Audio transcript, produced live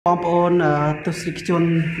បងប្អូនទស្សនិកជន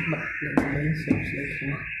បាទ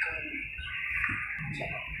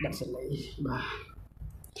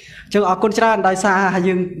ចឹងអរគុណច្រើនដោយសារ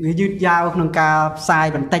យើងយឺតយ៉ាវក្នុងការផ្សាយ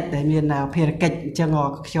បន្តិចដែលមានភារកិច្ចអញ្ចឹង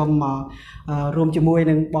ខ្ញុំរួមជាមួយ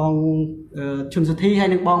នឹងបងជុនសុធីហើយ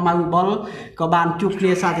នឹងបងម៉ៅវិបុលក៏បានជួបគ្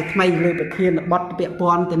នាសារជាថ្មីលើប្រធានបទពាក់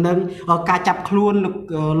ព័ន្ធទៅនឹងការចាប់ខ្លួន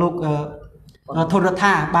លោកធនរដ្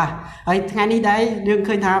ឋាបាទហើយថ្ងៃនេះដែរយើង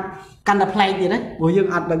ឃើញថាកាន់តែប្លែកទៀតណាព្រោះយើង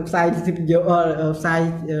អត់បានផ្សាយសិបយោផ្សាយ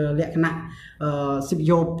លក្ខណៈសិប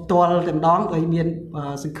យោផ្ទាល់តែម្ដងហើយមាន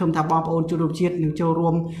សង្ឃឹមថាបងប្អូនជនរួមជាតិនឹងចូលរួ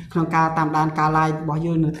មក្នុងការតាមដានការ live របស់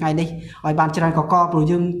យើងនៅថ្ងៃនេះឲ្យបានច្រើនកកព្រោះ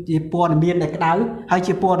យើងជាព័ត៌មានដែលក្តៅហើយ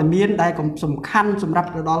ជាព័ត៌មានដែលសំខាន់សម្រាប់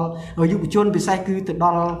ទៅដល់យុវជនពិសេសគឺទៅដ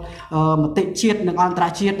ល់មតិជាតិនិងអន្តរ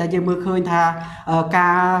ជាតិដែលយើងមើលឃើញថា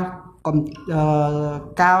ការ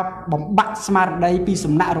បំបាក់ស្មារតីពី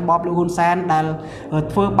សំណាក់របបលោកហ៊ុនសែនដែល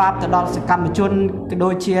ធ្វើបាបទៅដល់សកម្មជនក៏ដូ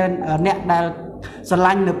ចជាអ្នកដែលស្រ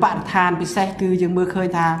ឡាញ់នៅបរិស្ថានពិសេសគឺយើងមើលឃើញ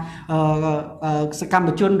ថាសកម្ម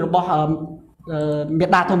ជនរបស់មេ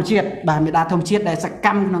ដាធម្មជាតិបាទមេដាធម្មជាតិដែលសក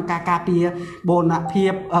ម្មក្នុងការការពារបូរណភា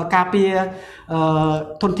ពការពារ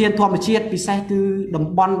ធនធានធម្មជាតិពិសេសគឺតំ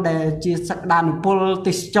បន់ដែលជាសក្តានុពល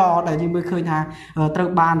ទេសចរដែលយើងមើលឃើញថាត្រូវ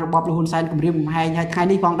បានរបបលោកហ៊ុនសែនគម្រាមកំហែងហើយថ្ងៃ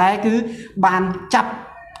នេះផងដែរគឺបានចាប់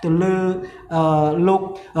ទៅលើលោក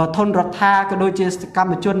ធនរដ្ឋាក៏ដូចជាសកម្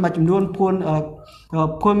មជនមួយចំនួន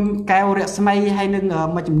ភូមិកែវរស្មីហើយនឹង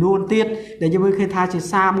មួយចំនួនទៀតដែលយើងមើលឃើញថាជា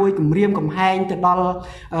សារមួយគម្រាមកំហែងទៅដ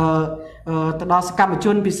ល់សកម្មជ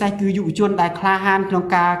នពិសេសគឺយុវជនដែលក្លាហានក្នុង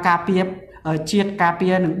ការការពារជាតិការពា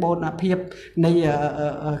រនិងបូរណភាពនៃ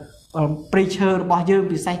ព្រៃឈើរបស់យើង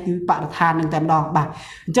ពិសេសគឺបរិស្ថាននឹងតែម្ដងបាទ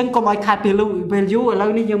អញ្ចឹងកុំឲ្យខាតពេលយូរឥឡូ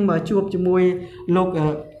វនេះយើងមកជួបជាមួយលោក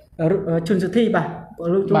ជុនសុធីបាទ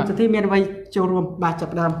លោកជុនសុធីមានអ្វីចូលរួមបាទចា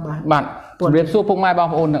ប់ដើមបាទជម្រាបសួរពុកម៉ែបង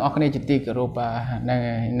ប្អូនទាំងអស់គ្នាជាទីគោរព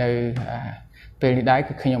នៅពេលនេះដែរ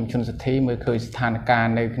គឺខ្ញុំជុនសុធីមើលឃើញស្ថាន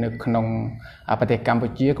ភាពនៅក្នុងប្រទេសកម្ពុ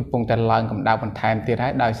ជាកំពុងតែឡើងកម្ដៅបន្ថែមទៀតហើ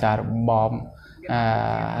យដោយសាររបប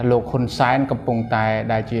លោកហ៊ុនសែនកំពុងតែ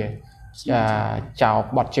ដែលជាចៅ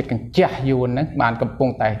បទជាតិកញ្ជះយួនហ្នឹងបានកំពុង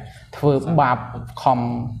តែធ្វើបាបខំ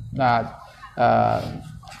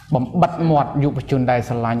បំបិតមាត់យុវជនដែល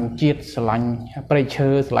ស្រឡាញ់ជាតិស្រឡាញ់ព្រៃឈើ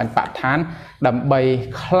ស្រឡាញ់បរិស្ថានដើម្បី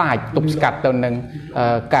ខ្លាចទប់ស្កាត់ទៅនឹង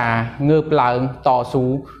ការងើបឡើងតស៊ូ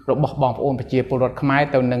របស់បងប្អូនប្រជាពលរដ្ឋខ្មែរ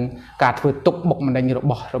ទៅនឹងការធ្វើទុកបុកម្នេញរ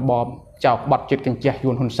បស់របបចៅបទជាតិកញ្ជះ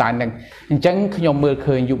យួនហ៊ុនសែនហ្នឹងអញ្ចឹងខ្ញុំមើល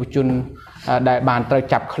ឃើញយុវជនដែលបានត្រូវ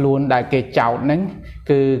ចាប់ខ្លួនដែលគេចោទហ្នឹង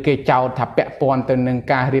គឺគេចោទថាពាក់ព័ន្ធទៅនឹង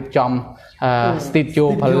ការរៀបចំស្ទីឌីយោ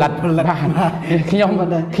ផលិតបានខ្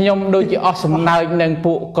ញុំដូចជាអស់សំណើចនឹង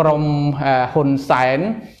ពួកក្រុមហ៊ុនសែន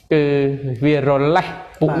គឺវារលេះ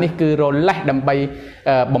ពួកនេះគឺរលេះដើម្បី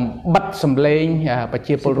បំបិតសម្លេងប្រ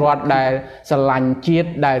ជាពលរដ្ឋដែលស្រឡាញ់ជាតិ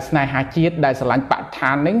ដែលស្នេហាជាតិដែលស្រឡាញ់បរិស្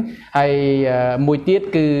ថានហ្នឹងហើយមួយទៀត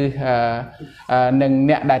គឺនឹង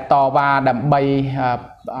អ្នកដែលតវ៉ាដើម្បី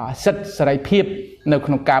សិទ្ធិសេរីភាពនៅ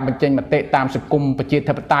ក្នុងការបញ្ចេញមតិតាមសង្គមប្រជា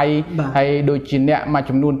ធិបតេយ្យហើយដូចជាអ្នកមួយ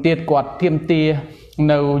ចំនួនទៀតគាត់ទាមទារ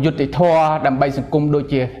នៅយុត្តិធម៌ដើម្បីសង្គមដូច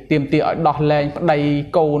ជាទាមទារឲ្យដោះលែងប្តី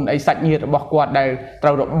កូនអីសាច់ញាតិរបស់គាត់ដែលត្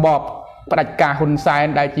រូវរបបផ្ដាច់ការហ៊ុនសែន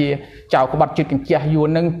ដែលជាចៅក្បត់ជាតិកញ្ជះយួន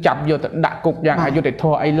នឹងចាប់យកទៅដាក់គុកយ៉ាងអយុត្តិធ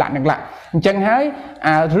ម៌អីឡាក់នឹងឡាក់អញ្ចឹងហើយ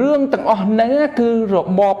រឿងទាំងអស់ហ្នឹងគឺរ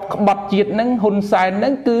បបក្បត់ជាតិហ្នឹងហ៊ុនសែនហ្នឹ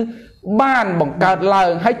ងគឺបានបង្កើតឡើង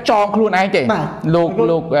ហើយចងខ្លួនឯងទេលោក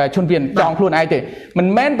ឈុនវៀនចងខ្លួនឯងទេមិន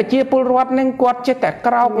មែនប្រជាពលរដ្ឋនឹងគាត់ចេះតែ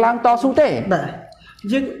ក្រោកឡើងតស៊ូទេបាទ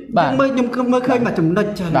យើងមើលខ្ញុំមើលឃើញមួយចំណុច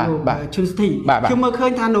ចាស់លោកឈុនសុធីខ្ញុំមើលឃើ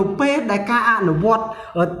ញថានៅពេលដែលការអនុវត្ត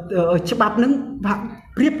ច្បាប់នឹង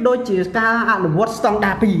ប្រៀបដូចជាការអនុវត្តស្តង់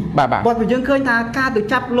ដារ2បើយើងឃើញថាការទៅ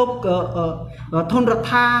ចាប់លោកធនរដ្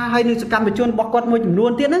ឋាហើយនឹងសកម្មជនរបស់គាត់មួយចំនួ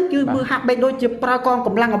នទៀតហ្នឹងគឺមើលហាក់បីដូចជាប្រើកងក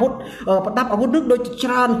ម្លាំងអាវុធប្រដាប់អាវុធនឹងដូចច្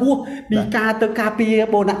រើនហួសពីការទៅការពារ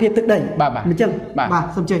បូរណភាពទឹកដីអញ្ចឹងបាទ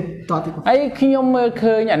សូមជឿតទៅហើយខ្ញុំមើល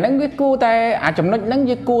ឃើញអាហ្នឹងវាគួរតែចំណុចហ្នឹង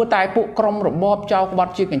វាគួរតែពួកក្រុមរបបចៅក្ប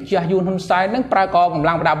ត់ជាតិកញ្ជះយួនហ៊ុនសែនហ្នឹងប្រើកងកម្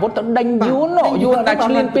លាំងប្រដាប់អាវុធទៅដេញយួនដែល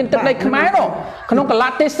ឈ្លានពានទឹកដីខ្មែរក្នុងកលៈ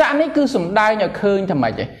ទេសៈនេះគឺសំដែងឲ្យឃើញថាម៉េ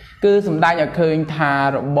ចគឺសំដែងឲ្យឃើញថា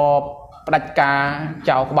របបផ្ដាច់ការ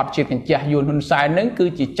ចៅក្បត់ជាតិកញ្ជះយួនហ៊ុនសែនហ្នឹងគឺ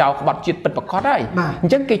ជាចៅក្បត់ជាតិពិតប្រាកដហើយអ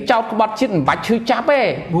ញ្ចឹងគេចោទក្បត់ជាតិមិនបាច់ឈឺចាប់ទេ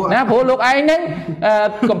ណាព្រោះលោកឯងហ្នឹង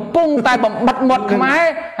កំពុងតែបំបិតមាត់ខ្មែរ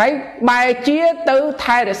ហើយបែរជាទៅ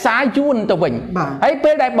ថែរក្សាយួនទៅវិញហើយ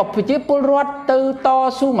ពេលដែលប្រជាពលរដ្ឋទៅត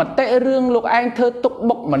ស៊ូមតិរឿងលោកឯងធ្វើទុក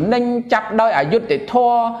បុកម្នេញចាប់ដោយអយុត្តិធ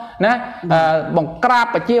ម៌ណាបង្ក្រាប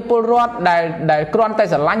ប្រជាពលរដ្ឋដែលគ្រាន់តែ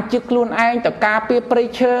ស្រឡាញ់ជាតិខ្លួនឯងទៅការពារព្រៃ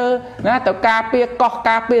ឈើណាទៅការពារកោះ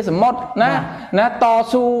ការពារសមុទ្រ ណាត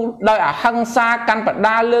ស៊ូដោយអហិង្សាកាន់ប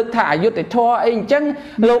ដាលើកថាអយុត្តិធម៌អីអញ្ចឹង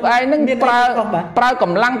លោកឯងនឹងប្រើក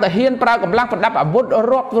ម្លាំងទាហានប្រើកម្លាំងប្រដាប់អាវុធ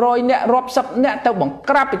រាប់រយអ្នករាប់សិបអ្នកទៅបង្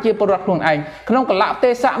ក្រាបប្រជាពលរដ្ឋខ្លួនឯងក្នុងកលៈទេ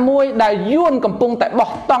សៈមួយដែលយួនកំពុងតែ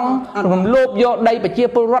បោះតង់រំលោភយកដីប្រជា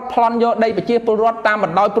ពលរដ្ឋប្លន់យកដីប្រជាពលរដ្ឋតាមប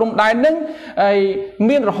ណ្ដោយព្រំដែននឹងហើយ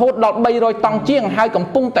មានរហូតដល់300តង់ជាងហើយកំ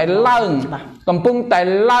ពុងតែឡើង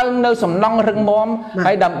នៅសំណង់រឹងមាំ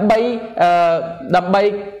ហើយដើម្បី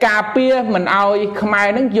ការពារមិនឲ្យខ្មែរ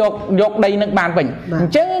នឹងយកដីនឹងបានវិញអ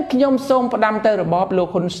ញ្ចឹងខ្ញុំសូមផ្ដាំទៅរបបលោក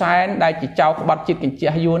ហ៊ុនសែនដែលជាចៅក្បត់ជាតិកញ្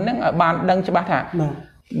ជះយួននឹងឲ្យបានដឹងច្បាស់ថា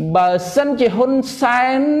បើសិនជាហ៊ុនសែ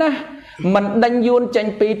នណាមិនដេញយួនចេញ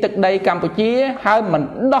ពីទឹកដីកម្ពុជាហើយមិន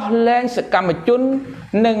ដោះលែងសកម្មជន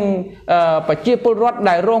និងប្រជាពលរដ្ឋ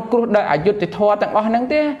ដែលរងគ្រោះដោយអយុត្តិធម៌ទាំងអស់ហ្នឹង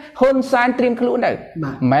ទេហ៊ុនសែនត្រៀមខ្លួនទៅមិ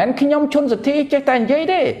នមែនខ្ញុំឈុនសទ្ធីចេះតែនិយាយ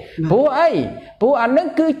ទេព្រោះអីព្រោះអានឹង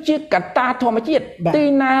គឺជាកត្តាធម្មជាតិទី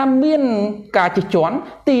ណាមានការជិះជាន់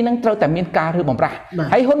ទីនឹងត្រូវតែមានការឬបំរាស់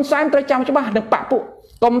ហើយហ៊ុនសែនត្រូវចាំច្បាស់នឹងបកពួក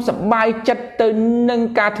កុំសប្បាយចិត្តទៅនឹង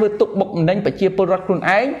ការធ្វើទុកបុកម្នេញប្រជាពលរដ្ឋខ្លួន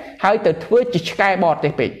ឯងហើយទៅធ្វើជាឆ្កែបរទេ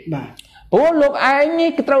សពេកព្រោះលោកឯងនេះ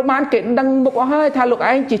ក៏ត្រូវបានគេដឹងមុខអស់ហើយថាលោក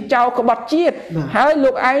ឯងជាចៅក្បត់ជាតិហើយ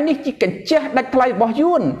លោកឯងនេះជាកញ្ចេះដាច់ថ្លៃរបស់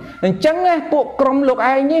យួនអញ្ចឹងពួកក្រុមលោក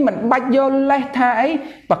ឯងនេះមិនបាច់យកលេសថាអី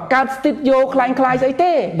បង្កើតស្ទីឌីយោខ្លាំងស្អី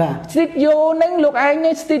ទេស្ទីឌីយោនឹងលោកឯង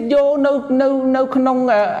នេះស្ទីឌីយោនៅក្នុង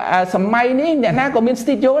សម័យនេះអ្នកណាក៏មានស្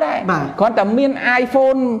ទីឌីយោដែរគ្រាន់តែមាន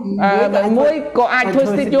iPhone មួយក៏អាចធ្វើ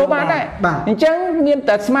ស្ទីឌីយោបានដែរអញ្ចឹងមាន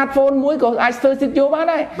តែ smartphone មួយក៏អាចធ្វើស្ទីឌីយោបាន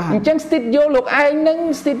ដែរអញ្ចឹងស្ទីឌីយោលោកឯងនឹង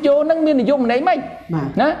ស្ទីឌីយោនឹងមាននិយមន័យម៉េច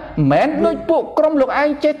ណាមិនមែនដូចពួកក្រុមលោកឯង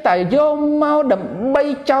ចេះតែយកមកដើម្បី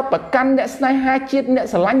ចោទប្រកាន់អ្នកស្នេហាជាតិអ្នក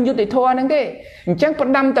ស្រឡាញ់យុត្តិធម៌ហ្នឹងទេអញ្ចឹងផ្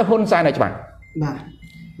ដាំទៅហ៊ុនសែនឲ្យច្បាស់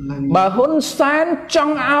បើហ៊ុនសែនច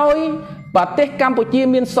ង់ឲ្យប្រទេសកម្ពុជា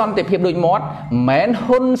មានសន្តិភាពដូចមាត់មិនមែន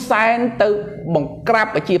ហ៊ុនសែនទៅបង្ក្រាប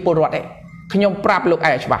ប្រជាពលរដ្ឋទេខ្ញុំប្រាប់លោកឯ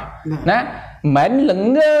ងឲ្យច្បាស់ណាមិនល្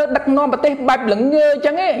ងើដឹកនាំប្រទេសបែបល្ងើអញ្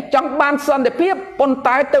ចឹងទេចង់បានសន្តិភាពប៉ុន្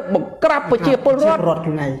តែទៅបង្ក្រាបប្រជាពលរដ្ឋ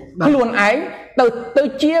ខ្លួនឯងទៅ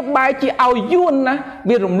ជាបែរជាឲ្យយួនណា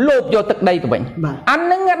វារំលោភយកទឹកដីទៅវិញអា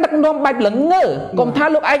នឹងដឹកនាំបែបល្ងើកុំថា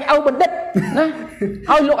លោកឯងឲ្យបណ្ឌិតណា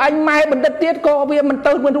ឲ្យលោកឯងម៉ែបណ្ឌិតទៀតក៏វាមិន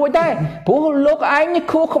ទៅមិនរួចដែរព្រោះលោកឯងនេះ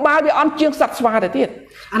ខួរក្បាលវាអន់ជាងសត្វស្វាទៅទៀត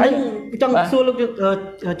អានឹងចង់សួរលោក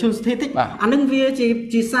ជុនស្ថិតិចអានឹងវា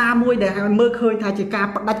ជាសារមួយដែលមើលឃើញថាជាការ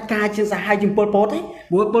បដិការជាសាហាវជាងពលពតទេ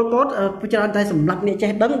ព្រោះពលពតច្រើនតែសម្រាប់អ្នកចេះ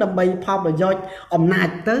ដឹងដើម្បីផលប្រយោជន៍អំណាច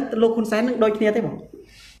ទៅលោកហ៊ុនសែននឹងដូចគ្នាទេបង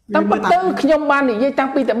តាំងពីទៅខ្ញុំបាននិយាយតាំង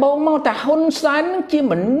ពីដំបូងមកថាហ៊ុនសែននឹងជា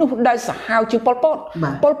មនុស្សដែលសាហាវជាងប៉ុល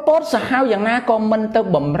ពតសាហាវយ៉ាងណាក៏មិនទៅ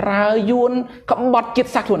បំរើយួនក្បត់ជាតិ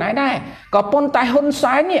សាសន៍ខ្លួនឯងដែរក៏ប៉ុន្តែហ៊ុន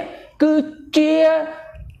សែននេះគឺជា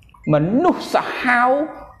មនុស្សសាហាវ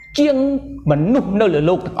ជាងមនុស្សនៅលើโ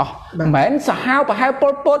ลกទាំងអស់មិនមែនសាហាវប្រហែលប៉ុ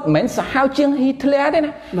លពតមិនមែនសាហាវជាងហ៊ីតលែរទេ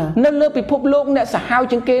ណានៅលើពិភពលោកអ្នកសាហាវ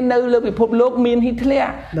ជាងគេនៅលើពិភពលោកមានហ៊ីតលែរ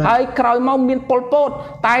ហើយក្រោយមកមានប៉ុលពត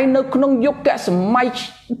តែនៅក្នុងយុគសម័យ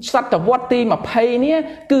សតវត្សទី20នេះ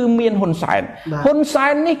គឺមានហ៊ុនសែ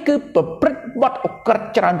ននេះគឺប្រព្រឹត្តបទអក្រិត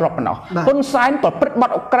ច្រើនរាប់ប៉ុណ្ណោះហ៊ុនសែនប្រព្រឹត្តបទ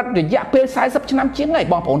អក្រិតរយៈពេល40ឆ្នាំជាងហើយ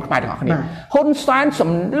បងប្អូនខ្មែរទាំងអស់គ្នាហ៊ុនសែនស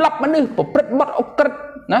ម្លាប់មនុស្សប្រព្រឹត្តបទអក្រិត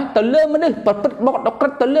ណាទៅលើមនុស្សប្រព្រឹត្តបទអក្រិ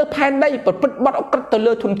តទៅលើផែនដីប្រព្រឹត្តបទអក្រិតទៅ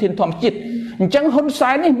លើធនធានធម្មជាតិអញ្ចឹងហ៊ុនសែ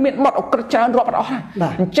ននេះមានបទអក្រិតច្រើនរាប់អត់អស់ហើយ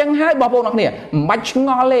អញ្ចឹងហើយបងប្អូនទាំងគ្នាមិនបាច់ឆ្ង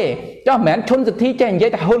ល់ទេចុះមិនមែនឈុនសទ្ធីចេះនិយាយ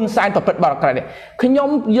ថាហ៊ុនសែនប្រព្រឹត្តបទអក្រិតទេខ្ញុំ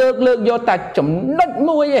លើកយកតែចំណុច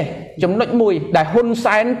មួយដែលហ៊ុន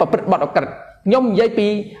សែនប្រព្រឹត្តបទអក្រិតខ្ញុំនិយាយពី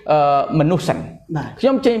មនុស្សសិនខ្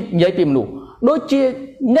ញុំចេះនិយាយពីមនុស្សដូចជា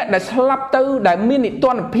អ្នកដែលស្លាប់ទៅដែលមាននិ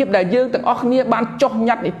ទានភាពដែលយើងទាំងអស់គ្នាបានចោះញ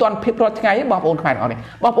ត្តិនិទានភាពរាល់ថ្ងៃបងប្អូនខ្មែរទាំងអស់នេះ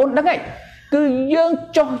បងប្អូនដឹងហើយគឺយើង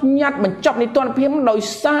ចោះញត្តិបញ្ចប់និទានភាពដោយ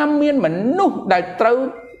សារមានមនុស្សដែលត្រូវ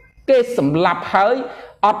គេសម្លាប់ហើយ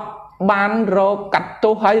អត់បានរកកាត់ទោ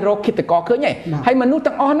សហើយរកឃាតករឃើញហើយមនុស្ស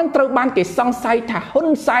ទាំងអស់ហ្នឹងត្រូវបានគេសង្ស័យថាហ៊ុន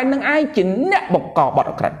សែននឹងឯងជាអ្នកបង្កបទ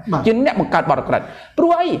អក្រិតជាអ្នកបង្កើតបទអក្រិតព្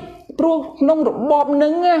រោះអីព្រោះក្នុងរបបនឹ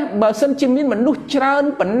ងបើសិនជាមានមនុស្សច្រើន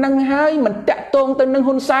ប៉ុណ្ណឹងហើយមិនតាក់ទងទៅនឹង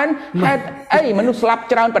ហ៊ុនសែនហេតុអីមនុស្សស្លាប់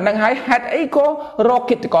ច្រើនប៉ុណ្ណឹងហើយហេតុអីក៏រក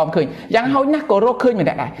ឃាតករឃើញយ៉ាងហោចណាស់ក៏រកឃើញម្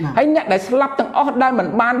នាក់ដែរហើយអ្នកដែលស្លាប់ទាំងអស់ដែលមិន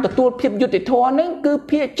បានទទួលភាពយុត្តិធម៌នឹងគឺ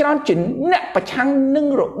ភាគច្រើនជាអ្នកប្រឆាំងនឹង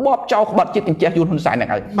របបចៅក្បត់ជាតិកញ្ជះយួនហ៊ុនសែនហ្នឹង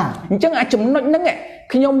ហើយអញ្ចឹងអាចចំណុចហ្នឹង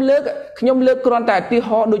ខ្ញុំលើកគ្រាន់តែឧទាហ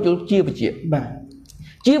រណ៍ដូចជាវិជា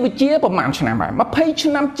ប្រហែលឆ្នាំហើយ20ឆ្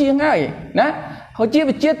នាំជាងហើយណាហើយជា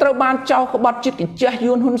វិជាត្រូវបានចៅក្បត់ជាតិកញ្ជះ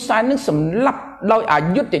យួនហ៊ុនសែននឹងសម្លាប់ដោយអ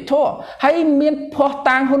យុត្តិធម៌ហើយមានភ័ស្តុ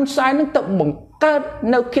តាងហ៊ុនសែននឹងទៅបង្ កើត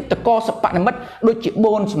នៅគិតកោសបនិមិត្តដូចជា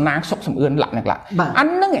បូនសំណាងសុកសំអឿនលក្ខណៈអា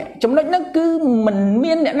ហ្នឹងចំណុចហ្នឹងគឺមិន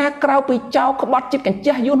មានអ្នកណាក្រៅពីចៅក្បត់ចិត្តកញ្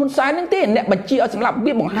ចេះយួនហ៊ុនសែនហ្នឹងទេអ្នកបញ្ជាឲ្យសម្រាប់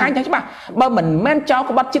វាបង្ហាញយ៉ាងច្បាស់បើមិនមែនចៅ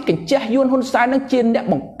ក្បត់ចិត្តកញ្ចេះយួនហ៊ុនសែនហ្នឹងជាអ្នក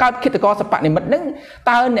បង្កើតគិតកោសបនិមិត្តហ្នឹង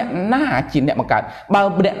តើអ្នកណាជាអ្នកបង្កើតបើ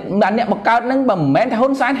អ្នកបង្កើតហ្នឹងបើមិនមែនថាហ៊ុ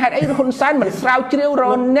នសែនហេតុអីហ៊ុនសែនមិនស្រាវជ្រាវរ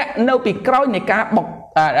កអ្នកនៅពីក្រោយនៃការ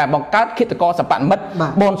បង្កើតគិតកោសបនិមិត្ត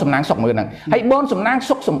បូនសំណាងសុកមួយហ្នឹងហើយបូនសំណាង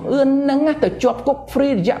សុកសំអឿនហ្នឹងទៅជាប់គុកហ្វ្រី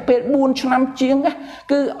រយៈពេល4ឆ្នាំជាង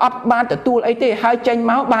គឺអត់បានទទួលអីទេហើយចេញ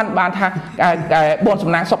មកបានថាបូន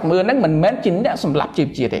សំណាងសុកសំអឿនហ្នឹងមិនមែនជាអ្នកសម្លាប់ជីវ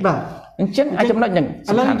ជាទេអញ្ចឹងអាចចំណុចហ្នឹង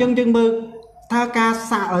ឥឡូវយើងមើលថាការ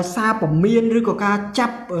សារពមៀនឬក៏ការចា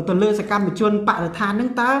ប់ទៅលើសកម្មជនបរិស្ថានហ្នឹង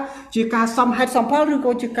តើជាការសមហេតុសមផលឬ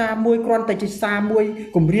ក៏ជាការមួយគ្រាន់តែជាសារមួយ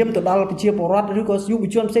គម្រាមទៅដល់ប្រជាពលរដ្ឋឬក៏យុវ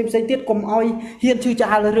ជនផ្សេងទៀតកុំឲ្យហ៊ានឈឺចា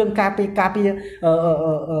លរឿងការពី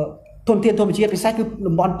ធនធានធម្មជាតិពិសេសគឺ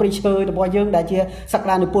តំបន់ព្រៃឈើរបស់យើងដែលជាសក្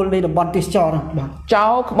តានុពលនៃតំបន់ទេសចរណ៍បាទចៅ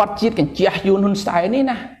ក្បត់ជាតិកញ្ជះយួនហ៊ុនសែននេះ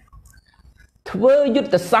ណាធ្វើយុ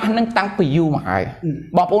ទ្ធសាស្ត្រនឹងតាំងពីយូរមកហើយ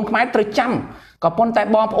បងប្អូនខ្មែរត្រូវចាំក៏ប៉ុន្តែ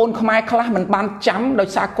បងប្អូនខ្មែរខ្លះមិនបានចាំដោយ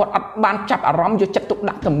សារគាត់អត់បានចាប់អារម្មណ៍យកចិត្តទុក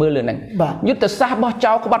ដាក់ទៅមើលលើហ្នឹងយុទ្ធសាស្ត្ររបស់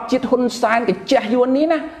ចៅក្បត់ជាតិហ៊ុនសែនកញ្ជះយួននេះ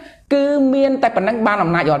ណាគឺមានតែប៉ុណ្ណឹងបានអំ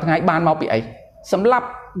ណាចរាល់ថ្ងៃបានមកពីអីសម្រាប់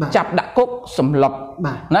ចាប់ដាក់គុកសម្លុត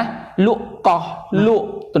ណាលក់កោះលក់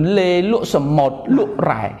ទន្លេលក់សមុទ្រលក់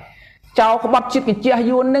រ៉ែចៅក្បត់ជាតិកញ្ជះ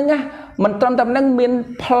យួនហ្នឹងណាមិនត្រឹមតែប៉ុណ្ណឹងមាន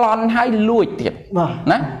ប្លន់ហើយលួចទៀត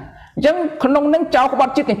ណាអញ្ចឹងក្នុងនឹងចៅក្ប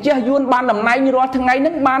ត់ជាតិកញ្ជះយួនបានតំណែងរាល់ថ្ងៃហ្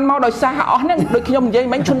នឹងបានមកដោយសារអស់ហ្នឹងដូចខ្ញុំនិយាយ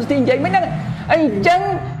មិញឈុនស្ទីនិយាយមិញហ្នឹងអញ្ចឹង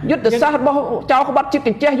យុទ្ធសាស្ត្ររបស់ចៅក្បត់ជាតិក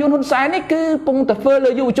ញ្ជះយួនហ៊ុនសែននេះគឺពងតែធ្វើ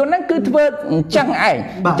លើយុវជនហ្នឹងគឺធ្វើអញ្ចឹងឯង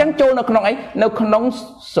អញ្ចឹងចូលនៅក្នុងអីនៅក្នុង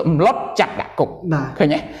សម្លុតចាប់ដាក់គុកឃើ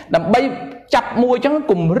ញទេដើម្បីចាប់មួយអញ្ចឹង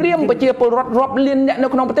គំរាមប្រជាពលរដ្ឋរាប់លានអ្នកនៅ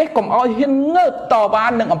ក្នុងប្រទេសកុំឲ្យហ៊ានងើបតវ៉ា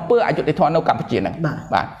នឹងអំពើអយុត្តិធម៌នៅកម្ពុជាហ្នឹង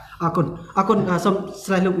បាទអរគុណសូម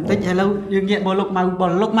ស្រេះលោកបន្តិចឥឡូវយើងងាកមកលោកម៉ៅបុ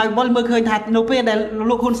លមើលឃើញថានៅពេលដែល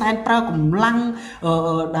លោកហ៊ុនសែនប្រើកម្លាំង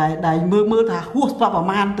ដែលមើលថាហួសប្រ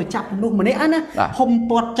មាណទៅចាប់មនុស្សម្នាក់ណាហុំ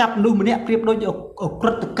ព័ទ្ធចាប់មនុស្សម្នាក់ប្រៀបដូចក្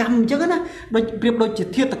រិតកម្មអញ្ចឹងណាដូចប្រៀបដូចជា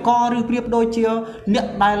ធាតុករឬប្រៀបដូចជាអ្នក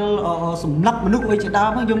ដែលសម្លាប់មនុស្សអីជាដើម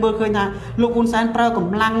យើងមើលឃើញថាលោកហ៊ុនសែនប្រើក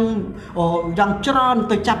ម្លាំងយ៉ាងច្រើន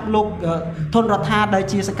ទៅចាប់លោកធនរដ្ឋាដែល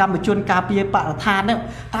ជាសកម្មជនការពារបរិស្ថាន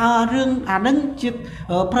តើរឿងអានឹងជា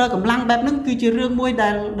ប្រើកម្លាំងបែបហ្នឹងគឺជារឿងមួយដែ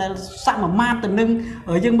លសមមាត្រទៅនឹង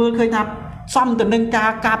យើងមើលឃើញថាសមទៅនឹង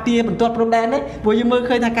ការពារបន្ទាត់ព្រំដែននេះព្រោះយើងមើល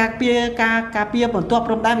ឃើញថាការពារបន្ទាត់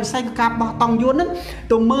ព្រំដែនពិសេសគឺការបោះតង់យួនហ្នឹង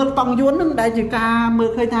ទៅមើលតង់យួនហ្នឹងដែលជាការមើល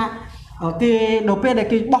ឃើញថាគេនៅពេលដែល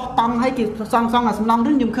គេបោះតង់ឲ្យគេសង់អាសំណង់ហ្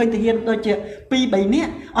នឹងខ្ញុំឃើញទាហានដូចជា2-3នា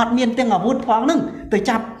ក់អត់មានទាំងអាវុធផងហ្នឹងទៅ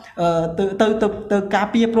ចាប់ទៅការ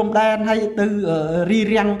ពារព្រំដែនហើយទៅរី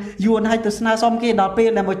រាំងយួនហើយទៅស្នើសុំគេដល់ពេល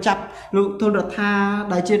ដែលមកចាប់លោកធនរដ្ឋា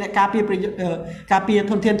ដែលជាអ្នកការពារ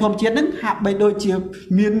ធនធានធម្មជាតិហ្នឹងហាក់បីដូចជា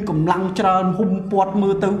មានកម្លាំងច្រើនហុំព័ទ្ធមើ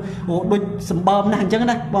លទៅដូចសម្បើមណាស់អញ្ចឹង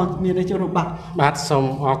ណាបងមានទេចូលបាទសូម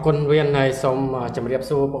អរគុណវៀនហើយសូមជម្រាប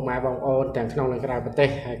សួរពុកម៉ែបងប្អូនទាំងក្នុងនិងក្រៅប្រទេស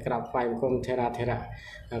ហើយក្រៅថ្វាយបង្គំធេរៈ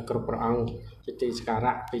គ្រប់ព្រះអង្គជាទីសក្កា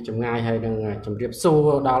រៈពីចម្ងាយហើយនឹងជម្រាបសួរ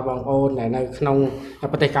ដល់បងប្អូនដែលនៅក្នុង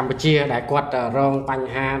ប្រទេសកម្ពុជាដែលគាត់រងប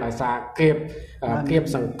ញ្ហាដោយសារគៀប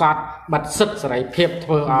សង្កត់បាត់សិទ្ធិសេរីភាពធ្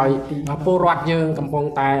វើឲ្យពលរដ្ឋយើងកំពុង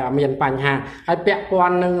តែមានបញ្ហាហើយពាក់ព័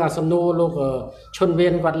ន្ធនឹងសំណួរលោកឈុនវៀ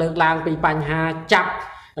នគាត់លើកឡើងពីបញ្ហាចាប់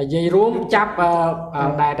និយាយរួមចាប់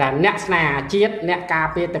ដែលអ្នកស្នេហាជាតិអ្នកការ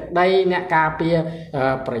ពារទឹកដីអ្នកការពារ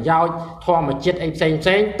ប្រយោជន៍ធម្មជាតិអីផ្សេង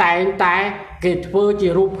តែងតែគេធ្វើជា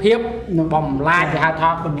រូបភាពបំលាចគេហៅថា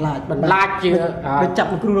បន្លាចជាចាប់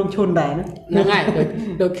លោកគ្រូរងឈុនដែរហ្នឹងហើយ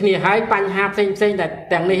ដូចគ្នាហើយបញ្ហាផ្សេងតែ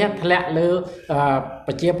ទាំងនេះធ្លាក់លើ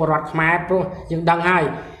ប្រជាពលរដ្ឋខ្មែរព្រោះយើងដឹងហើយ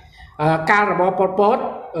ការរបបប៉ុលពត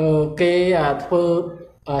គេធ្វើ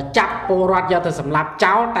ចាប់ពលរដ្ឋយកទៅសម្លាប់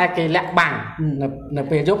ចោលតែគេលាក់បាំងនៅ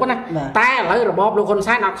ពេលយប់ណាតែឥឡូវរបបលោកហ៊ុន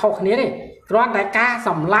សែនអត់ខុសគ្នាទេគ្រាន់តែការស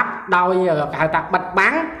ម្លាប់ដោយគេហៅថាបិទ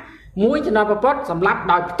បាំងមួយចំណុចប្រពន្ធសម្លាប់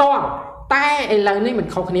ដោយផ្ទាល់តែឥឡូវនេះមិន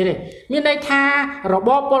ខុសគ្នាទេមានន័យថារប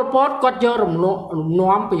បប៉ុលពតគាត់យករំ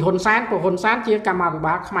នាំពីហ៊ុនសែនព្រោះហ៊ុនសែនជាកម្មាភិ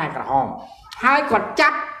បាលខ្មែរក្រហមហើយគាត់ចា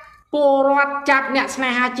ប់ពលរដ្ឋចាប់អ្នកស្នេ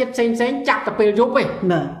ហាជាតិផ្សេងចាប់ទៅពេលយប់ទេ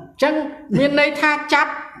ណាអញ្ចឹងមានន័យថាចា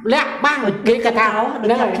ប់លាក់បាំងគេកថា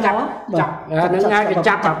នឹងចាប់នឹងហើយគេ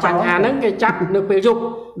ចាប់បញ្ហាហ្នឹងគេចាប់នៅពេលយប់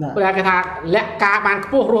ព្រោះគេថាលាក់ការបានខ្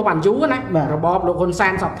ពស់រស់បានយូរណារបបលោកហ៊ុនសែ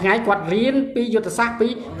នសប្តាហ៍ថ្ងៃគាត់រៀនពីយុទ្ធសាស្ត្រពី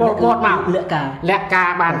ប៉ុលពតមកលាក់ការ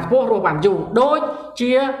បានខ្ពស់រស់បានយូរដូច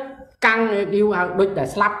ជាកាំងយូរឲ្យដូចតែ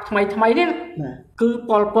ស្លាប់ថ្មីនេះ គឺ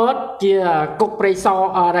ប៉ុលពតជាគុកប្រេស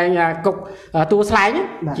ដែលគុកតួស្លែង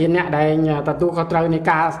ជាអ្នកដែលទទួលខុសត្រូវនៃ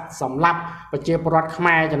ការសម្លាប់ប្រជាពលរដ្ឋខ្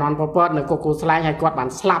មែរជំនាន់ប៉ុលពតនៅគុកស្លែងហើយគាត់បាន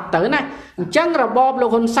ស្លាប់ទៅណាអញ្ចឹងរបបលោក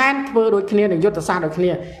ហ៊ុនសែនធ្វើដូចគ្នានឹងយុទ្ធសាស្ត្រដូចគ្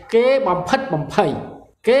នាគេបំផិតបំភ័យ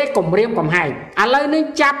គេគំរាមកំហែងឥឡូវនេះ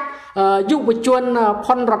ចាប់យុវជន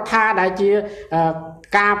ផុនរដ្ឋាដែលជា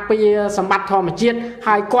ការពារសម្បត្តិធម្មជាតិ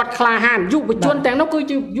ហើយគាត់ក្លាហានយុវជនទាំងនោះគឺ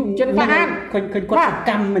ជាយុវជនក្លាហានឃើញគាត់ស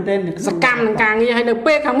កម្មមែនទែនសកម្មនឹងការងារហើយនៅ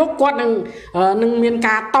ពេលខាងមុខគាត់នឹងមាន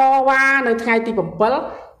ការតវ៉ានៅថ្ងៃទី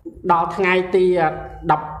7ដល់ថ្ងៃទី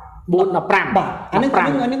14-15បាទអា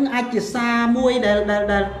នឹងអាចជាសារមួយដែល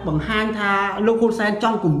បង្ហាញថាលោកហ៊ុនសែនច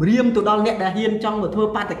ង់គម្រាមទៅដល់អ្នកដែលហ៊ានចង់មកធ្វើ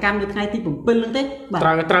បាតកម្មនៅថ្ងៃទី7ហ្នឹងទេបាទ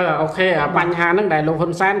ត្រូវអូខេបញ្ហាហ្នឹងដែលលោកហ៊ុ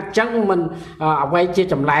នសែនអញ្ចឹងមិនអ្វីជា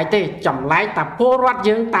ចម្លែកទេចម្លែកតែពលរដ្ឋ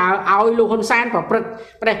យើងតើឲ្យលោកហ៊ុនសែនប្រព្រឹត្ត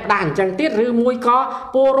ផ្ដេសផ្ដាស់អញ្ចឹងទៀតឬមួយក៏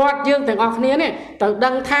ពលរដ្ឋយើងទាំងអស់គ្នានេះទៅដឹ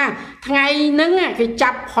ងថាថ្ងៃហ្នឹងគេចា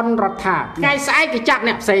ប់ផុនរដ្ឋាថ្ងៃស្អែកគេចាប់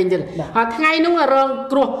អ្នកផ្សេងទៀតហើយថ្ងៃហ្នឹងរង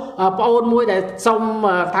គ្រោះប្អូនមួយដែលសុំ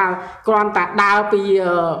ថាគ្រាន់តែដើរពី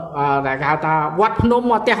ដែលគេហៅថាវត្តភ្នំ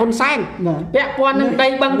មកផ្ទះហ៊ុនសែនពាក់ព័ន្ធនឹងដី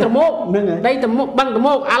បឹងត្រមោកដីបឹងត្រ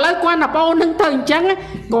មោកឥឡូវគាត់ណាប្អូននឹងទៅអញ្ចឹង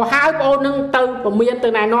ក៏ហៅប្អូននឹងទៅពមៀនទៅ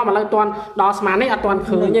ណែនាំឥឡូវអត់ទាន់ដល់ស្មាននេះអត់ទាន់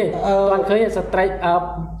ឃើញទេអត់ទាន់ឃើញស្ត្រី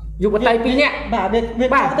យុវតី2នាក់បាទវា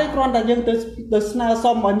ទៅគ្រាន់តែយើងទៅស្នើ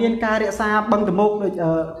សុំឲ្យមានការរក្សាបឹងត្រមោកដូច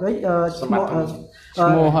ឈ្មោះ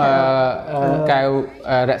កៅ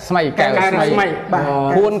រស្មី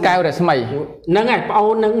ពួនកៅរស្មីហ្នឹងហើយប្អូ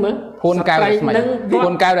នហ្នឹងមើលពួនកៅរស្មីពួ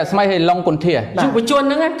នកៅរស្មីហើយឡុងគុន្ធាយុវជនហ្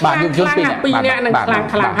នឹងបាទយុវជន2នាក់ហ្នឹង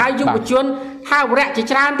ខ្លាំងហើយយុវជនថាវរៈជា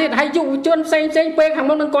ច្រើនទៀតហើយយុវជនផ្សេងពេលខាង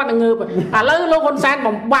មុខនឹងគាត់នឹងងើបឥឡូវលោកហ៊ុនសែន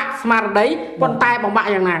បំបាក់ស្មារតីប៉ុន្តែបំបាក់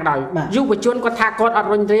យ៉ាងណាក៏ដោយយុវជនគាត់ថាគាត់អត់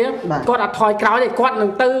រុញរាគាត់អត់ថយក្រោយទេគាត់នឹង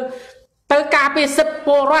ទៅការពារសិទ្ធិព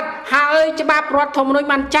លរដ្ឋហើយច្បាប់រដ្ឋធម្មនុញ្ញ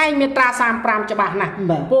បានចែងមាត្រា35ច្បាស់ណាស់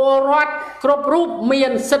ពលរដ្ឋគ្រប់រូបមា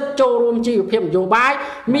នសិទ្ធិចូលរួមជីវភាពនយោបាយ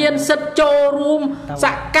មានសិទ្ធិចូលរួមស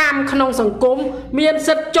កម្មក្នុងសង្គមមាន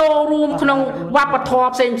សិទ្ធិចូលរួមក្នុងវប្បធម៌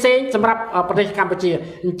ផ្សេងសម្រាប់ប្រទេសកម្ពុជា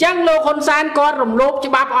អញ្ចឹងលោកហ៊ុនសែនគាត់រំលោភ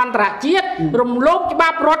ច្បាប់អន្តរជាតិរំលោភច្បា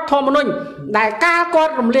ប់រដ្ឋធម្មនុញ្ញដែលការគា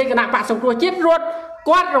ត់រំលាយគណៈបក្សសង្គ្រោះជាតិ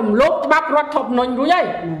គាត់រំលោភច្បាប់រដ្ឋធម្មនុញ្ញរួចហើយ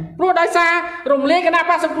ព្រោះដោយសាររំលាយគណៈ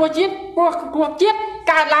បក្សសង្គ្រោះជាតិព្រោះគ្រោះជាតិ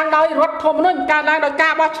កើតឡើងដោយរដ្ឋធម្មនុញ្ញកើតឡើងដោយកា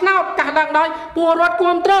របោះឆ្នោតកើតឡើងដោយពលរដ្ឋគ្រ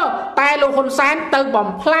ប់គ្រងតែលោកហ៊ុនសែនទៅបំ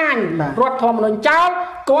ផ្លាញរដ្ឋធម្មនុញ្ញចោល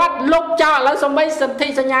គាត់លុបចោលឥឡូវសម្បីសន្ធិ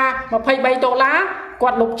សញ្ញា$23គា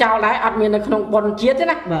ត់លុបចោលដែរអត់មាននៅក្នុងបុណ្យជាតិទេ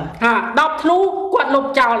ណា10ធ្នូគាត់លុប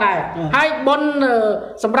ចោលដែរហើយបុណ្យ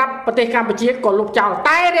សម្រាប់ប្រទេសកម្ពុជាក៏លុបចោល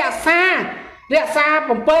តែរក្សា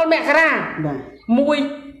7មករា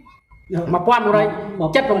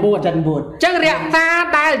1979ចឹងរក្សា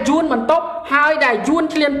ដែលយួនបន្ទប់ហើយដែលយួន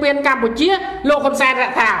ឈ្លានពានកម្ពុជាលោកហ៊ុនសែនរ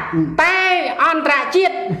ក្សាតែអន្តរជា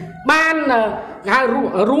តិបានហៅ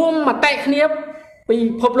រួមមតិគ្នាពី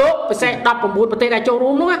ពិភពលោកពិសេស19ប្រទេសដែលចូលរួ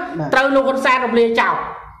មនោះត្រូវលោកហ៊ុនសែនរំលាយចោល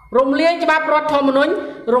រំលាយច្បាប់រដ្ឋធម្មនុញ្ញ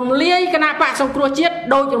រំលាយគណៈបក្សសង្គ្រោះជាតិ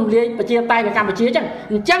ដោយរំលាយប្រជាធិបតេយ្យនៅកម្ពុជាអ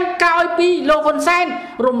ញ្ចឹងក្រោយពីលោកហ៊ុនសែន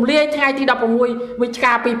រំលាយថ្ងៃទី16វិច្ឆិ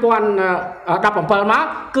កា2017មក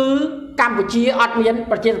គឺកម្ពុជាអត់មាន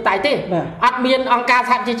ប្រជាធិបតេយ្យទេអត់មានអង្គការ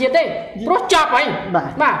សហប្រជាជាតិទេព្រោះចប់ហើយ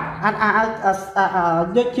បាទ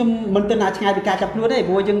យកខ្ញុំមិនទៅណាឆ្ងាយពីការចាប់ខ្លួនទេ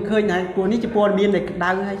ព្រោះយើងឃើញថាពួកនេះជាព័ត៌មានដែលក្តៅ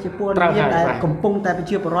ហើយជាព័ត៌មានដែលកំពុងតែប្រ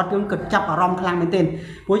ជាពលរដ្ឋយើងក៏ចាប់អារម្មណ៍ខ្លាំងមែនទែន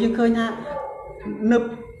ព្រោះយើងឃើញថានៅ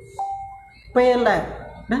ពេលដែរ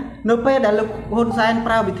ណានៅពេលដែលលោកហ៊ុនសែន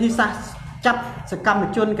ប្រើវិធីសាស្ត្រចាប់សកម្ម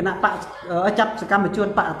ជនគណៈបកចាប់សកម្មជន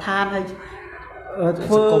បកឋានហើយធ្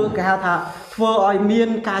វើគេហៅថាធ្វើឲ្យមាន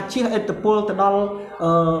ការជះឥទ្ធិពលទៅដល់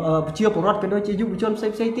ប្រជាពលរដ្ឋក៏ដូចជាយុវជនផ្សេ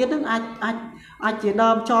ងទៀតនឹងអាចជាដើ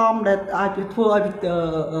មចំដែលអាចធ្វើឲ្យ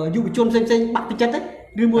យុវជនផ្សេងបាក់ទឹកចិត្ត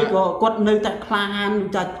ឬមួយក៏គាត់នៅតែខ្លាហាន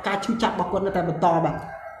ការឈឺចាប់របស់គាត់នៅតែបន្តបាទ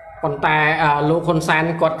ប៉ុន្តែលោកហ៊ុនសែន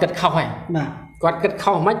គាត់គិតខុសហើយបាទគាត់គិត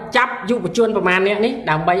ខុសមិនចាប់យុវជនប្រមាណនេះ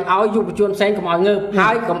ដើម្បីឲ្យយុវជនផ្សេងកុំឲ្យងើបហើ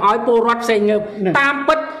យកុំឲ្យពលរដ្ឋផ្សេងងើបតាម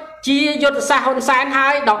ពិតជាយុទ្ធសាស្ត្រហ៊ុនសែនហើ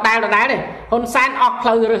យដដែលទេហ៊ុនសែនអស់ផ្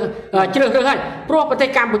លូវជ្រើសរើសហើយព្រោះប្រទេស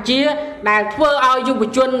កម្ពុជាដែលធ្វើឲ្យយុវ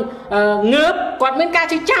ជនងើបគាត់មានការ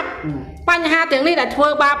ជិះចាប់បញ្ហាទាំងនេះដែលធ្វើ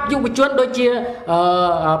បាបយុវជនដូចជា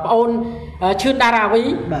ប្អូនឈឿនតារាវី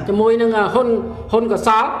ជាមួយនឹងហ៊ុនកស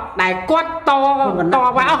លដែលគាត់ត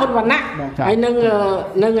វ៉ាហ៊ុនវណ្ណៈហើយនឹង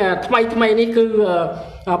ថ្មីនេះគឺ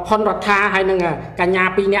ផុនរដ្ឋាហើយនឹងកញ្ញា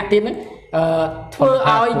2នាក់ទៀតហ្នឹងធ្វើ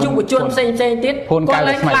ឲ្យយុវជនផ្សេងទៀតគាត់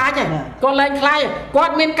លែងខ្លាចគា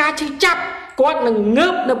ត់មានការជិះចាប់គាត់នឹងងើ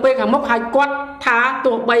បនៅពេលខាងមុខហើយគាត់ថា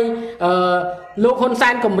ទោះបីលោកហ៊ុនសែ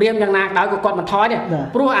នគម្រាមយ៉ាងណាក៏ដោយក៏គាត់មិនថយដែរ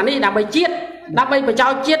ព្រោះអានេះដើម្បីជាតិ đam mê phải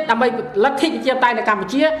trao chết đam mê lật thịt chia tay là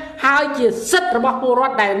Campuchia hai chia sứt rồi bóc bùa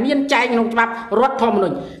rót để miên chay nông chập rót thom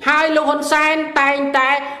mình hai lô hôn sen tay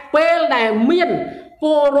tay quê để miên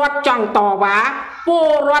bùa rót chẳng tỏ vá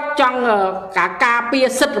bùa rót chẳng cả cà pia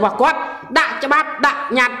sứt rồi quát đã chập đã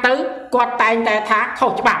nhạt tới quát tay tay thác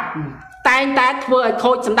khẩu chập tay tay vừa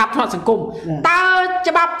khôi sẵn đập họ sẵn cùng ta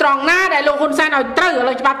chập tròn na để lô hôn sen rồi trừ ở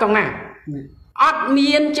đây chập tròn na ọt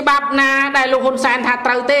miên cho bạp na đại lục hôn san thà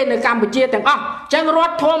trâu tên ở Campuchiaទាំងអស់ចឹងរ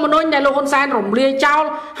ត់ធម្មមនុស្សđại lục hôn san រំលាយចោល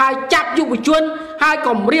ហើយចាប់យុវជនហើយ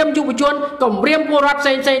គំរាមយុវជនគំរាមពលរដ្ឋផ្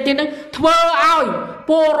សេងៗទៀតនឹងធ្វើឲ្យ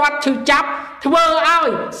ពលរដ្ឋឈឺចាប់ធ្វើឲ្យ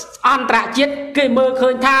អន្តរជាតិគេមើលឃើ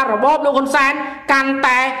ញថារបបលោកហ៊ុនសែនកាន់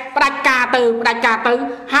តែផ្ដាច់ការទៅ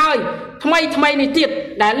ហើយថ្មីនេះទៀត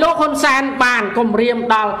ដែលលោកហ៊ុនសែនបានគំរាម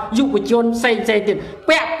ដល់យុវជនផ្សេងៗទៀត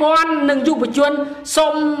ពាក់ព័ន្ធនឹងយុវជនសូ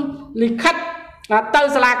មលិខិតទៅ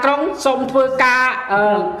សាលាក្រុងសូមធ្វើការ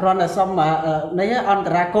គ្រាន់តែសូមនេះអន្ត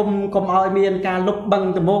រាគមន៍កុំឲ្យមានការលុបបង្ក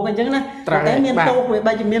ដំបូងអញ្ចឹងណាតែមានទោសវា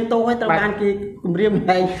បែរជាមានទោសឲ្យត្រូវបានគេគំរាម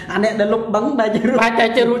ឯងអាអ្នកដែលលុបបង្កបែរជា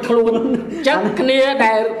រួចខ្លួនអញ្ចឹងគ្នា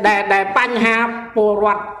ដែលបញ្ហាពលរ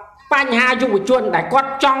ដ្ឋបញ្ហាយុវជនដែលគា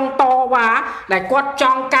ត់ចង់តវ៉ាដែលគាត់ច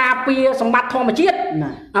ង់ការពារសម្បត្តិធម្មជាតិឥ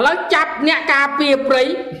ឡូវចាប់អ្នកការពារព្រៃ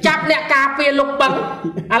ចាប់អ្នកការពារលុបបង្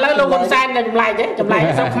កឥឡូវលោកហ៊ុនសែនចម្លែក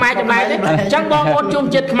ស្រុកខ្មែរចម្លែកទេអញ្ចឹងបងប្អូនជុំ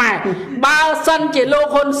ចិត្តខ្មែរបើសិនជាលោក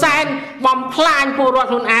ហ៊ុនសែនបំផ្លាញពលរដ្ឋ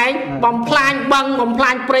ខ្លួនឯងបំផ្លាញបឹងបំផ្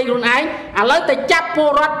លាញព្រៃខ្លួនឯងឥឡូវទៅចាប់ពល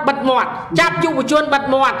រដ្ឋបិទមាត់ចាប់យុវជនបិទ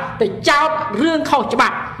មាត់ទៅចោទរឿងខុសច្បា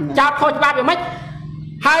ប់យ៉ាងម៉េច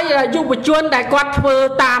ហើយយុវជនដែលគាត់ធ្វើ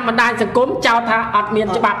តាមបណ្ដាញសង្គមចោទថាអត់មាន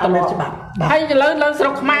ច្បាប់ហើយលើស្រុ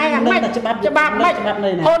កខ្មែរហ្នឹងមិនច្បាប់មិន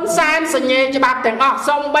ហ៊ុនសែនសញ្ញេច្បាប់ទាំងអស់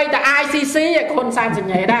សូម្បីតែ ICC ក៏ហ៊ុនសែនស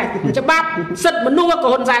ញ្ញេដែរច្បាប់សិទ្ធិមនុស្សក៏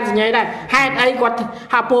ហ៊ុនសែនសញ្ញេដែរហេតុអីគាត់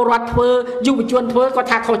ថាពលរដ្ឋធ្វើយុវជនធ្វើគាត់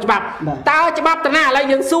ថាខុសច្បាប់តើច្បាប់ទៅណាឥឡូវ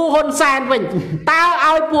យើងស៊ូហ៊ុនសែនវិញតើ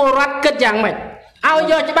ឲ្យពលរដ្ឋគិតយ៉ាងម៉េចឲ្យ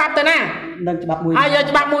យកច្បាប់ទៅណានឹងច្បាប់មួយឲ្យយក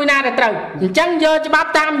ច្បាប់មួយណាដែលត្រូវអញ្ចឹងយកច្បាប់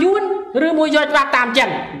តាមយួនឬមួយយកច្បាប់តាមចិន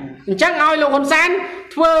អញ្ចឹងឲ្យលោកហ៊ុនសែន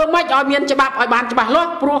ធ្វើម៉េចឲ្យមានច្បាប់ឲ្យបានច្បាស់លា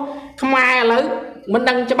ស់ព្រោះខ្មែរឥឡូវមិន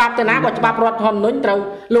ដឹងច្បាប់ទៅណាបើច្បាប់រដ្ឋធម្មនុញ្ញត្រូវ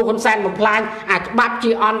លោកហ៊ុនសែនបំផ្លាញអាច្បាប់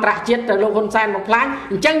ជាអន្តរជាតិត្រូវលោកហ៊ុនសែនបំផ្លាញ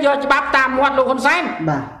អញ្ចឹងយកច្បាប់តាមមាត់លោកហ៊ុនសែន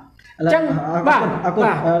បាទអញ្ចឹងបាទអរគុណ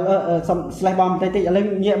សុំស្លេះបងបន្តិចឥឡូវ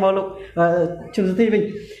ងាកមកលោកជុនសុធីវិញ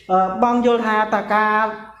បងយល់ថាតើការ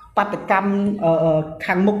បដកម្ម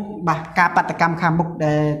ខាងមុខបាទការបដកម្មខាងមុខ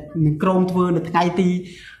ដែលនឹងក្រុមធ្វើនៅថ្ងៃទី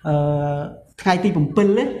7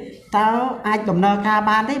ទេតើអាចដំណើរការ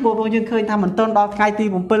បានទេព្រោះយើងឃើញថាមិនទាន់ដល់ថ្ងៃទី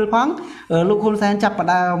7ផងលោកហ៊ុនសែនចាប់ផ្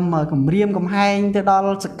ដើមគម្រាមកំហែងទៅដ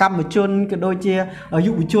ល់សកម្មជនក៏ដូចជា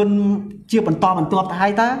យុវជនជាបន្តបន្ទាប់ទៅហើ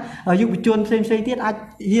យតើយុវជនផ្សេងទៀតអាច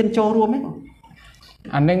ហ៊ានចូលរួមទេ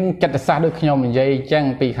អានឹងចិត្តសាស្ត្រដូចខ្ញុំនិយាយអញ្ចឹង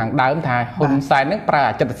ពីខាងដើមថាហ៊ុនសែននឹងប្រើ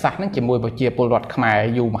ចិត្តសាស្ត្រនឹងជាមួយប្រជាពលរដ្ឋខ្មែរ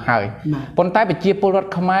យូរមកហើយប៉ុន្តែប្រជាពលរដ្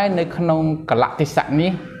ឋខ្មែរនៅក្នុងកលៈទេសៈ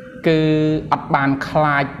នេះគឺអត់បានខ្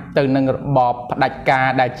លាចទៅនឹងរបបផ្ដាច់ការ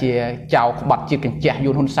ដែលជាចៅក្បត់ជាតិកញ្ជះ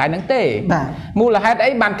យួនហ៊ុនសែនហ្នឹងទេមូលហេតុ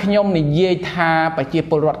អីបានខ្ញុំនិយាយថាប្រជា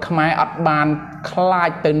ពលរដ្ឋខ្មែរអត់បានខ្លាច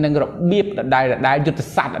ទៅនឹងរបៀបដដែលយុទ្ធ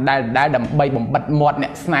សាស្ត្រដដែលដើម្បីបំបិតមាត់អ្ន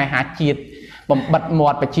កស្នេហាជាតិបំបិតមា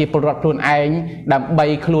ត់ប្រជាពលរដ្ឋខ្លួនឯងដើម្បី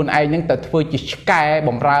ខ្លួនឯងនឹងទៅធ្វើជាឆ្កែ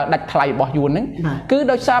បំរើដាច់ថ្លៃរបស់យួនហ្នឹងគឺ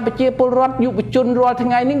ដោយសារប្រជាពលរដ្ឋយុវជនរាល់ថ្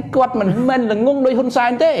ងៃនេះគាត់មិនមែនល្ងងដោយហ៊ុនសែ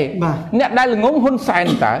នទេអ្នកដែលល្ងងហ៊ុនសែន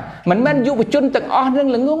តើមិនមែនយុវជនទាំងអស់នឹង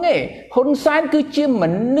ល្ងងទេហ៊ុនសែនគឺជាម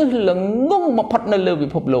នុស្សល្ងងបំផុតនៅលើពិ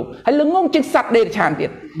ភពលោកហើយល្ងងជាងសត្វដេរឆានទៀត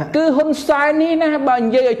គឺហ៊ុនសែននេះណាបើនិ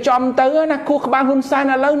យាយឲ្យចំទៅណាគោះក្បាលហ៊ុនសែន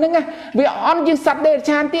ឥឡូវហ្នឹងវាអន់ជាងសត្វដេរ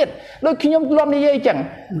ឆានទៀតដូចខ្ញុំធ្លាប់និយាយអញ្ចឹង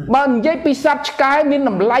បើនិយាយពីសត្វឆ្កែមាន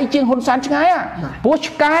តម្លៃជាងហ៊ុនសែនឆ្កែព្រោះ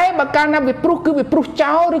ឆ្កែបើកាលណាវាព្រុសគឺវាព្រុស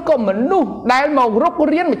ចោលឬក៏មនុស្សដែលមករក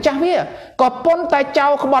រៀនម្ចាស់វាក៏ប៉ុន្តែចោ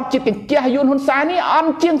លក្បត់ជាតិកញ្ជះយួនហ៊ុនសែននេះអ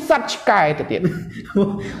ន់ជាងសត្វឆ្កែទៅទៀត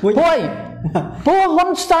ព្រោះហ៊ុ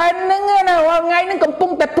នសែនហ្នឹងណាថ្ងៃហ្នឹងកំពុ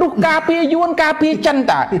ងតែព្រុសការពារយួនការពារចិន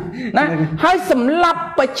តាណាហើយសម្លាប់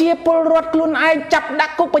ប្រជាពលរដ្ឋខ្លួនឯងចាប់ដា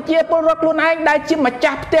ក់គុកប្រជាពលរដ្ឋខ្លួនឯងដែលជាម្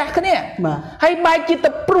ចាស់ផ្ទះគ្នាហើយបែរជាទៅ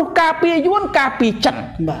ព្រុសការពារយួនការពារចិន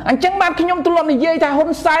អញ្ចឹងបានខ្ញុំធ្លាប់និយាយថាហ៊ុន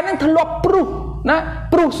សែនហ្នឹងធ្លាប់ព្រុសណា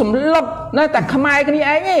ព្រុសសម្លាប់ណាតែខ្មែរគ្នា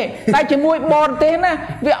ឯងទេតែជាមួយបរទេសណា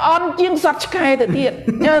វាអន់ជាងសត្វឆ្កែទៅទៀត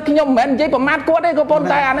ខ្ញុំមិនមែននិយាយប្រមាថគាត់ទេក៏ប៉ុន្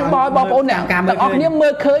តែអានឹងបងប្អូនទាំងអស់គ្នាមើ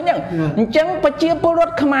លឃើញហ្នឹងអញ្ចឹងប្រជាពលរ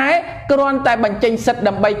ដ្ឋខ្មែរគ្រាន់តែបញ្ចេញសិទ្ធិ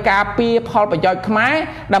ដើម្បីការពារផលប្រយោជន៍ខ្មែរ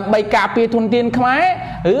ដើម្បីការពារធនធានខ្មែរ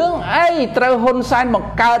រឿងអីត្រូវហ៊ុនសែនប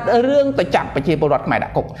ង្កើតរឿងទៅចាប់ប្រជាពលរដ្ឋខ្មែរដា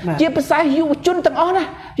ក់គុកជាភាសាយុវជនទាំងអស់ណា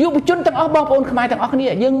យុវជនទាំងអស់បងប្អូនខ្មែរទាំងអស់គ្នា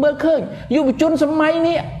យើងមើលឃើញយុវជនសម័យ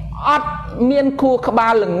នេះអត់មានខួរក្បា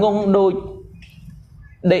លល្ងងដូច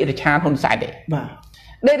ដេកឆានហ៊ុនសែនទេ បាទ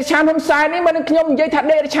ដេកឆានហ៊ុនសែននេះមិនខ្ញុំនិយាយថា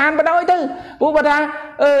ដេកឆានបដ ாய் ទៅព្រោះបើថា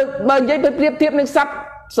បើនិយាយទៅប្រៀបធៀបនឹងសត្វ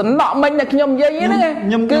សំណក់មិញតែខ្ញុំនិយាយហ្នឹង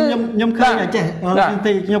ខ្ញុំឃើញចេះ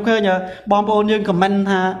ខ្ញុំឃើញបងប្អូនយើងខមមិន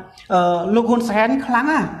ថាលោកហ៊ុនសែនខ្លាំង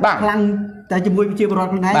ខ្លាំងតែជាមួយប្រជាពលរដ្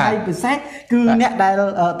ឋខ្លួនឯងហើយពិសេសគឺអ្នកដែល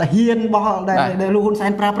តាហ៊ានរបស់ដែលលោកហ៊ុនសែ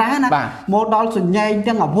នប្រើប្រាស់ណាមកដល់សញ្ញែង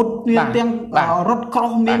ទាំងអាវុធមានទាំងរថក្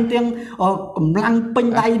រោះមានទាំងកម្លាំងពេញ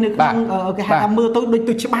ដៃនៅក្នុងគេហៅថាមើលទៅដូច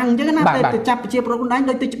ទៅច្បាំងអញ្ចឹងណាទៅចាប់ប្រជាពលរដ្ឋខ្លួនឯង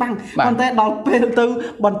ដូចទៅច្បាំងប៉ុន្តែដល់ពេលទៅ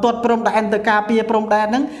បន្ទាត់ព្រំដែនទៅការពារព្រំដែន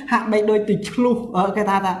ហ្នឹងហាក់បីដូចទៅឆ្លុះគេ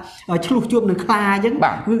ថាឆ្លុះជួបនឹងខ្លាអញ្ចឹង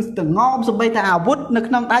គឺទៅងំសម្បីតែអាវុធនៅ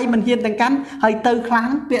ក្នុងដៃមិនហ៊ានទាំងកាន់ហើយទៅខ្លាំង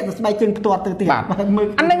ពាក់តែស្បែកជើងផ្ទាត់ទៅទៀតមើល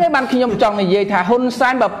អាហ្នឹងឯងបានខ្ញុំចង់និយាយថាហ៊ុនសែ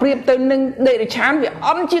នបើប្រៀបទៅនឹងដេកឆានវាអ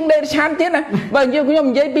ន់ជាងដេកឆានទៀតណាបើខ្ញុំ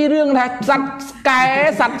និយាយពីរឿងថាសត្វឆ្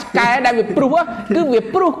កែដែលវាព្រុសគឺវា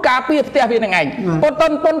ព្រុសការពារផ្ទះវានឹងឯង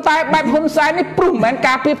ប៉ុន្តែបែបហ៊ុនសែននេះព្រុសមិនមែន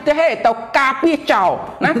ការពារផ្ទះទេទៅការពារចោល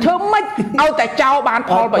ណាធ្វើម៉េចឲ្យតែចោលបាន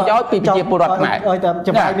ផលប្រយោជន៍ពីប្រជាពលរដ្ឋខ្មែរឲ្យតែ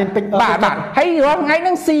ចំណាយមានពេញបាទហើយរាល់ថ្ងៃហ្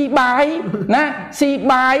នឹងស៊ីបាយ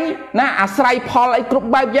ណាអាស្រ័យផលអីគ្រប់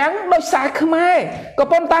បែបយ៉ាងដោយសារខ្មែរក៏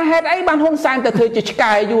ប៉ុន្តែហេតុអីបានហ៊ុនសែនទៅធ្វើជាឆ្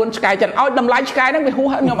កែយួនឆ្កែចិនឲ្យតម្លៃឆ្កែហ្នឹងវាហួស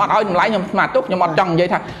ខ្ញុំអត់ឲ្យតម្លៃខ្ញុំស្មាតទុកខ្ញុំអត់ចង់និយាយ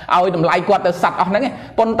ថាឲ្យតម្លៃគាត់ទៅសัตว์អស់ហ្នឹងទេ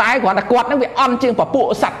ប៉ុន្តែគ្រាន់តែគាត់ហ្នឹងវាអន់ជាងពពួក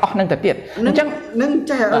សัตว์អស់ហ្នឹងទៅទៀតអញ្ចឹងនឹង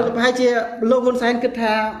ចេះប្រហែលជាលោកហ៊ុនសែនគិត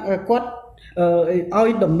ថាគាត់ឲ្យ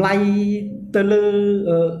តម្លៃទៅ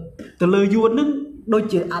លើយួនហ្នឹងដូច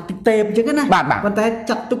ជាអតិទេពអញ្ចឹងណាប៉ុន្តែ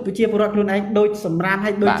ចាត់ទុកប្រជាពលរដ្ឋខ្លួនឯងដូចសម្រាម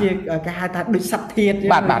ឲ្យដូចជាគេហៅថាដូចសត្វធាតុ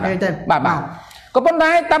បាទក៏ប៉ុន្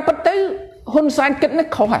តែតាមពិតទៅហ៊ុនសែនគិតនេះ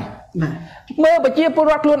ខុសហើយមើលប្រជាពល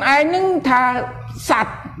រដ្ឋខ្លួនឯងហ្នឹងថាសត្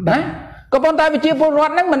វណាក៏ប៉ុន្តែប្រជាពលរ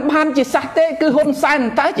ដ្ឋហ្នឹងមិនបានជាសត្វទេគឺហ៊ុនសែន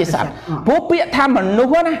តែជាសត្វព្រោះពាក្យថាមនុ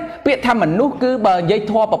ស្សណាពាក្យថាមនុស្សគឺបើនិយាយ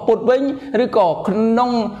ធម៌ប្រពុតវិញឬក៏ក្នុ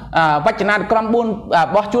ងវចនានុក្រម4រ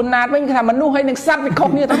បស់ជួនណាតវិញគឺថាមនុស្សហើយនឹងសត្វវាខុស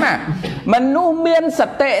គ្នាទៅណាមនុស្សមានស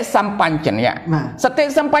តិសម្បញ្ញៈសតិ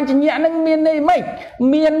សម្បញ្ញៈហ្នឹងមានន័យម៉េច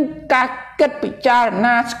មានការគិតពិចារ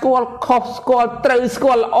ណាស្គាល់ខុសស្គាល់ត្រូវស្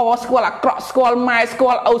គាល់ល្អស្គាល់អាក្រក់ស្គាល់ម៉ែស្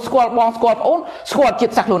គាល់ឪស្គាល់បងស្គាល់ប្អូនស្គាល់ជា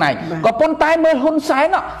តិសាសន៍ខ្លួនឯងក៏ប៉ុន្តែមើលហ៊ុនសែន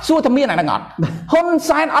សួរតែមានអាហ្នឹងអត់ហ៊ុន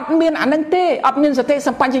សែនអត់មានអាហ្នឹងទេអត់មានសតិស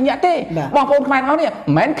ម្បញ្ញៈទេបងប្អូនខ្មែរទាំងអស់នេះ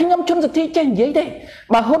មិនមែនខ្ញុំជន់សតិចេះនិយាយទេ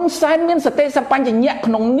បើហ៊ុនសែនមានសតិសម្បញ្ញៈ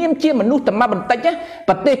ក្នុងនាមជាមនុស្សតែមកបន្តិច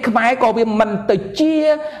ប្រទេសខ្មែរក៏វាមិនទៅជា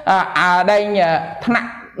ដែងថ្នាក់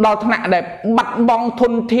ដល់ថ្នាក់ដែលបាត់បង់ធ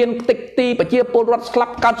នធានតិចទីប្រជាពលរដ្ឋស្លា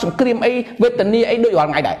ប់កើតសង្គ្រាមអីវេទនាអីដូចរាល់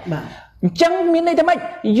ថ្ងៃដែរអញ្ចឹងមានន័យថាម៉េច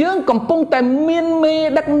យើងកំពុងតែមានមេ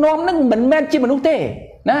ដឹកនាំនឹងមិនមែនជាមនុស្សទេ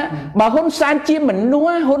ណាបើហ៊ុនសែនជាមនុស្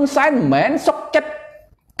សហ៊ុនសែនមិនមែនសុខចិត្ត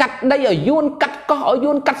កាត់ដីឲ្យយួនកាត់កោះឲ្យ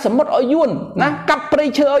យួនកាត់សមុទ្រឲ្យយួនណាកាប់ព្រៃ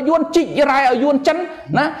ឈើឲ្យយួនជីករ៉ែឲ្យយួនចិន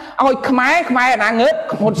ណាឲ្យខ្មែរអាណាងើប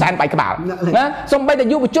ហ៊ុនសែនបាយក្បាលណាសូម្បីតែ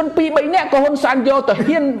យុវជន2 3នាក់ក៏ហ៊ុនសែនយកទៅ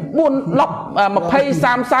ហ៊ាន4 10 20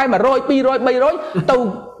 30 100 200 300ទៅ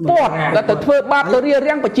ពាត់ទៅធ្វើបាបទៅរា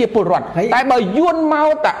រាំងប្រជាពលរដ្ឋតែបើយួនមក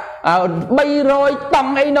តែ300 ត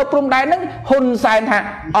ង់អីនៅព្រំដែនហ្នឹងហ៊ុនសែនថា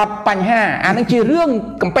អត់បញ្ហាអានឹងជារឿង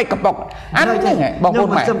កំពេចកំប៉ុកអាហ្នឹងបងប្អូន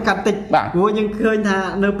ម៉ែខ្ញុំកាត់តិចព្រោះយើងឃើញថា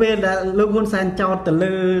នៅពេលដែលលោកហ៊ុនសែនចោទទៅ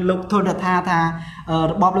លើលោកធនរដ្ឋាថា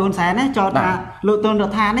របបលោកហ៊ុនសែនណាចោទថាលោកធនរ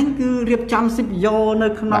ដ្ឋាហ្នឹងគឺរៀបចំស៊ីបយ៉ូនៅ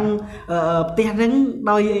ក្នុងផ្ទះហ្នឹង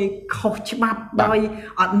ដោយខុសច្បាប់ដោយ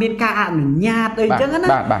អត់មានការអនុញ្ញាតអីចឹងណា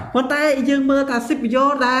ប៉ុន្តែយើងមើលថាស៊ីបយ៉ូ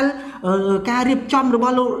ដែលការរៀបចំរប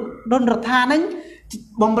ស់លោកដុនរដ្ឋាហ្នឹង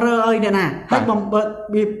បំរើឲ្យអ្នកណាហើយ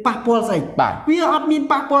វាប៉ះពាល់ស្អីវាអត់មាន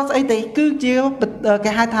ប៉ះពាល់ស្អីទេគឺជា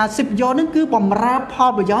គេហៅថាស៊ីបយ៉ូហ្នឹងគឺបំរើផ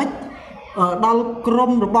លប្រយោជន៍ដល់ក្រុ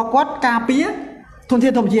មរបស់គាត់ការពារធនធា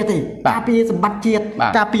នធម្មជាតិទេការពារសម្បត្តិជាតិ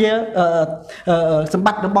ការពារសម្ប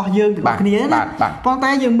ត្តិរបស់យើងទាំងគ្នាណាប៉ុន្តែ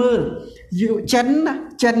យើងមើលចិ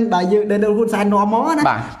នដែលយើងដែលហ៊ុនសែននាំមកណា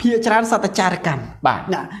ភាគច្រើនសតចារកម្ម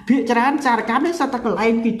ណាភាគច្រើនចារកម្មនេះសតកន្លែ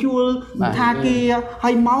ងគេជួលថាគេ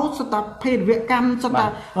ឲ្យមកសតភេទវកម្មសត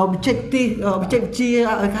វិជ្ជាវិជា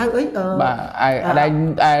ហៅអី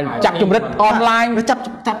ចាប់ជំរិតអនឡាញ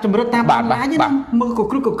ចាប់ជំរិតតាមអនឡាញណាមើលក៏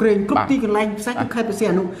គ្រឹកក៏ក្រែងគ្រប់ទីកន្លែងផ្សេងគឺខេត្តបរសៀ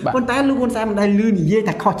ននោះប៉ុន្តែលោកហ៊ុនសែនមិនដែលលឺនិយាយ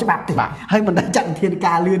ថាខុសច្បាប់ទេហើយមិនដែលចាត់វិធាន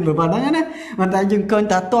ការលឿនប៉ុណ្ណឹងណាប៉ុន្តែយើងឃើញ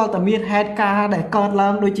ថាទាល់តែមានហេតុការណ៍ដែលកើតឡើ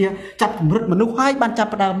ងដូចជាចាប់ជំរិតមនុស្សហើយបានចា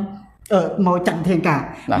ប់ផ្ដើមមកចាត់ធានការ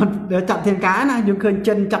ចាត់ធានការណាយើងឃើញ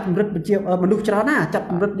ចិនចាប់ជំរិតប្រជាមនុស្សច្រើនណាចាប់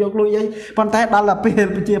ជំរិតយកលុយអីប៉ុន្តែដល់តែពេល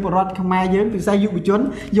ប្រជាពលរដ្ឋខ្មែរយើងពិសេសយុវជន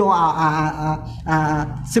យក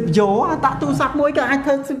សិបយ៉ូតាក់ទូរស័ព្ទមួយក៏អាចធ្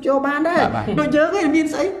វើសិបយ៉ូបានដែរដូចយើងឯងមាន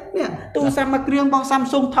ស្អីនេះទូរស័ព្ទមួយគ្រឿងរបស់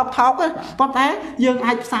Samsung ថោកប៉ុន្តែយើង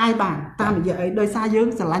អាចផ្សាយបានតាមរយៈអីដោយសារយើង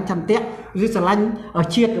ស្រឡាញ់ចន្ទៈឬស្រឡាញ់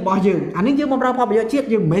ជាតិរបស់យើងអានេះយើងបំរើផលប្រយោជន៍ជាតិ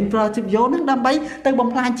យើងមិនមែនប្រើសិបយ៉ូហ្នឹងដើម្បីទៅបំ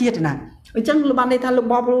ផ្លាញជាតិទេណា អញ្ចឹងបានន័យថាលោក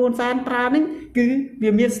បបហ៊ុនសែនប្រើនេះគឺ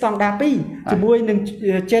វាមានស្តង់ដារ2ជាមួយនឹង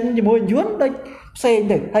ចិនជាមួយយួនដូចផ្សេង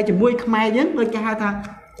ទៅហើយជាមួយខ្មែរយើងដូចគេហៅថា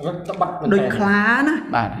ដូចខ្លាណា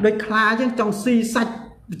ដូចខ្លាអញ្ចឹងចង់ស៊ីសាច់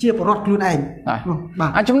ជាបរិវត្តខ្លួនឯងបា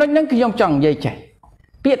ទអាចំណុចហ្នឹងខ្ញុំចង់និយាយចេះ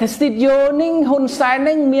ពាក្យថា studio នេះហ៊ុនសែន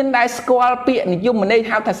នេះមានដែរស្គាល់ពាក្យនិយមន័យ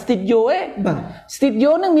ហៅថា studio ឯងបាទ studio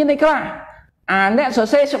នេះមានន័យខ្លះអាអ្នកសរ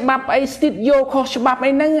សេរច្បាប់អី studio ខុសច្បាប់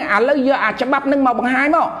អីហ្នឹងឥឡូវយកអាច្បាប់ហ្នឹងមកបង្ហាញ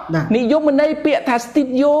មកនិយមន័យពាក្យថា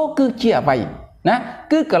studio គឺជាអ្វីណា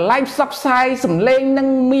គឺកន្លែងផ្សព្វផ្សាយសម្លេងនឹង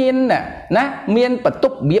មានណាមានបន្ទ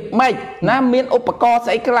ប់របៀបម៉េចណាមានឧបករណ៍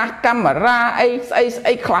ស្អីខ្លះកាមេរ៉ាអីស្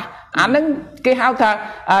អីខ្លះអាហ្នឹងគេហៅ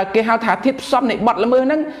ថាធាតុផ្សំនៃបទល្មើស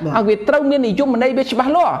ហ្នឹងឲ្យវាត្រូវមាននិយមន័យវាច្បា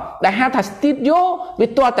ស់លាស់ដែលហៅថា studio វា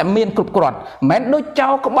ទាល់តែមានគ្រប់គ្រាន់មិនមែនដូចចៅ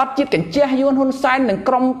ក្បត់ជាតិកញ្ជះយួនហ៊ុនសែននិង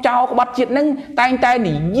ក្រុមចៅក្បត់ជាតិហ្នឹងតែងតែ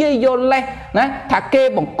និយាយយកលេសណាថាគេ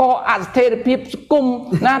បង្កអស្ថិរភាពសង្គម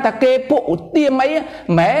ណាថាគេពួកឧទាមអីមិ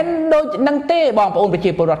នមែនដូចហ្នឹងទេបងប្អូនប្រ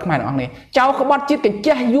ជាពលរដ្ឋខ្មែរទាំងអស់គ្នាចៅក្បត់ជាតិកញ្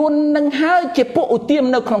ជះយួននឹងហើយជាពួកឧទាម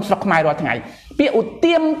នៅក្នុងស្រុកខ្មែររាល់ថ្ងៃពាក្យឧ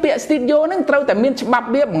ទាមពាក្យ studio ហ្នឹងត្រូវតែមានច្បាប់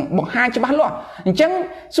វាបង្ហាញច្បាស់លាស់អញ្ចឹង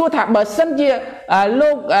សួរថាបើសិនជាលោ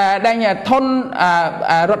កដែលធន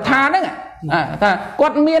រដ្ឋាហ្នឹងថាគា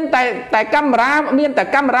ត់មានតែកាមេរ៉ាមានតែ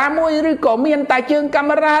កាមេរ៉ាមួយឬក៏មានតែជើងកា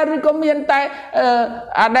មេរ៉ាឬក៏មានតែ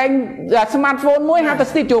ដែល smartphone មួយហៅថា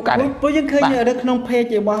studio កាត់ព្រោះយើងឃើញនៅក្នុង page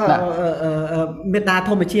របស់មេដាធ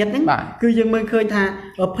ម្មជាតិហ្នឹងគឺយើងមើលឃើញថា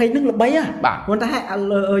page ហ្នឹងល្បីហ៎ព្រោះតែ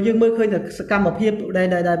យើងមើលឃើញតែសកម្មភាពដែ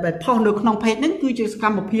លផុសនៅក្នុង page ហ្នឹងគឺជាសក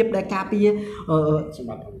ម្មភាពដែលការពារ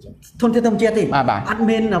ធនធានធម្មជាតិទេអត់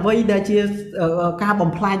មានអ្វីដែលជាការបំ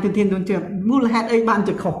ផ្លាញធនធានធម្មជាតិមូលហេតុអីបាន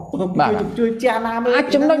ជាខុសជួយចាណាមើល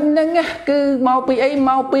ចំណុចហ្នឹងគឺមកពីអី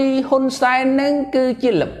មកពីហ៊ុនសែនហ្នឹងគឺជា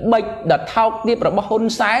ល្បិចដ៏ថោកទាបរបស់ហ៊ុន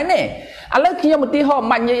សែនទេឥឡូវខ្ញុំឧទាហរណ៍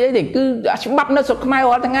មិននិយាយអីទេគឺច្បាប់នៅស្រុកខ្មែរ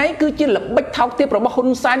រាល់ថ្ងៃគឺជាល្បិចថោកទាបរបស់ហ៊ុន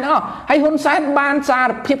សែនទាំងអស់ហើយហ៊ុនសែនបានសារ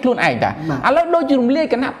ភាពខ្លួនឯងតាឥឡូវដូចរំលាយ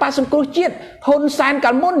គណៈបក្សសង្គ្រោះជាតិហ៊ុនសែន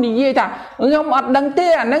កាលមុននិយាយថាខ្ញុំអត់ដឹងទេ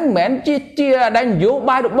អាហ្នឹងមិនមែនជាដែលនយោ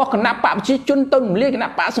បាយរបស់គណៈបកប្រជាជនទៅរំលាយគណៈ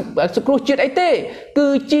បកសង្គ្រោះជាតិអីទេគឺ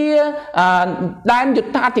ជាដែនយុ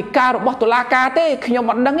ត្តាធិការរបស់តុលាការទេខ្ញុំ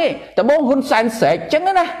អត់ដឹងទេតែបងហ៊ុនសែនស្រែកចឹង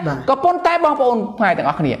ណាក៏ប៉ុន្តែបងប្អូនខ្មែរទាំង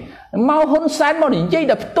អស់គ្នាមកហ៊ុនសែនមកនិយាយ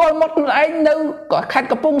ដល់ផ្ទាល់មាត់ខ្លួនឯងនៅខេត្ត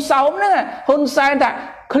កំពង់សោមហ្នឹងហ៊ុនសែនថា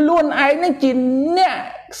ខ្លួនឯងនឹងជាអ្នក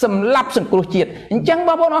សម្លាប់សង្គ្រោះជាតិអញ្ចឹងប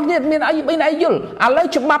ងប្អូនអរគ្នាមានអីយល់ឥឡូវ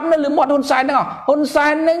ច្បាប់នៅលើមាត់ហ៊ុនសែនហ្នឹងហ៊ុនសែ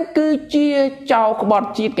ននឹងគឺជាចៅក្បត់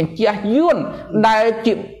ជាតិកញ្ជះយួនដែល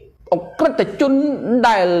ជាអក្រិតជន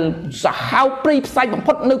ដែលសាហាវព្រៃផ្សាយបំ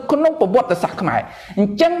ផុតនៅក្នុងប្រវត្តិសាស្ត្រខ្មែរអ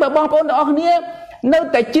ញ្ចឹងបើបងប្អូនទាំងអស់គ្នានៅ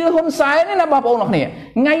តែជឿហ៊ុនសែនណាបងប្អូនអរគ្នា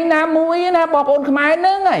ថ្ងៃណាមួយណាបងប្អូនខ្មែរហ្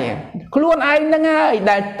នឹងហើយខ្លួនឯងហ្នឹងហើយ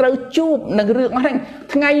ដែលត្រូវជួបនឹងរឿងហ្នឹង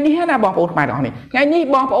ថ្ងៃនេះណាបងប្អូនខ្មែរទាំងអស់គ្នាថ្ងៃនេះ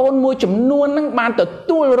បងប្អូនមួយចំនួនហ្នឹងបានទ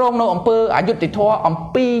ទួលរងនៅអំពើអយុត្តិធម៌អំ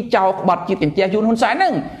ពីចៅក្បត់ជាតិកញ្ជះយួនហ៊ុនសែនហ្នឹ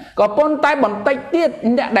ងក៏ប៉ុន្តែបន្តិចទៀត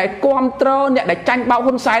អ្នកដែលគ្រប់គ្រងអ្នកដែលចាញ់បោក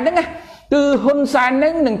ហ៊ុនសែនហ្នឹងណាគឺហ៊ុនសែន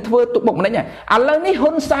នឹងធ្វើទុកបុកម្នេញឥឡូវនេះ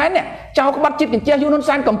ហ៊ុនសែនចៅក្បត់ជាតិកញ្ជះយួនហ៊ុន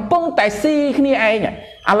សែនកំពុងតែស៊ីគ្នាឯង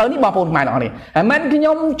ឥឡូវនេះបងប្អូនខ្មែរទាំងអស់នេះហើយមិនខ្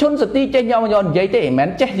ញុំឈុនសទីចេះយកនិយាយទេមិន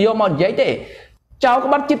ចេះយកមកនិយាយទេចៅក្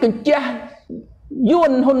បត់ជាតិកញ្ជះយួ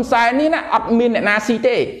នហ៊ុនសែននេះណាអត់មានអ្នកណាស៊ី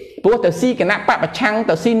ទេព្រោះទៅស៊ីគណៈបកប្រឆាំង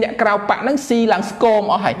ទៅស៊ីអ្នកក្រៅបកហ្នឹងស៊ីឡើងស្គម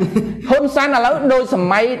អស់ហើយហ៊ុនសែនឥឡូវដូចស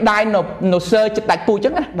ម័យដៃណូសឺចិត្តដាច់ពូចឹ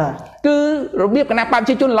ងណាគឺរបៀបគណៈបកប្រ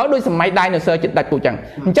ជាជនឥឡូវដូចសម័យដៃណូសឺចិត្តដាច់ពូចឹង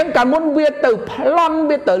អញ្ចឹងកាលមុនវាទៅប្លន់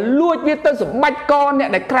វាទៅលួចវាទៅសម្បាច់កអ្នក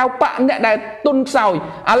ដែលក្រៅបកអ្នកដែលទុនខ្សោយ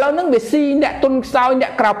ឥឡូវហ្នឹងវាស៊ីអ្នកទុនខ្សោយអ្ន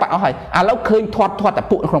កក្រៅបកអស់ហើយឥឡូវឃើញធាត់តែ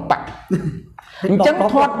ពួកក្នុងបកអញ្ចឹង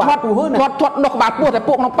ធាត់ដោះក្បាលពោះតែ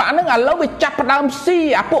ពួកក្នុងបកហ្នឹងឥឡូវវាចាប់ផ្ដើមស៊ី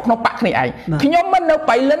អាពួកក្នុងបកគ្នាឯងខ្ញុំមិននៅ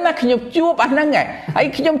បៃលិនណាខ្ញុំជួបអាហ្នឹងហើយ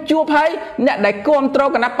ខ្ញុំជួបហើយអ្នកដែលគ្រប់គ្រង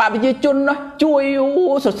គណៈបកប្រជាជនជួយ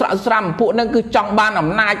ស្រស្រាក់ស្រាំពួកហ្នឹងគឺចង់បានអំ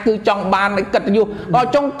ណាចគឺចង់បានកិត្តិយសដល់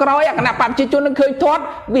ចុងក្រោយគណៈបកប្រជាជននឹងឃើញធាត់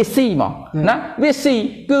វាស៊ីហ្មងណាវាស៊ី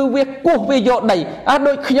គឺវាគោះវាយកដី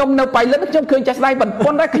ដូចខ្ញុំនៅបៃលិនខ្ញុំឃើញចាស់ស្ដាយប៉ុ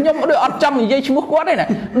ន្តែខ្ញុំដូចអត់ចង់និយាយឈ្មោះគាត់ទេណា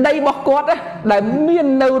ដីរបស់គាត់ដែលមាន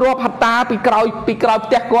នៅរាប់ហត្តាពីក្រោយផ្ទះ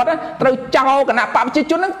គាត់ត្រូវចោលគណៈបកប្រជា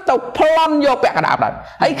ជនហ្នឹងទៅប្លន់យកពាក់កណ្ដាលដែរ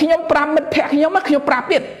ហើយខ្ញុំប្រាប់មិត្តភក្តិខ្ញុំប្រាប់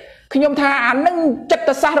ទៀតខ្ញុំថាអានឹងចិត្ត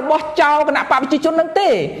សាស្ត្ររបស់ចោលគណៈបកប្រជាជនហ្នឹងទេ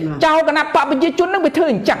ចោលគណៈបកប្រជាជនហ្នឹងវាធ្វើ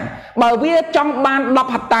អញ្ចឹងបើវាចង់បាន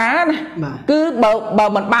10ហត្តាណាគឺបើ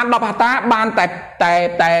មិនបាន10ហត្តាបានតែ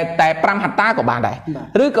5ហត្តាក៏បានដែរ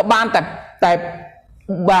ឬក៏បានតែ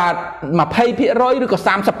បាទ20%ឬក៏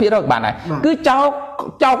30%បាទគឺចោល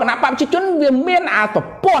គណៈបព្វជិជនវាមានអាប្រ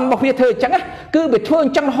ព័ន្ធរបស់វាធ្វើអញ្ចឹងគឺវាធ្វើអ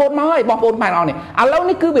ញ្ចឹងរហូតមកហើយបងប្អូនខ្មែរអរនេះឥឡូវ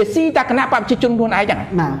នេះគឺវាស៊ីតែគណៈបព្វជិជនខ្លួនឯងចឹង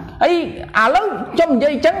ហើយឥឡូវខ្ញុំនិយា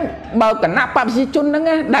យអញ្ចឹងបើគណៈបព្វជិជនហ្នឹង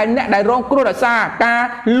ដែលអ្នកដែលរងគ្រោះដោយសារការ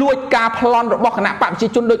លួចការប្លន់របស់គណៈបព្វជិ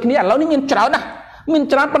ជនដូចគ្នាឥឡូវនេះមានច្រើនណាស់មាន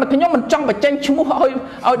ច្រើនប៉ុន្តែខ្ញុំមិនចង់បញ្ចេញឈ្មោះឲ្យ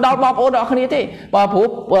ដល់បងប្អូនទាំងអស់គ្នាទេបើព្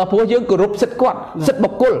រោះយើងគោរពសិទ្ធិគាត់សិទ្ធិបុ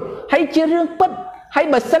គ្គលហើយជារឿងពិតហើយ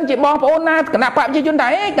បើសិនជាបងប្អូនណាគណៈបព្វជិជនដែរ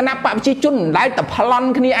គណៈបព្វជិជនមិនដែលតែប្លន់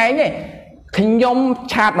គ្នាឯងទេខ្ញុំ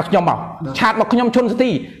ឆាតមកខ្ញុំមកឆាតមកខ្ញុំឈុនសទី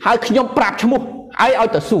ហើយខ្ញុំប្រាប់ឈ្មោះឲ្យ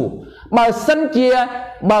ទៅសួរបើសិន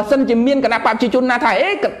ជាមានគណៈបព្វជិជនណាថា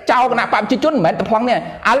ចៅគណៈបព្វជិជនមិនមែនតែប្លន់នេះ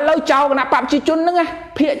ឥឡូវចៅគណៈបព្វជិជនហ្នឹង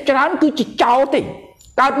ភាគច្រើនគឺជាចៅទេ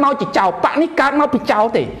កើតមកជាចៅបកនេះកើតមកពីចៅ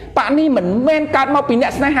ទេបកនេះមិនមែនកើតមកពីអ្ន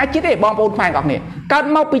កស្នេហាជាតិទេបងប្អូនខ្មែរទាំងអស់គ្នាកើត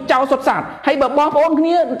មកពីចៅសុទ្ធសាធហើយបើបងប្អូនគ្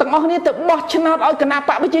នាទាំងអស់គ្នាទៅបោះឆ្នោតឲ្យគណៈប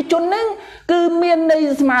ព្វជិជនហ្នឹងគឺមានន័យ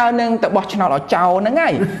ស្មើនឹងទៅបោះឆ្នោតឲ្យចៅហ្នឹងហើ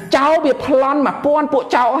យចៅវាប្លន់1000ពួក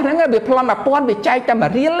ចៅអស់ហ្នឹងវាប្លន់1000វាចែកតែ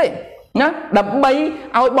1រៀលទេណាដើម្បី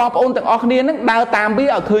ឲ្យបងប្អូនទាំងអស់គ្នាហ្នឹងដើរតាមវា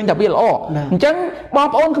ឲ្យឃើញថាវាល្អអញ្ចឹងបង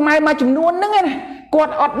ប្អូនខ្មែរមួយចំនួនហ្នឹងណាគា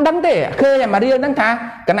ត់អត់ដឹងទេឃើញតែមួយរៀលហ្នឹងថា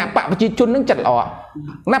គណៈបព្វជិជនហ្នឹងចិត្តល្អគ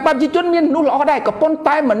ណៈបព្វជិជនមានមនុស្សល្អដែរក៏ប៉ុន្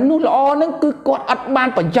តែមនុស្សល្អហ្នឹងគឺគាត់អត់បាន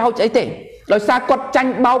ប្រយោជន៍ស្អីទេដោយសារគាត់ចា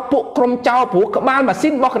ញ់បោកពួកក្រុមចោរព្រោះក្បាលម៉ាស៊ី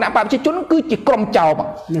នរបស់គណៈបព្វជិជនគឺជាក្រុមចោរ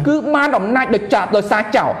គឺបានអំណាចដោយសារ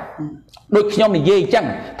ចោរដូចខ្ញុំនិយាយអញ្ចឹង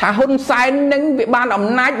ថាហ៊ុនសែននឹងវាបានអំ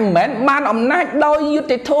ណាចមិនមែនបានអំណាចដោយយុត្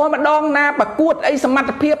តិធម៌ម្ដងណាប្រកួតអីសមត្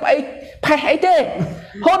ថភាពអីផេះអីទេ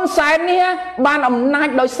ហ៊ុនសែននេះបានអំណាច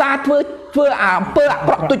ដោយសារធ្វើអំពើអា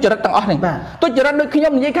ក្រក់ទុច្ចរិតទាំងអស់ហ្នឹងទុច្ចរិតដូចខ្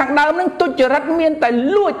ញុំនិយាយខាងដើមហ្នឹងទុច្ចរិតមានតែ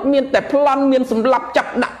លួចមានតែប្លន់មានសម្លាប់ចា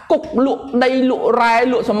ប់ដាក់គុកលក់ដីលក់រ៉ែ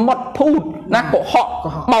លក់សមុទ្រភូតណាកុហក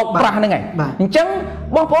បោកប្រាស់ហ្នឹងហើយអញ្ចឹង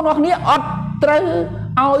បងប្អូនទាំងអស់គ្នាអត់ត្រូវ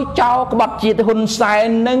ឲ្យចោលក្បត់ជាតិហ៊ុនសែន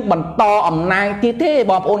នឹងបន្តអំណាចទៀតទេ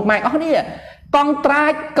បងប្អូនខ្មែរអស់គ្នាកង់ត្រា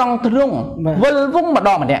ចកង់ទ្រង់វិលវងម្ដ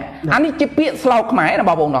ងម្នាក់អានេះជាពាក្យស្លោកខ្មែរណាប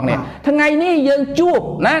ងប្អូនទាំងនេះថ្ងៃនេះយើងជួប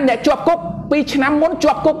ណាអ្នកជាប់គុក2ឆ្នាំមុន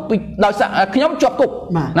ជាប់គុកដោយសារខ្ញុំជាប់គុក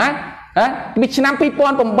ណាពីឆ្នាំ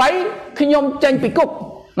2008ខ្ញុំចេញពីគុក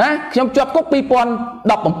ណាខ្ញុំជាប់គុក2017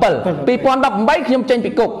ខ្ញុំចេញ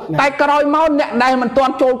ពីគុកតែក្រោយមកអ្នកដែលមិនទា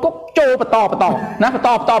ន់ចូលគុកចូលបន្តណាប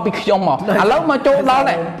ន្តពីខ្ញុំមកឥឡូវមកចូលដល់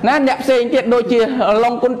ណាអ្នកផ្សេងទៀតដូចជាឡុ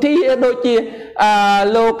ងគុនធីដូចជា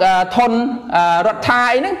លោកថនរដ្ឋា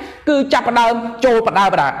អីហ្នឹងគឺចាប់ផ្ដើមចូលបដា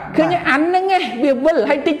ឃើញអាហ្នឹងវាវិល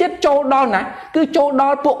ហើយតិចទៀតចូលដល់ណាគឺចូលដ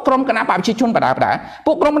ល់ពួកក្រុមគណៈបព្វជិជនបដា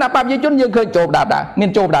ពួកក្រុមគណៈបព្វជិជនយើងឃើញចូលបដាមាន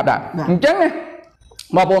ចូលបដាអញ្ចឹង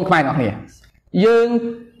បងប្អូនខ្មែរទាំងអស់គ្នាយើង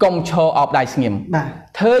កុំឈរអបដៃស្ងៀម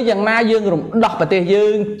ធ្វើយ៉ាងណាយើងរំដោះប្រទេសយើ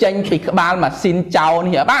ងចេញពីក្បាលម៉ាស៊ីនចោល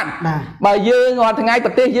នេះឲ្យបានបើយើងរាល់ថ្ងៃប្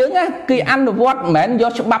រទេសយើងគឺអនុវត្តមិនមែនយ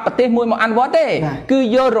កច្បាប់ប្រទេសមួយមកអនុវត្តទេគឺ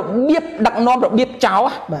យករបៀបដឹកនាំរបៀបចោល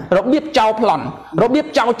របៀបចោលប្លន់របៀប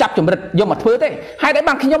ចោលចាប់ចម្រិតយកមកធ្វើទេហើយតែ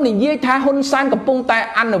បានខ្ញុំនិយាយថាហ៊ុនសែនកំពុងតែ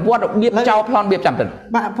អនុវត្តរបៀបចោលប្លន់របៀបចាប់ចម្រិត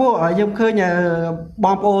បាទពួកយើងឃើញប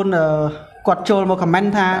ងប្អូនគាត់ចូលមកខមមិន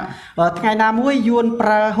ថាថ្ងៃណាមួយយួនប្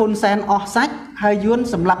រើហ៊ុនសែនអស់សាច់ហើយយួន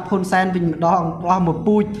សម្លាប់ហ៊ុនសែនវិញម្ដងអស់មួយ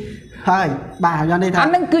ពូជហើយបាទយ៉ាងនេះថាអា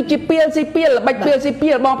នឹងគឺជាពីលស៊ីពីលល្បិចពីលស៊ីពី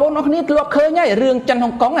លបងប្អូនអរគ្នាធ្លាប់ឃើញហើយរឿងចិនហុ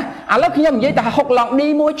ងកុងឥឡូវខ្ញុំនិយាយថាហុកឡងឌី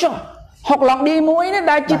មួយចុះហុកឡងឌីមួយនេះ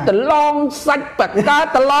ដែលជាតឡងសាច់បកា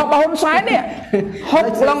តឡងរបស់ហ៊ុនសែននេះហុក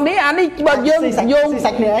ឡងឌីអានេះបើយើង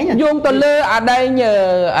យោងទៅលើអាដែង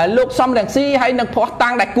លោកសំរងស៊ីហើយនឹងភ័ស្តុតា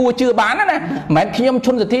ងដែលគួរជឿបានណាមិនមែនខ្ញុំ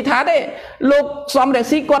ឈុនសទ្ធីថាទេលោកសំរង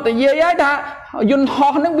ស៊ីគាត់និយាយហើយថាយន្ត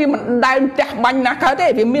ហោះហ្នឹងវាមិនដែលផ្ទះបាញ់ណាកើតទេ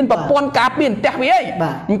វាមានប្រព័ន្ធការពារផ្ទះវាអី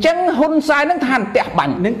អញ្ចឹងហ៊ុនសែនហ្នឹងថាផ្ទះបា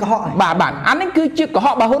ញ់នឹងកុហកបាទអានេះគឺជាកុហ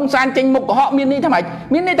កបើហ៊ុនសែនចេញមុខកុហកមានន័យថាម៉េច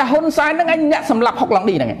មានន័យថាហ៊ុនសែនហ្នឹងឯងអ្នកសម្លាប់ហុកឡង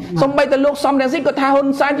ឌីហ្នឹងសូម្បីតែលោកសំរងស៊ីគាត់ថាហ៊ុន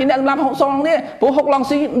សែនជាអ្នកសម្លាប់ហុកឡងឌីព្រោះហុកឡង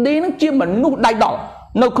ឌីហ្នឹងជាមនុស្សដៃដល់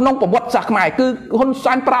នៅក្នុងប្រវត្តិសាស្ត្រខ្មែរគឺហ៊ុន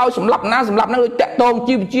សែនប្រើឲ្យសម្លាប់ណាសម្លាប់ហ្នឹងដូចតាក់ទង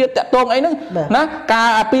ជីវជាតិតាក់ទងអីហ្នឹងណាកា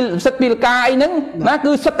រពីសិទ្ធិពីលការអីហ្នឹងណា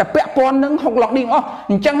គឺសិទ្ធិតែពាក់ព័ន្ធនឹងហុកឡងឌីអស់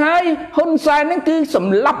អញ្ចឹងហើយហ៊ុនសែនហ្នឹងគឺស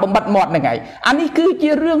ម្លាប់បំបត្តិមាត់ហ្នឹងហើយអានេះគឺជា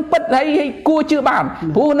រឿងពិតហើយគួរជឿបាន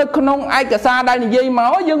ព្រោះនៅក្នុងឯកសារដែលនិយាយម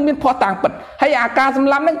កយើងមានភ័ស្តុតាងពិតហើយអាការសម្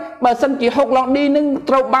លាប់ហ្នឹងបើសិនជាហុកឡងឌីហ្នឹង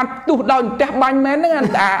ត្រូវបានផ្ទុះដោយផ្ទះបាញ់មែនហ្នឹង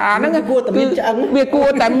អាហ្នឹងគួរតែមានឆ្អឹងវាគួរ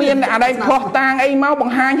តែមានអាដែលភ័ស្តុតាងអីមកប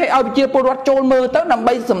ង្ហាញឲ្យប្រជាពលរដ្ឋចូលមើលទៅដើម្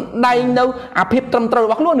បីសម្ដែងនៅអាភិបត្រឹមត្រូវរ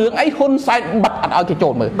បស់ខ្លួនរឿងអីហ៊ុនសែនបិទអត់ឲ្យគេចូ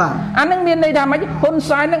លមើលអានឹងមានន័យថាម៉េចហ៊ុន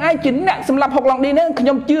សែននឹងឯងជាអ្នកសម្រាប់ហុកឡងឌីនឹងខ្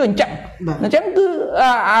ញុំជឿអញ្ចឹងគឺ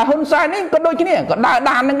ហ៊ុនសែននេះក៏ដូចគ្នាក៏ដើរ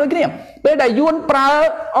ដាននឹងដូចគ្នាពេលដែលយួនប្រើ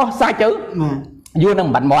អស់សាច់ទៅ vô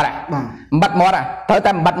nâng bật mọt à thôi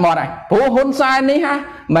ta bật mọt à phố hôn sai ní ha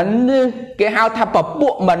mình như cái hao thập bậc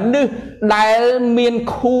bộ mình như đại miền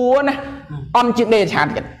khu nè on chuyện đề chán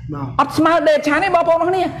kìa ắt smart đề chán ấy bao phong nó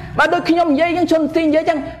nè bà đôi khi nhom dây những chân tin dây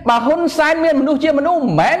chăng bà hôn sai miền mình chia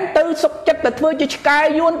mình mến từ sốc chất từ thưa chỉ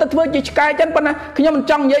sky yun từ thưa chỉ sky chân bên khi nhom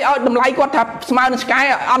trong dây ở đầm lái quạt thập smart sky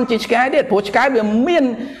on chỉ sky đấy phố sky về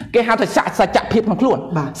miền cái hao thật sạch chặt hiệp bằng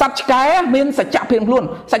luôn sạch sky miền sạch chặt hiệp luôn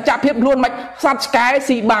sạch chặt hiệp luôn mạch sạch sky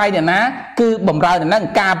xì bài này ná cứ bẩm ra này năng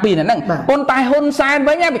cà pì này năng con tai hôn sai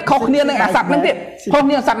với nhau bị khóc niên năng sạch năng tiệt khóc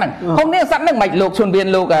niên sạch năng mạch lục xuân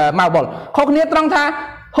viên lục màu bol khóc niên trong tha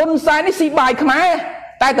hôn sai ní xì bài khmai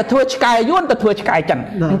tai tật thua sky yun tật thua sky chân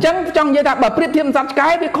chẳng trong giai đoạn bà priết thêm sạch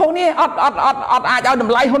sky bị khóc niên ọt ai ao đầm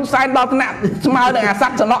lái hôn sai đo nè màu này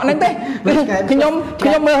sạch sờ nọ năng thế khi nhom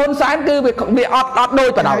mơ hôn sai cứ bị ọt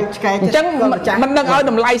đôi tờ đầu chẳng mình đang ao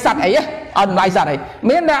đầm lái sạch ấy ở đầm lái sạch ấy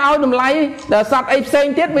miễn là ao đầm lái sạch ấy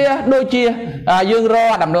xanh tiết về đôi chia dương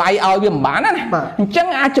ro đầm lái ao dương bán này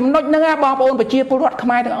chẳng ai chấm nói năng bao ôn phải chia phụ luật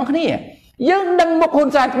khmai được không này dương đăng một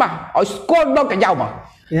hôn sai bảo ở school đâu cả giàu mà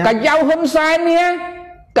cả giàu hôn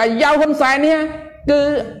sai nè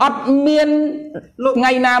cứ ọt miên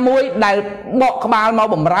ngày nào muối đại bọ bà màu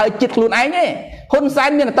bẩm ra chích luôn ấy nhé hôn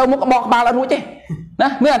sai miên là tao muốn bọ bà là nuôi chứ nè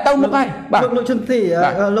miên là tao muốn ai lúc chân thì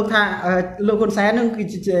lúc tha lúc hôn sai nó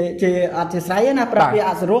chỉ chỉ sai na pra bia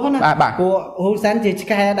sro na của hôn sai chỉ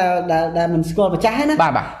cái đã mình school bcha na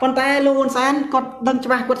con tay lúc hôn sai con đăng cho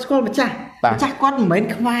bà con school bcha con mấy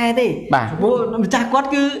khmai thế bố bcha con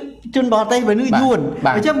cứ chun bò tay với nữ yuan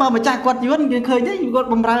chứ mà bcha con yuan khơi đấy con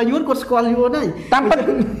bầm ra yuan con school yuan đấy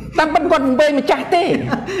tam bên con về mà cha thế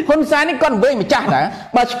hôn sai này con về mà cha đã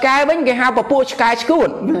bà sky với cái hao của po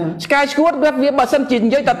sky school rất việc bà sân chỉnh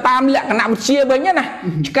với tam lẹ nằm chia với nhá nè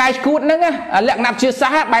sky school nữa á lẹ nằm chia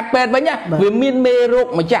xa bài pet với nhá vì miên mê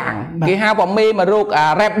rục mà chẳng cái hao của mê mà rục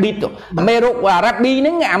rabbit mê rục rabbit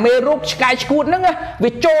nữa ngả mê rục sky school nữa vì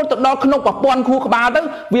trôi từ đó không có pon khu ba đó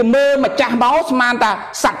vì mê mà cha báo man ta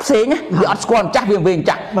sạch sẽ nhá vì ở school chắc về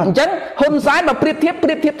chặt chẳng hôn sai mà priết thiếp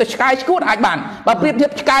từ sky school ai bản và priết thiếp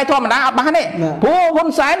sky thôi mà đã ở bán này phố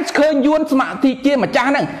hôn sai khơi yuan mà thì chia mà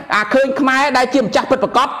cha này khơi khmaiได้chia cha bật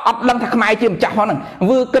bậtអត់ដឹងថាខ្មែរជាម្ចាស់ហ្នឹង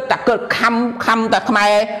វាគិតតែគិតខំតែខ្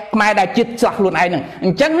មែរដែលជាតិស្លាស់ខ្លួនឯងហ្នឹងអ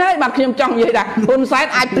ញ្ចឹងហើយបាទខ្ញុំចង់និយាយថាហ៊ុនសែន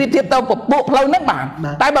អាចប្រៀបធៀបទៅពពុះផ្លូវហ្នឹងបាទ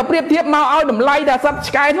តែបើប្រៀបធៀបមកឲ្យតម្លៃតែសត្វ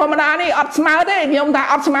ឆ្កែធម្មតានេះអត់ស្មើទេខ្ញុំថា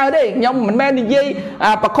អត់ស្មើទេខ្ញុំមិនមែននិយាយ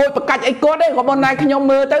ប្រខូចប្រកាច់អីគាត់ទេក៏ប៉ុន្តែខ្ញុំ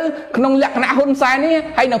មើលទៅក្នុងលក្ខណៈហ៊ុនសែននេះ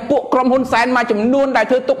ហើយនឹងពួកក្រុមហ៊ុនសែនមួយចំនួនដែល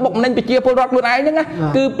ធ្វើទុកបុកម្នេញប្រជាពលរដ្ឋខ្លួនឯងហ្នឹង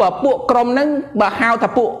គឺពួកក្រុមហ្នឹងបើហៅថា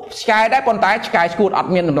ពួកឆ្កែដែរប៉ុន្តែឆ្កែឈួតអត់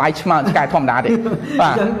មានតម្លៃស្មើឆ្កែធម្មតាទេបា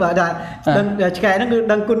ទចឹងបាទដឹងឆ្កែហ្នឹងគឺ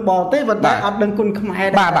ដឹងគុណបរទេប៉ុន្តែអត់ដឹងគុណខ្មែរ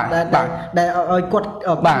ដែរដែលឲ្យគាត់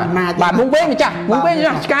អំណាចបាទមុំវិញម្ចាស់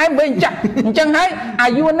ឆ្កែវិញចាស់អញ្ចឹងហើយអា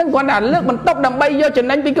យុហ្នឹងគាត់ថាលើកបន្ទុកដើម្បីយកចំ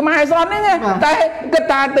ណេញពីខ្មែរសតហ្នឹងតែគិត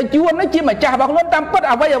ថាទៅជួនហ្នឹងជាម្ចាស់របស់ខ្លួនតាមពិត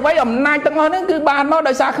អ្វីអំណាចទាំងអស់ហ្នឹងគឺបានមក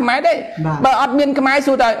ដោយសារខ្មែរទេបើអត់មានខ្មែរ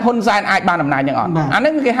សួរតែហ៊ុនសែនអាចបានអំណាចទាំងអត់អាហ្នឹ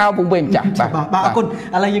ងគេហៅពុំវិញម្ចាស់បាទអរគុណ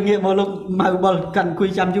ឥឡូវយើងងាកមកលោកម៉ៅបុលកាន់អង្គុយ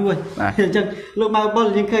ចាំយូរហើយអញ្ចឹងលោកម៉ៅបុល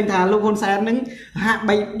យើងឃើញថាលោកហ៊ុនសែនហ្នឹងហាក់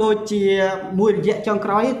បីដូចជាមួយរយៈចុងក្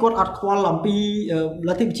រោយគាត់អត់ខ្វល់អំពីល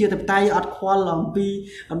ទ្ធិប្រជាធិបតេយ្យអត់ខ្វល់អំពី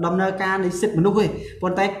ដំណើរការនៃសិទ្ធិមនុស្សទេប៉ុ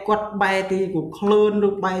ន្តែគាត់បែរទីគាត់ឃ្លឿនឬ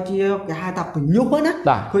បែរជាគេហៅថាបញ្ញុះណា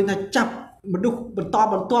ឃើញថាចាប់មនុស្សបន្ត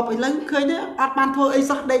អីឡើងឃើញទេអត់បានធ្វើអី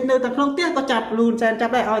សោះដេកនៅតែក្នុងផ្ទះក៏ចាប់លូនសែនចា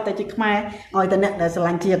ប់ដែរឲ្យតែជាខ្មែរឲ្យតែអ្នកដែលស្រ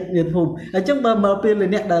ឡាញ់ជាតិមានភូមិអញ្ចឹងបើមើលពេល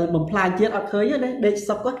អ្នកដែលបំផ្លាញជាតិអត់ឃើញទេដេក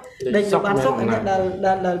សុកដេកបានសុកអ្នក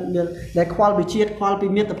ដែលខ្វល់ពីជាតិខ្វល់ពី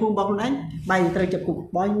មាតុភូមិរបស់ខ្លួនឯងបែរត្រូវចាប់គុក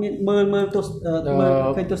បើមើលទស្ស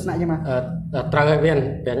ឃើញទស្សនៈយ៉ាងម៉េចត្រូវឲ្យមាន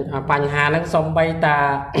បញ្ហាហ្នឹងសំបីតា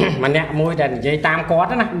ម្នាក់មួយដែលនិយាយតាមគាត់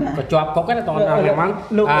ណាក៏ជាប់គុកហ្នឹងតោះដល់ហ្មង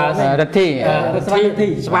លោករដ្ឋី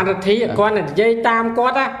ស្វានរដ្ឋីគាត់និយាយតាមគា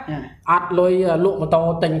ត់ណាអត់លុយលក់ម៉ូតូ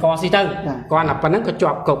ទិញកស៊ីទៅគាត់តែប៉ុណ្្នឹងក៏ជា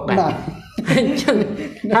ប់គុកដែរអញ្ចឹង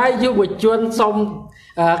ហើយយុវជនសុំ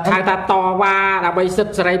ខៅថាតវ៉ាដើម្បីសិទ្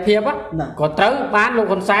ធិសេរីភាពក៏ត្រូវបានលោក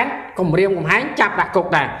ហ៊ុនសែនគម្រាមកំហែងចាប់ដាក់គុក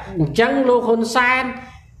ដែរអញ្ចឹងលោកហ៊ុនសែន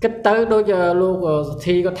គិតទៅដូចលោកសទ្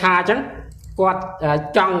ធីក៏ថាអញ្ចឹងគាត់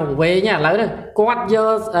ចង់វែងឥឡូវហ្នឹងគាត់យ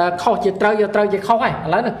កខុសជាត្រូវយកត្រូវជាខុសហើយឥ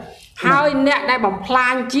ឡូវហ្នឹងហើយអ្នកដែលបំផ្លា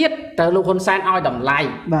ញជាតិទៅលោកហ៊ុនសែនឲ្យតម្លៃ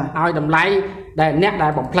ដែលអ្នកដែ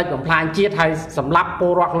លបំផ្លិចបំផ្លាញជាតិហើយសម្លាប់ព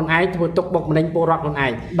លរដ្ឋខ្លួនឯងធ្វើទុកបុកម្នេញពលរដ្ឋខ្លួនឯ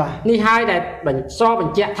ងនេះហើយដែលប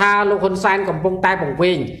ញ្ជាក់ថាលោកហ៊ុនសែនកំពុងតែបង្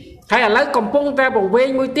វែងហើយឥឡូវកំពុងតែបង្វែង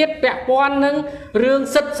មួយទៀតពាក់ព័ន្ធនឹងរឿង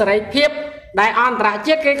សិទ្ធិសេរីភាពដែលអន្តរ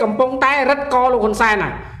ជាតិគេកំពុងតែរឹតកលោកហ៊ុនសែន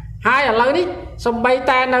ហើយឥឡូវនេះសំបី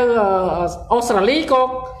តែនៅអូស្ត្រាលីក៏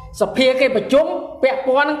សភាគេប្រជុំពាក់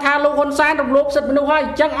ព័ន្ធនឹងថាលោកហ៊ុនសែនរំលោភសិទ្ធិមនុស្សហើយអ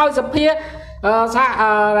ញ្ចឹងឲ្យសភា xã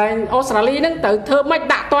Australia nâng từ thơ mách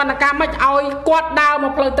đã toàn là ca mách oi quát đau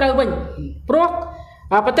một lời trâu mình pro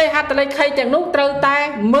ประเทศฮัตเลยใครแต่งนุ๊กเตอแต่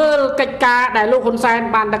เมื่อกิจการได้ลูกคนแซน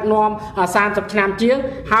บานดักนอม30 ឆ្នាំជាង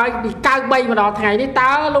ហើយពី9 3មកដល់ថ្ងៃនេះ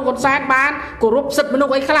តើលោកហ៊ុនសែនបានគោរពសិទ្ធិមនុស្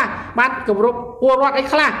សអីខ្លះបានគោរពពលរដ្ឋអី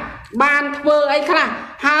ខ្លះបានធ្វើអីខ្លះ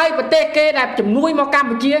ហើយប្រទេសគេដែលជំនួយមកកម្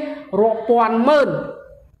ពុជារាប់ពាន់ម៉ឺន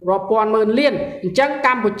លានអញ្ចឹងក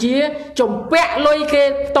ម្ពុជាចំពាក់លុយគេ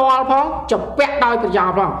ផ្ទាល់ផងចំពាក់ដោយប្រយោជ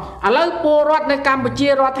ន៍ផងឥឡូវពលរដ្ឋនៅកម្ពុជា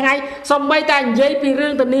រាល់ថ្ងៃសូម្បីតែនិយាយពីរឿ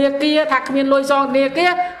ងធនាគារថាគ្មានលុយសងធនាគា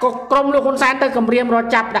រក៏ក្រុមលោកហ៊ុនសែនទៅគម្រាមរត់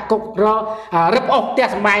ចាប់ដាក់គុករឹបអុកផ្ទះ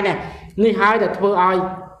សម្បែងនេះហើយដែលធ្វើឲ្យ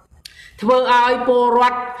ពលរ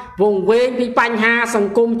ដ្ឋវង្វេងពីបញ្ហាស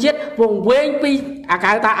ង្គមជាតិវង្វេងពីអា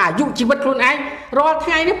កៅថាអាយុជីវិតខ្លួនឯងរាល់ថ្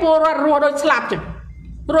ងៃនេះពលរដ្ឋរស់ដូចស្លាប់ចឹង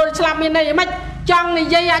រស់ស្លាប់មានន័យម៉េចចង់និ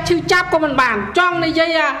យាយឈឺចាប់ក៏មិនបានចង់និយា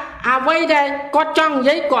យអ្វីដែលគាត់ចង់និ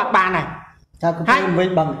យាយគាត់បានដែរថាគឺពើវិញ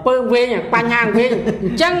បងពើវិញបញ្ហាវិញអ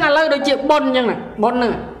ញ្ចឹងឥឡូវដូចជាបុណ្យអញ្ចឹងបុណ្យ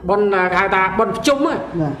គេហៅថាបុណ្យប្រជុំ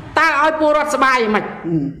តើឲ្យពលរដ្ឋស្បាយមិន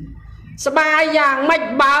ស្បាយយ៉ាងម៉េច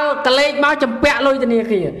បើកលេចមកចម្ពាក់លុយធនា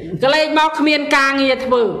គារកលេចមកគ្មានការងារ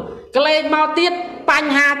ធ្វើកលេចមកទៀតប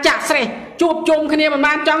ញ្ហាចាក់ស្រេះជួបជុំគ្នាមិន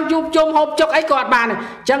បានចង់ជួបជុំហូបចុកអីក៏អត់បានអ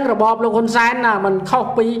ញ្ចឹងរបបលោកហ៊ុនសែនមិនខុស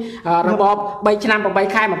ពីរបប3 ឆ្នាំ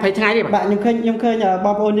 8 ខែ 20 ថ្ងៃទេបាទខ្ញុំឃើញប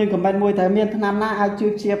ងប្អូនយើងខមមិនមួយតែមានឆ្នាំណាអាចជួ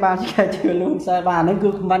យព្យាបាលគេជឿលោកហ៊ុនសែនបានហ្នឹងគឺ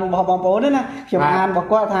ខមមិនរបស់បងប្អូនទេណាខ្ញុំអានរបស់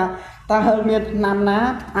គាត់ថាតើមានឆ្នាំណា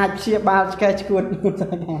អាចព្យាបាលឆ្កែឈួតហ៊ុនសែ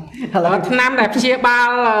នបានឥឡូវឆ្នាំដែលព្យាបាល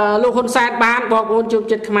លោកហ៊ុនសែនបានបងប្អូនជុំ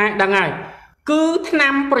ចិត្តខ្មែរដឹងហើយគឺឆ្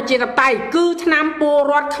នាំប្រជាធិបតេយ្យគឺឆ្នាំពល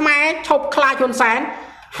រដ្ឋខ្មែរឈប់ខ្លាចហ៊ុនសែន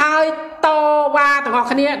ហើយតវ៉ាទាំងអស់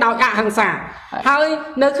គ្នាដោយអហិង្សាហើយ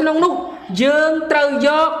នៅក្នុងនោះយើងត្រូវយ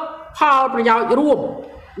កផលប្រយោជន៍រួម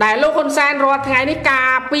ដែលលោកហ៊ុនសែនរាល់ថ្ងៃនេះកា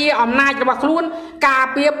រពារអំណាចរបស់ខ្លួនការ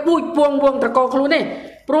ពារពូជពងវងត្រកូលខ្លួននេះ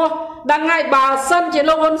ព្រោះដឹងហើយបើសិនជា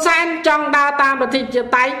លោកហ៊ុនសែនចង់ដើរតាមប្រទេសជាតិ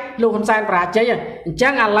តៃលោកហ៊ុនសែនបរាជ័យអញ្ចឹ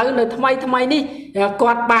ងឥឡូវនៅថ្មីនេះ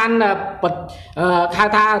គាត់បានហៅ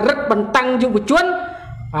ថារឹតបន្តឹងយុវជន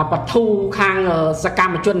បធូខាងសក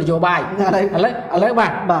ម្មជននយោបាយឥឡូវបា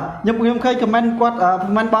ទខ្ញុំឃើញខមមិនគាត់ខ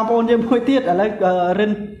មមិនបងប្អូនយើងមួយទៀតឥឡូវ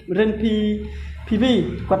រិន PV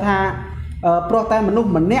គាត់ថាព្រោះតែមនុស្ស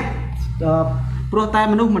ម្នាក់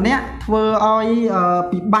ធ្វើឲ្យ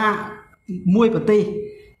ពិបាកមួយប្រទេស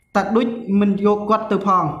តែដូចមិនយកគាត់ទៅផ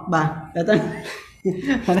ងបាទតែ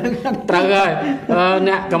ត្រូវហើយ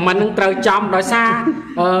អ្នកខមមិននឹងត្រូវចំដោយសារ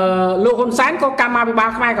លោកហ៊ុនសែនក៏កម្មាភិបាល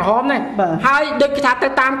ខ្មែរក្រហមដែរហើយដូចគេថាទៅ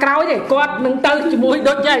តាមក្រោយទេគាត់នឹងទៅជាមួយ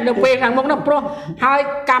ដូចហើយនៅពេលខាងមុខនោះព្រោះហើយ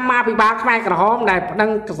កម្មាភិបាលខ្មែរក្រហមដែលប្តឹង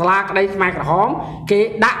សាលាក្តីខ្មែរក្រហមគេ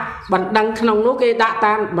ដាក់បណ្ដឹងក្នុងនោះគេដាក់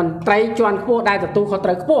តាមមន្ត្រីជាន់ខ្ពស់ដែលទទួលខុសត្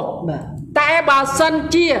រូវខ្ពស់តែបើសិន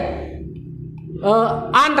ជា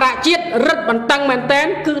អន្តរជាតិរឹតបន្តឹងមែនតែន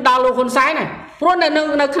គឺដល់លោកហ៊ុនសែនព្រោះនៅ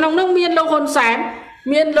ក្នុងនោះមានលោកហ៊ុនសែន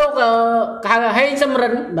មានលោកហៅហេងសំរិ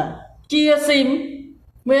នជាស៊ីម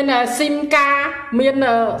មានស៊ីមកាមាន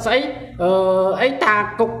ស្អីអីតា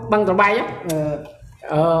គុកបឹងត្របែក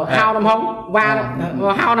ហៅនំហុង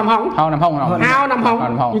ហៅនំហុង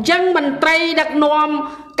អញ្ចឹងមន្ត្រីដឹកនាំ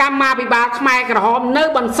កម្មាភិបាលខ្មែរក្រហមនៅ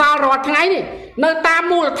បន្សល់រាល់ថ្ងៃនេះនៅតាម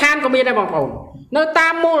មូលដ្ឋានក៏មានដែរបងប្អូននៅតា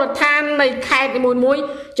មមូលដ្ឋាននៃខេត្តមួយ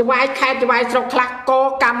ចវាយខេត្តចវាយស្រុកខ្លះក៏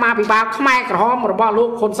កម្មាភិបាលខ្មែរក្រហមរបស់លោក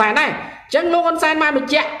ហ៊ុនសែនដែរអញ្ចឹងលោកហ៊ុនសែនបានប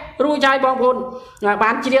ញ្ជាក់រួចហើយបងប្អូន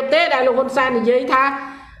បានជ្រាបទេដែលលោកហ៊ុនសែននិយាយថា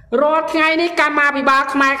រាល់ថ្ងៃនេះកម្មាភិបាល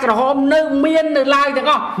ខ្មែរក្រហមនៅមាននៅឡើយទាំង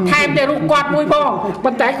អស់ថែមទាំងរូបគាត់មួយផង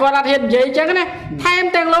ប៉ុន្តែគាត់អត់ហ៊ាននិយាយអញ្ចឹងណាថែម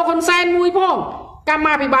ទាំងលោកហ៊ុនសែនមួយផងកម្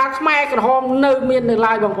មាភិបាលខ្មែរក្រហមនៅមាននៅ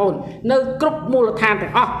ឡើយបងប្អូននៅគ្រប់មូលដ្ឋានទាំ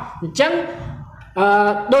ងអស់អញ្ចឹង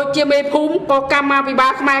ដូចជាមេភូមិក៏កម្មាភិបា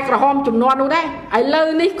លខ្មែរក្រហមចំនួននោះដែរឥឡូវ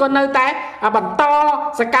នេះក៏នៅតែបន្ត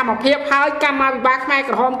សកម្មភាពហើយកម្មាភិបាលខ្មែរ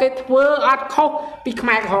ក្រហមគេធ្វើអត់ខុសពីខ្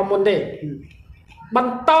មែរក្រហមមុនទេប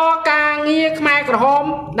ន្តការងារខ្មែរក្រហម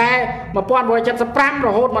ដែល1975រ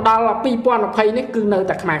ហូតមកដល់2020នេះគឺនៅ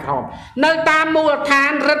តែខ្មែរក្រហមនៅតាមមូលដ្ឋា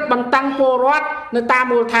នរឹតបន្តឹងពលរដ្ឋនៅតាម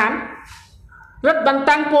មូលដ្ឋានរឹតបន្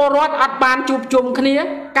តឹងពលរដ្ឋអត់បានជួបជុំគ្នា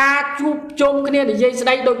ការជួបជុំគ្នានិយាយស្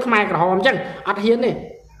ដីដូចខ្មែរក្រហមអញ្ចឹងអត់ហ៊ានទេ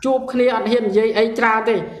ជួបគ្នាអត់ហ៊ាននិយាយអីច្រើន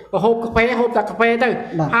ទេហូបកាហ្វេហូបតែកាហ្វេទៅ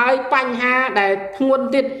ហើយបញ្ហាដែលធ្ងន់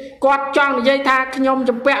ទៀតគាត់ចង់និយាយថាខ្ញុំ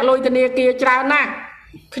ចម្ពាក់លុយធនាគារច្រើនណាស់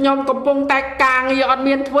ខ្ញុំកំពុងតែការងារអត់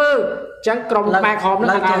មានធ្វើអញ្ចឹងក្រុមខ្មែរក្រហម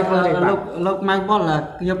នឹងអត់ឲ្យធ្វើទេលោកម៉ៅបុល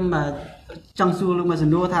ខ្ញុំចង់សួរលោកមកសំ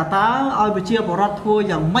ណួរថាតើឲ្យប្រជាពលរដ្ឋធ្វើ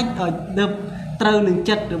យ៉ាងម៉េចឲ្យត្រូវនឹង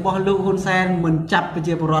ចិត្តរបស់លោកហ៊ុនសែនមិនចាប់ប្រ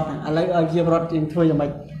ជាពលរដ្ឋឥឡូវឲ្យប្រជាពលរដ្ឋយើងធ្វើយ៉ាងម៉េ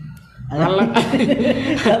ច ត្រូវ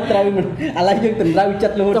ឥឡូវយើងតម្រូវចិ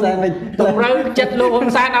ត្តលោកហ៊ុនសែនវិញតម្រូវចិត្តលោកហ៊ុន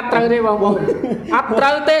សែនអត់ត្រូវទេបងប្អូនអត់ត្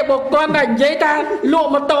រូវទេបើគាត់តែនិយាយថាលក់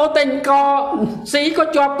ម៉ូតូទិញកស៊ីក៏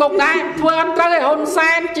ជាប់គុកដែរធ្វើអត់ត្រូវទេហ៊ុន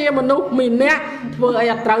សែនជាមនុស្សម្នាក់ធ្វើអី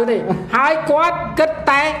អត់ត្រូវទេហើយគាត់គិត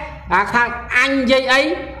តែថាអញនិយាយអី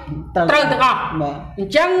ត្រូវទាំងអស់អ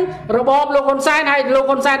ញ្ចឹងរបបលោកហ៊ុនសែនហើយលោក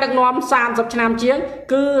ហ៊ុនសែនដឹកនាំ30ឆ្នាំជាង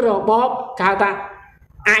គឺរបបគេហៅថា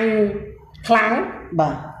អញខ្លាំងបា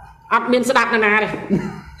ទអត់មានស្ដាប់ណាទេ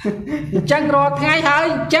អញ្ចឹងរាល់ថ្ងៃហើយ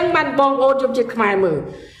អញ្ចឹងបានបងប្អូនជនជាតិខ្មែរមើល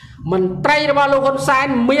មន្ត្រីរបស់លោកហ៊ុនសែន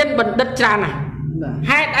មានបណ្ឌិតច្រើនណាស់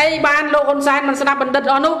ហេតុអីបានលោកហ៊ុនសែនមិនស្ដាប់បណ្ឌិត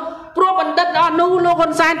អស់នោះព្រោះបណ្ឌិតអស់នោះលោកហ៊ុ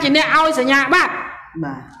នសែនជាអ្នកឲ្យសញ្ញាបត្រ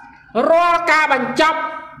បាទរាល់ការបញ្ចប់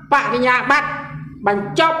បរិញ្ញាបត្របញ្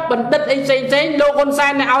ចប់បណ្ឌិតអីផ្សេងលោកហ៊ុនសែ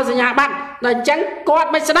នអ្នកឲ្យសញ្ញាបត្រដល់អញ្ចឹងគាត់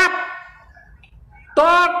មិនស្ដាប់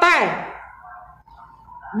តើតែ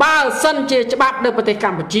បើសិនជាច្បាប់នៅប្រទេសក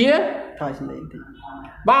ម្ពុជា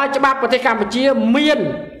បើច្បាប់ប្រទេសកម្ពុជាមាន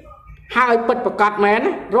ហើយពិតប្រាកដមែន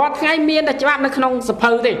រាល់ថ្ងៃមានតែច្បាប់នៅក្នុងស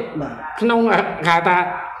ភៅទេក្នុងគេថា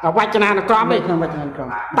វចនានុក្រមទេក្នុងវចនានុក្រម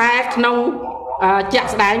តែក្នុងជាក់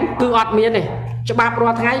ស្ដែងគឺអត់មានទេច្បាប់រា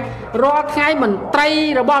ល់ថ្ងៃមន្ត្រី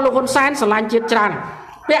របស់លោកហ៊ុនសែនស្រឡាញ់ជាតិច្រើន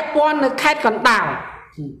ពាក់ព័ន្ធនៅខេត្តកណ្ដាល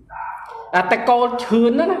តកូលឈឿន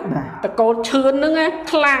ណាតកូលឈឿនហ្នឹង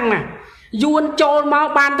ខ្លាំងណាស់យួនចូលមក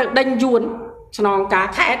បានទៅដេញយួនស្នងការ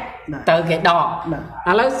ខេត្តទៅគេដក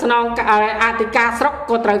ឥឡូវស្នងអធិការស្រុក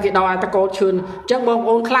ក៏ត្រូវគេដកតកូលឈឿនអញ្ចឹងបងប្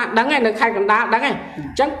អូនខ្លះដឹងហើយនៅខេត្តកណ្ដាលដឹងហើយអ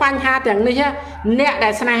ញ្ចឹងបញ្ហាទាំងនេះអ្នកដែ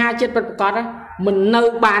លស្នេហាជាតិពិតប្រាកដមិននៅ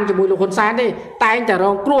បានជាមួយលោកហ៊ុនសែនទេតែងតែរ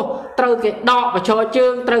ងគ្រោះត្រូវគេដកបញ្ឈរជើ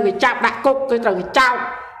ងត្រូវគេចាប់ដាក់គុកគេត្រូវគេចោទ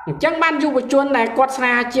អញ្ចឹងបានយុវជនដែលគាត់ស្នេ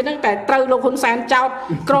ហាជាតិហ្នឹងតែត្រូវលោកហ៊ុនសែនចោទ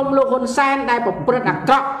ក្រុមលោកហ៊ុនសែនដែលប្រព្រឹត្តអា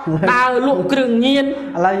ក្រក់ដើរលក់គ្រឿងញៀនឥ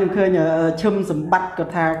ឡូវខ្ញុំឃើញឈឹមសម្បត្តិគា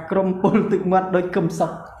ត់ថាក្រុមពលទឹកមាត់ដូចគឹមសុ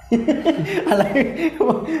ខឥ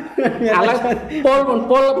ឡូវពលបង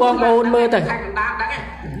ប្អូនមើលទៅ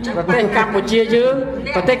ប្រទេសកម្ពុជាយើ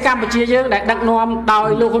ងដែលដឹកនាំដោយ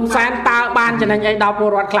លោកហ៊ុនសែនតើបានចំណេញអីដល់ពល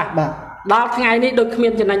រដ្ឋខ្លះដល់ថ្ងៃនេះដូចគ្មា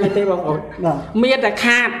នចំណេញអីទេបងប្អូនមានតែ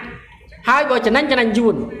ខាតហើយបើចំណេញយួ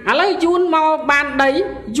នឥឡូវយួនមកបានដី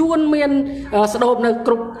យួនមានស្ដូបនៅ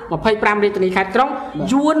គ្រប់25រាជធានីខេត្តក្រុង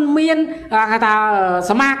យួនមានគេថា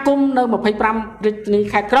សមាគមនៅ25រាជធានី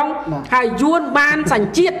ខេត្តក្រុងហើយយួនបានស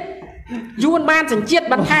ញ្ជាតិ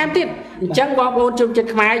បន្ថែមទៀតអញ្ចឹងបងប្អូនជនជាតិ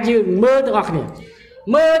ខ្មែរយើងមើលទាំងអស់គ្នា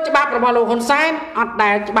មើលច្បាប់របស់លោកហ៊ុនសែនអត់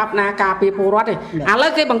ដែលច្បាប់ណាការពារពលរដ្ឋទេឥឡូ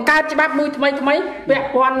វគេបង្កើតច្បាប់មួយថ្មីពាក់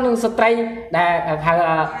ព័ន្ធនឹងស្ត្រីដែលហៅ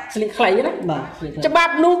ស្លៀកខ្លីណាច្បា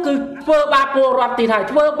ប់នោះគឺធ្វើបាបពលរដ្ឋទៀតហើយ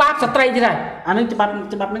ធ្វើបាបស្ត្រីទៀតហើយអានឹងច្បាប់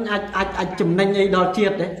នឹងអាចចំណេញអីដល់ជា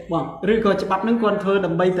តិទេបងឬក៏ច្បាប់នឹងគាត់ធ្វើ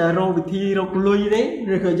ដើម្បីតែរកវិធីរកលុយទេ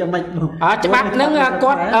ឬក៏យ៉ាងម៉េចបងច្បាប់នឹង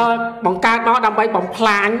គាត់បង្កើតមកដើម្បីបំផ្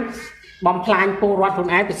លាញពលរដ្ឋខ្លួន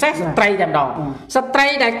ឯងពិសេសស្ត្រីតែម្ដងស្ត្រី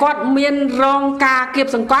ដែលគាត់មានរងការគៀប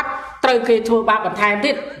សង្កត់ត្រូវគេធ្វើបាបបន្ថែម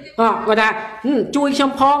ទៀតគាត់ថាជួយខ្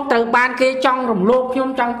ញុំផងត្រូវបានគេចង់រំលោភខ្ញុំ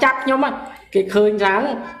ចង់ចាប់ខ្ញុំគេឃើញថា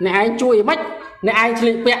អ្នកឯងជួយមិនអ្នកឯងឆ្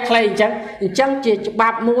លៀកពាក់ខ្លីអញ្ចឹងជាច្បា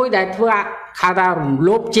ប់មួយដែលធ្វើហៅថារំ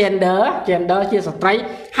លោភ gender ជាស្ត្រី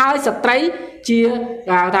ហើយស្ត្រីជា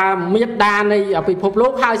ហៅថាមេដានៃពិភពលោ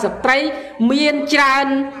កហើយស្ត្រីមានច្រើន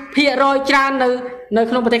ភាគរយច្រើននៅ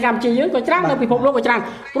ក្នុងប្រទេសកម្ពុជាយើងក៏ច្រើននៅពិភពលោកក៏ច្រើន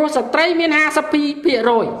ព្រោះស្ត្រីមាន52%បរិសុ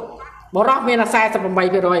ទ្ធមាន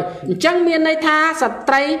48%អញ្ចឹងមានន័យថាស្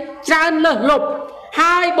ត្រីច្រើនលើសលប់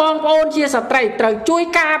ហើយបងប្អូនជាស្ត្រីត្រូវជួយ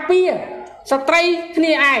ការពារស្ត្រីគ្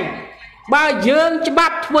នាឯងបើយើងច្បា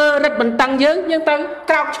ប់ធ្វើរឹតបន្តឹងយើងទៅ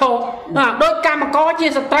ក្រោកឈរដោយកម្មករជា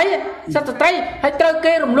ស្ត្រីហើយត្រូវ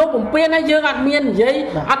គេរំលោភបំពានហើយយើងអត់មាននិយាយ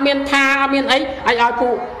អត់មានថាអត់មានអីឲ្យពួ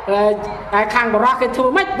កខាងបរិសុទ្ធគេធ្វើ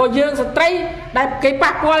ម៉េចបើយើងស្ត្រីដែលគេ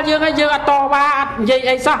ប៉ះពាល់យើងហើយយើងអត់តវ៉ាអត់និយាយ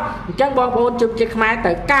អីសោះអញ្ចឹងបងប្អូនជនជាតិខ្មែរត្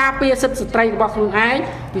រូវការពារសិទ្ធិស្ត្រីរបស់ខ្លួនឯង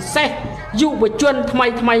ពិសេសយុវជនថ្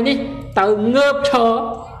មីនេះត្រូវងើប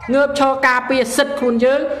ឈរការពារសិទ្ធិខ្លួន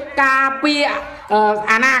យើងការពារ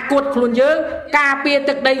អនាគតខ្លួនយើងការពារ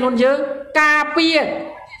ទឹកដីខ្លួនយើងការពារ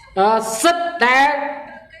សិទ្ធិដែល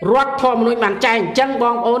រដ្ឋធម្មនុញ្ញបានចែងអញ្ចឹងប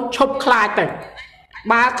ងប្អូនឈប់ខ្លាចទៅ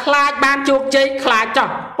បើខ្លាចបានជោគជ័យខ្លាចចោះ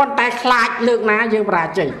ប៉ុន្តែខ្លាចលើកណាយើងបរា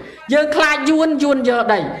ជ័យយើងខ្លាចយួនយក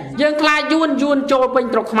ដីយើងខ្លាចយួនចូលពេញ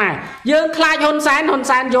ស្រុកខ្មែរយើងខ្លាចហ៊ុន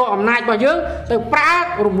សែនយកអំណាចរបស់យើងទៅប្រើ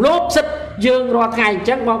រំលោភសិទ្ធិ យើងរាល់ថ្ងៃអញ្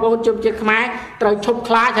ចឹងបងប្អូនជនជាតិខ្មែរត្រូវឈប់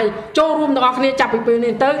ខ្លាចហើយចូលរួមទាំងអស់គ្នាចាប់ពីពេល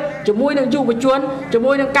នេះទៅជាមួយនឹងយុវជនជា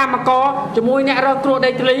មួយនឹងកម្មករជាមួយអ្នករងគ្រោះ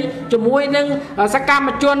ដីធ្លីជាមួយនឹងសកម្ម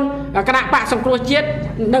ជនគណៈបកសង្គ្រោះជាតិ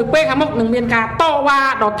នៅពេលខាងមុខនឹងមានការតវ៉ា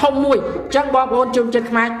ដ៏ធំមួយអញ្ចឹងបងប្អូនជនជាតិ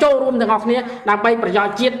ខ្មែរចូលរួមទាំងអស់គ្នាដើម្បីប្រយោជ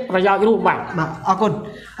ន៍ជាតិប្រយោជន៍រួមបាទអរគុណ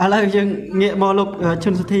ឥឡូវយើងងាកមកលោកឈុ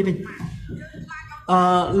នសុធីវិញ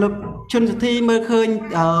លោកឈុនសុធីមើលឃើញ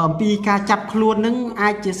អំពីការចាប់ខ្លួននឹងអា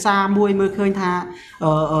ចជាសារមួយមើលឃើញថា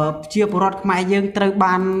ជាពលរដ្ឋខ្មែរយើងត្រូវ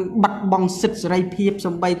បានបាត់បង់សិទ្ធិសេរីភាពស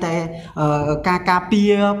ម្បីតែការការពា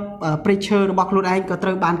រព្រៃឈើរបស់ខ្លួនឯងក៏ត្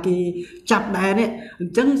រូវបានគេចាប់ដែរនេះអ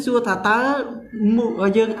ញ្ចឹងសួរថាតើ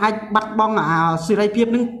យើងអាចបាត់បង់សេរីភាព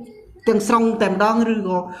នឹងទាំងស្រុងតែម្ដងឬ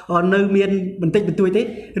ក៏នៅមានបន្តិចបន្តួចទេ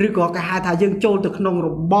ឬក៏គេហៅថាយើងចូលទៅក្នុងរ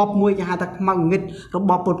បបមួយគេហៅថាខ្មៅងឹតរ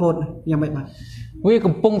បបប៉ុលពតយ៉ាងម៉េចបាទវា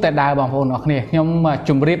កំពុងតែដើរបងប្អូនអរគ្នាខ្ញុំ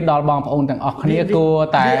ជម្រាបដល់បងប្អូនទាំងអស់គ្នាគួរ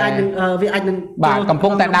តែវាអាចនឹងបាទកំពុ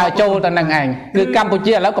ងតែដើរចូលទៅនឹងឯងគឺកម្ពុ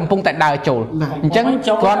ជាឥឡូវកំពុងតែដើរចូលអញ្ចឹង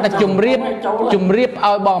គ្រាន់តែជម្រាបឲ្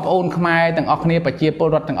យបងប្អូនខ្មែរទាំងអស់គ្នាប្រជាពល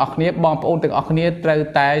រដ្ឋទាំងអស់គ្នាបងប្អូនទាំងអស់គ្នាត្រូវ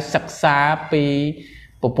តែសិក្សាពី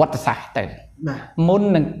ប្រវត្តិសាស្ត្រទៅមុន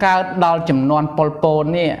នឹងកើតដល់ចំនួនប៉ុលពត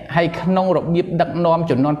នេះហើយក្នុងរបៀបដឹកនាំ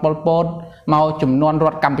ចំនួនប៉ុលពតមកចំនួនរ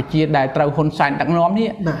ដ្ឋកម្ពុជាដែលត្រូវហ៊ុនសែនដឹកនាំនេះ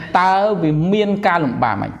តើវាមានការលំ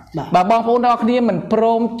បាកមិនបើបងប្អូនទាំងគ្នាមិនព្រ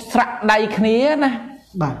មស្រាក់ដៃគ្នាណា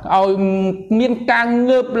បាទឲ្យមានការ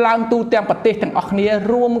ងើបឡើងទូទាំងប្រទេសទាំងអស់គ្នា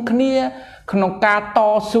រួមគ្នាក្នុងការត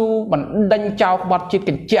ស៊ូបណ្ដេញចោលក្បត់ជាតិ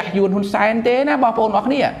កញ្ជះយួនហ៊ុនសែនទេណាបងប្អូនទាំងអស់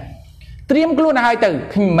គ្នាត្រៀមខ្លួនឲ្យទៅ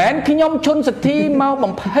មិនមែនខ្ញុំឈុនសទ្ធីមក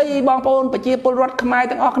បំភ័យបងប្អូនប្រជាពលរដ្ឋខ្មែរ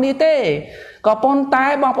ទាំងអស់គ្នាទេក៏ប៉ុន្តែ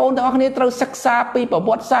បងប្អូនទាំងអស់គ្នាត្រូវសិក្សាពីប្រវ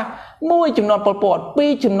ត្តិសាស្ត្រមួយចំនួនប៉ុលពតពី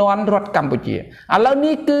រចំនួនរដ្ឋកម្ពុជាឥឡូវ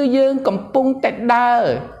នេះគឺយើងកំពុងតែដើរ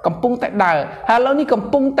ហើយឥឡូវនេះកំ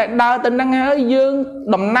ពុងតែដើរទៅនឹងហើយយើង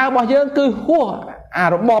ដំណើររបស់យើងគឺហួស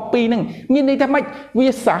របបពីរហ្នឹងមានន័យថាម៉េចវា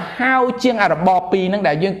សាហាវជាងរបបពីរហ្នឹង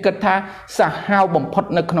ដែលយើងគិតថាសាហាវបំផុត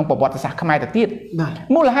នៅក្នុងប្រវត្តិសាស្ត្រខ្មែរទៅទៀត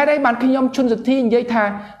មូលហេតុអីបានខ្ញុំឈុនសុធីនិយាយថា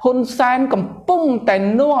ហ៊ុនសែនកំពុងតែ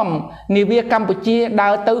នាំនាវាកម្ពុជាដើ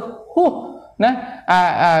រទៅហួសណា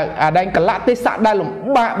ដែលកលៈទេសៈដែលលំ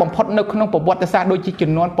បាកបំផុតនៅក្នុងប្រវត្តិសាស្ត្រដូចជា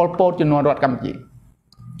ជំនាន់ប៉ុលពតជំនាន់រដ្ឋកម្ពុជា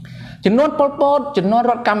ចំនួនប៉ុលពតចំនួន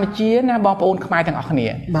រដ្ឋកម្ពុជាណាបងប្អូនខ្មែរទាំងអស់គ្នា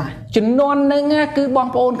ចំនួនហ្នឹងគឺបង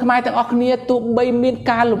ប្អូនខ្មែរទាំងអស់គ្នាទោះបីមាន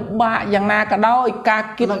ការលំបាកយ៉ាងណាក៏ដោយការ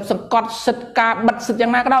គៀបសង្កត់សិទ្ធិការបិទសិទ្ធិយ៉ា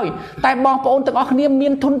ងណាក៏ដោយតែបងប្អូនទាំងអស់គ្នាមា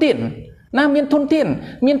នធនធានណាមានធន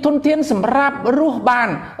ធានសម្រាប់រស់បាន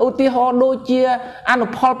ឧទាហរណ៍ដូចជាអនុ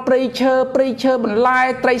ផលព្រៃឈើបន្លែ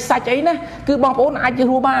ត្រីសាច់អីណាគឺបងប្អូនអាច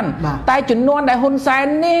រស់បានតែចំនួនដែលហ៊ុនសែន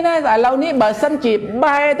នេះណាឥឡូវនេះបើសិនជា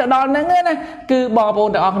បែរទៅដល់ហ្នឹងណាគឺបងប្អូន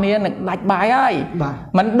ទាំងអស់គ្នានឹងដាច់បាយហើយ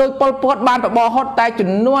មិនដូចប៉ុលពតបានបបរហត់តែចំ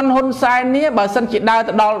នួនហ៊ុនសែននេះបើសិនជាដើរ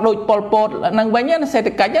ទៅដល់ដូចប៉ុលពតហ្នឹងវិញណាសេដ្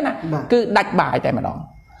ឋកិច្ចណាគឺដាច់បាយតែម្ដង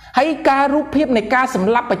ហើយការរូបភាពនៃការស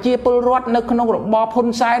ម្លាប់ប្រជាពលរដ្ឋនៅក្នុងរបបហ៊ុន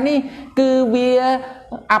សែននេះគឺវា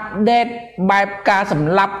អាប់ដេតបែបការស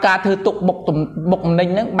ម្លាប់ការធ្វើទុកបុកម្នេញ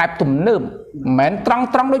ហ្នឹងបែបទំនើបមិនមែនត្រង់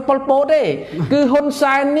ដូចប៉ុលពតទេគឺហ៊ុន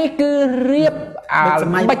សែននេះគឺរៀប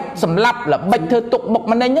ល្បិចសម្លាប់ល្បិចធ្វើទុកបុក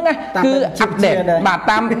ម្នេញហ្នឹងណាគឺអាប់ដេតបាទ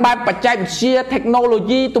តាមបែបបច្ចេកវិទ្យា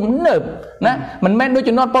technology ទំនើបណាមិនមែនដូច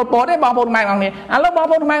ជំនាន់ប៉ុលពតទេបងប្អូនខ្មែរទាំងគ្នាឥឡូវបង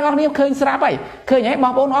ប្អូនខ្មែរទាំងគ្នាឃើញស្រាប់ហើយឃើញហើយប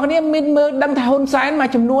ងប្អូនទាំងគ្នាមានមើលដឹងថាហ៊ុនសែនមួយ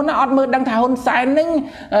ចំនួនណាអត់មើលដឹងថាហ៊ុនសែនហ្នឹង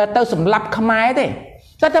ទៅសម្លាប់ខ្មែរទេ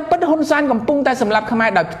តែពិតហ៊ុនសែនកំពុងតែសម្លាប់ខ្មែរ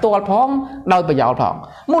ដោយផ្ទាល់ផងដោយប្រយោលផង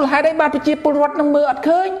មូលហេតុអីបានប្រជាពលរដ្ឋនឹងមើលអត់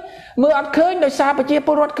ឃើញដោយសារប្រជាព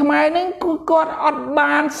លរដ្ឋខ្មែរនឹងគាត់អត់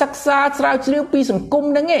បានសិក្សាស្រាវជ្រាវពីសង្គម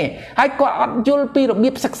ហ្នឹងឯងហើយគាត់អត់យល់ពីរបៀ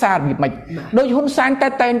បសិក្សារបៀបម៉េចដោយហ៊ុនសែនតែ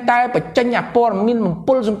បញ្ចេញអាព័ត៌មានបំ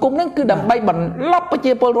ពុលសង្គមហ្នឹងគឺដើម្បីបន្លប់ប្រ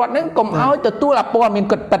ជាពលរដ្ឋហ្នឹងកុំឲ្យទទួលអាព័ត៌មាន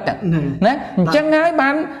គាត់ពិតណាអញ្ចឹងហើយបា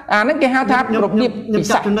នអាហ្នឹងគេហៅថារបៀបពិ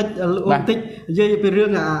សាចំណុចបន្តិចនិយាយពីរឿ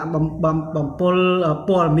ងបំពុល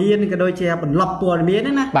ព័ត៌មានក៏ដូចជាបន្លប់ព័ត៌មានហ្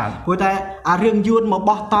នឹងណាព្រោះតែអារឿងយួនមក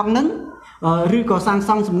បោះតង់ហ្នឹងឬក៏សាងស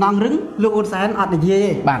ង់សំណង់រឹងលោកហ៊ុនសែនអត់និយាយ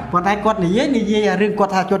ទេប៉ុន្តែគាត់និយាយរឿងគា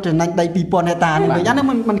ត់ថាគាត់ចំណេញដី 2000 ហិកតានេះវិញអានេះ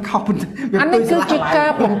มันខុសអានេះគឺជាការ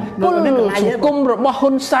បំពុលសង្គមរបស់ហ៊ុ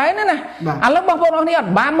នសែនណាឥឡូវបងប្អូនអរគ្នាអ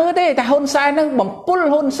ត់បានមើលទេតែហ៊ុនសែននឹងបំពុល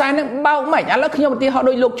ហ៊ុនសែននឹងបោកមិនឥឡូវខ្ញុំឧទាហរណ៍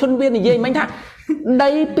ដោយលោកឈុនវានិយាយមិញថាដី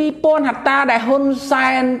 2000 ហិកតាដែលហ៊ុនសែ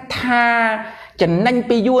នថាចំណេញ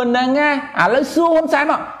ពីយួនហ្នឹងណាឥឡូវសួរហ៊ុនសែន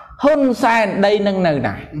មកហ៊ុនសែនដីនឹងនៅ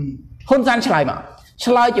ណាហ៊ុនសែនឆ្លើយមក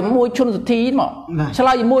ឆ្លើយជាមួយឈុនសុធីមកឆ្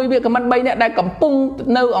លើយជាមួយវាគ្មិន3នាក់ដែលកំពុង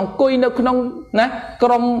នៅអង្គុយនៅក្នុងណាក្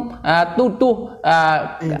រុមទូ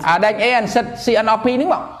អាដែក ANC CNRP ហ្នឹង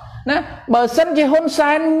មក ណាបើសិនជាហ៊ុន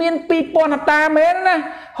សែនមាន2000តាមែនណា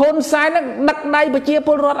ហ៊ុនសែននឹងដឹកដៃប្រជាព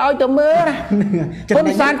លរដ្ឋឲ្យទៅមើលណាហ៊ុន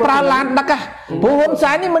សែនប្រើឡានដឹកព្រោះហ៊ុន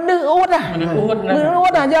សែននេះមនុស្សអួតណាអួ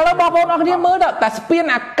តណាយ៉ាងណាបងប្អូនអរគ្នាមើលតែស្ពាន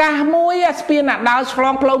អាកាសមួយស្ពានអាដើរឆ្ល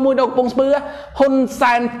ងផ្លូវមួយនៅកំពង់ស្ពឺហ៊ុន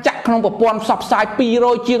សែនចាក់ក្នុងប្រព័ន្ធផ្សព្វផ្សាយ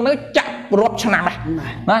200ជាងហ្នឹងចាក់រាប់ឆ្នាំណា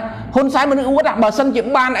ហ៊ុនសែនមនុស្សអួតបើសិនជា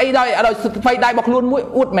បានអីដោយសិទ្ធិដៃរបស់ខ្លួនមួយ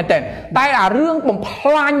អួតមែនតើតែអារឿងបំផ្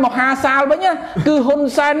លាញមហាសាលវិញគឺហ៊ុន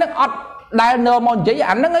សែននឹងអត់ដែលនៅមកនិយាយ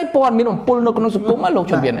អាហ្នឹងឯងព័ត៌មានបំពុលនៅក្នុងសង្គមលោក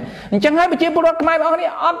ជំនាញអញ្ចឹងហើយប្រជាពលរដ្ឋខ្មែរបងប្អូន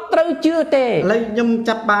នេះអត់ត្រូវជឿទេឥឡូវខ្ញុំ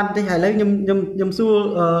ចាប់បានតិចហើយឥឡូវខ្ញុំសួរ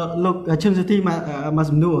លោកឈឹមសុធីមក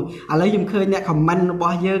សំណួរឥឡូវខ្ញុំឃើញអ្នកខមមិនរប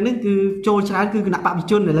ស់យើងនេះគឺចូលច្រើនគឺគណៈបព្វជិ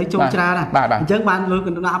ជនឥឡូវចូលច្រើនណាអញ្ចឹងបានលោកគ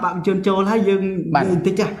ណៈបព្វជិជនចូលហើយយើង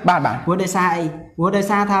តិចបាទព្រោះដោយសារអីព្រោះដោយ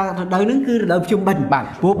សារថារដូវហ្នឹងគឺរដូវភ្ជុំបិណ្ឌ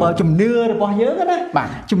ព្រោះបើជំនឿរបស់យើងណា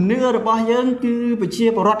ជំនឿរបស់យើងគឺប្រជា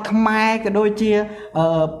ពលរដ្ឋខ្មែរក៏ដូចជា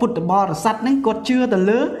ពុទ្ធបរិស័ទហ្នឹងគាត់ជឿទៅ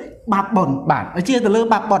លើបាបបុណ្យជឿទៅលើ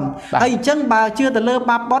បាបបុណ្យហើយអញ្ចឹងបើជឿទៅលើ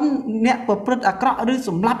បាបបុណ្យអ្នកប្រព្រឹត្តអាក្រក់ឬស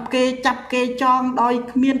ម្លាប់គេចាប់គេចងដោយ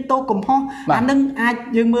គ្មានទោសកំហុសអានឹងអាច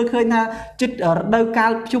យើងមើលឃើញថាជិតរដូវកា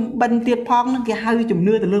លភ្ជុំបិណ្ឌទៀតផងហ្នឹងគេហៅជំ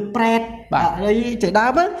នឿទៅលើប្រេតហើយចេះដើ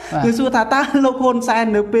មគឺសួរថាតើលោកហ៊ុនសែន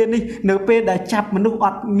នៅពេលនេះនៅពេលដែលចាប់មនុស្សអ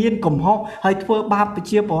ត់មានកំហុសហើយធ្វើបាបប្រ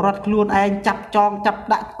ជាពលរដ្ឋខ្លួនឯងចាប់ចងចាប់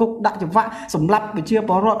ដាក់គុកដាក់ច្បាក់សម្លាប់ប្រជាព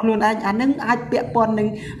លរដ្ឋខ្លួនឯងអានឹងអាចពាក់ព័ន្ធនឹង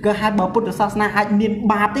គេហៅបើពុទ្ធសាសនាអាចមាន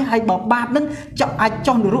បាបទេហើយបើបាបនឹងអាច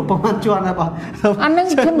ចុះនរកប្រហែលជាន់ដែរបងអានឹង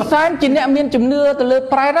ហ៊ុនសែនជាអ្នកមានជំនឿទៅលើ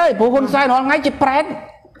ប្រេតហើយព្រោះហ៊ុនសែនរាល់ថ្ងៃជាប្រេត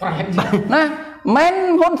ណាមិន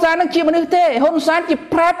ហ៊ុនសែននឹងជាមនុស្សទេហ៊ុនសែនជា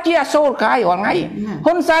ប្រេតជាអសូរកាយរាល់ថ្ងៃ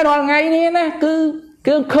ហ៊ុនសែនរាល់ថ្ងៃនេះណាគឺ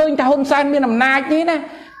ឃើញថាហ៊ុនសែនមានអំណាចនេះណា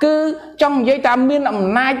គឺចង់និយាយថាមានអំ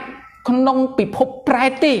ណាចក្នុងពិភពប្រេ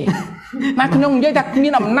តទេណាខ្ញុំនិយាយថាមា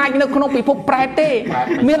នអំណាចនៅក្នុងពិភពប្រេតទេ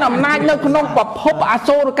មានអំណាចនៅក្នុងពិភពអ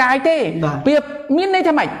សូរកាយទេវាមានន័យ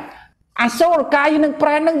ថាម៉េចអសូរកាយនឹងប្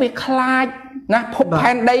រេតនឹងវាខ្លាចណាភព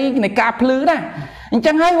ផែនដីនៃការភ្លឺណាអញ្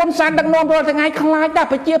ចឹងហើយហ៊ុនសែនដឹកនាំរាល់ថ្ងៃខ្លាចដែរ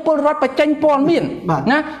ប្រជាពលរដ្ឋបញ្ចេញព័ត៌មាន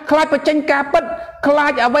ណាខ្លាចបញ្ចេញការពិតខ្លា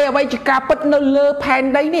ចអ្វីជាការពិតនៅលើផែន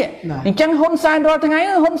ដីនេះអញ្ចឹងហ៊ុនសែនរាល់ថ្ងៃ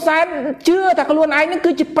ហ៊ុនសែនជឿថាខ្លួនឯងនឹង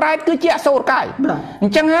គឺជាប្រេតគឺជាអសូរកាយអ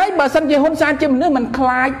ញ្ចឹងហើយបើសិនជាហ៊ុនសែនជាមនុស្សមិនខ្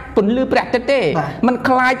លាចពន្លឺព្រះអាទិត្យទេមិន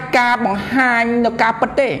ខ្លាចការបង្ហាញនៅការពិ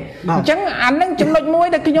តទេអញ្ចឹងអានឹងចំណុចមួយ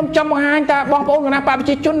ដែលខ្ញុំចង់បង្ហាញថាបងប្អូនគណៈបព្វ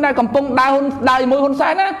ជិជនដែលកំពុងដើរជាមួយហ៊ុនសែ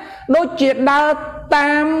នណាដូចជាដើរ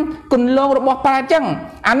តាមគន្លងរបស់ប្រេតអញ្ចឹង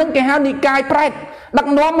អានឹងគេហៅនិកាយប្រេតដឹក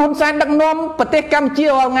នាំហ៊ុនសែនដឹកនាំប្រទេសកម្ពុជា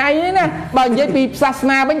រាល់ថ្ងៃនេះណាបើនិយាយពីសាស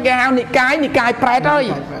នាវិញគេហៅនិកាយប្រេតហើយ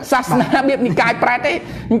សាសនារបៀបនិកាយប្រេតទេ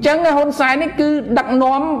អញ្ចឹងហ៊ុនសែននេះគឺដឹក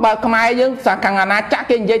នាំបើខ្មែរយើងសាខាងអាណាចក្រ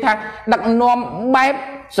គេនិយាយថាដឹកនាំបែប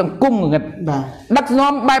សង្គមងឹតដឹក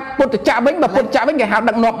នាំបែបពុទ្ធចក្រវិញបើពុទ្ធចក្រវិញគេហៅ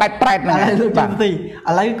ដឹកនាំបែបប្រេតហ្នឹងបាទឥ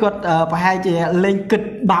ឡូវគាត់ប្រហែលជាលេងគិត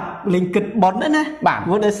បាប់លេងគិតប៉ុនណាព្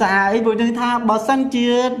រោះដោយសារអីព្រោះថាបើសិនជា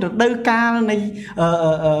រដូវកាលនៃ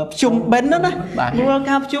ភ្ជុំបិណ្ឌណាព្រោះ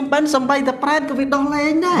ការភ្ជុំបិណ្ឌសំបីតែប្រេតក៏វាដោះលែ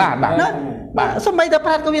ងដែរណាបាទសំបីតែ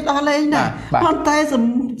ប្រេតក៏វាដោះលែងដែរប៉ុន្តែ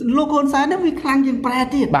លោកហ៊ុនសែននេះវាខ្លាំងជាងប្រេត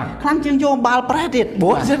ទៀតខ្លាំងជាងយកអំបាលប្រេតទៀតព្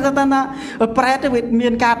រោះសិនថាប្រេតវាមា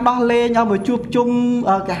នការដោះលែងឲ្យមកជួបជុំ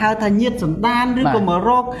គេហៅថាញាតិសន្តានឬក៏មករ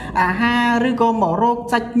កអាហារឬក៏មករក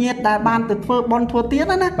សាច់ញាតិដែលបានទៅធ្វើបន់ធ្វើទៀត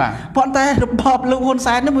ណាប៉ុន្តែរបបលោកហ៊ុន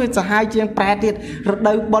សែននេះវាសាហាវជាងប្រែទៀតរ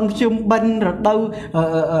ដូវបន់ភ្ជុំបិណ្ឌរដូវ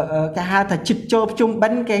គេហៅថាជិតចូលភ្ជុំបិ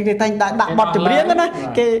ណ្ឌគេតែងដាក់បទចម្រៀងណា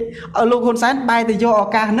គេលោកហ៊ុនសែនបែរទៅយកឱ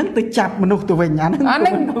កាសហ្នឹងទៅចាប់មនុស្សទៅវិញអា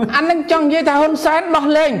ហ្នឹងចង់និយាយថាហ៊ុនសែនដោះ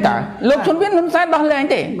លែងតើលោកជុនវៀនហ៊ុនសែនដោះលែង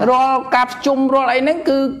ទេរាល់ការភ្ជុំរាល់អីហ្នឹង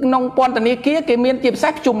គឺក្នុងពន្ធនាគារគេមានជាពិសេ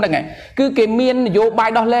សភ្ជុំហ្នឹងឯងគឺគេមាននយោបាយ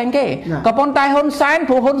ដោះលែងគេក៏ប៉ុន្តែហ៊ុនសែន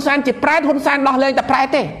ព្រោះហ៊ុនសែនជាប្រែតហ៊ុនសែនដោះលែងតែប្រែត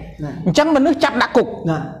ទេអញ្ចឹងមនុស្សចាប់ដាក់គុក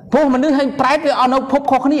ព្រោះមនុស្សហើយប្រែតវាអត់នៅភព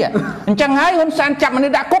ខុសគ្នាអញ្ចឹងហើយហ៊ុនសែនចាប់មនុ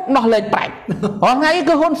ស្សដាក់គុកដោះលែងប្រែតរាល់ថ្ងៃ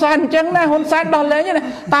គឺហ៊ុនសែនអញ្ចឹងណាហ៊ុនសែនដោះលែងណា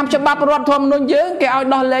តាមច្បាប់រដ្ឋធម្មនុញ្ញយើងគេឲ្យ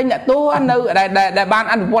ដោះលែងអ្នកទោសនៅដែលបាន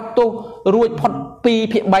អនុវត្តទោសរួចផុត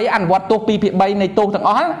2/3អនុវត្តទោស2/3នៃទោសទាំង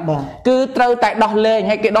អស់គឺត្រូវតែដោះលែង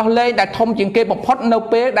ហើយគេដោះលែងតែធំជាងគេបំផុតនៅ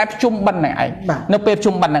ពេលដែលភ្ជុំបិណ្ឌហ្នឹងឯងនៅពេលភ្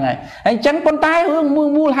ជុំបិណ្ឌហ្នឹងឯងអញ្ចឹងប៉ុន្តែរឿង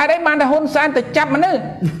មូលហេតុអីបានតែហ៊ុនសែនទៅចាប់មនុស្ស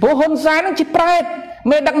ព្រោះហ៊ុនសែននឹងជាប្រែត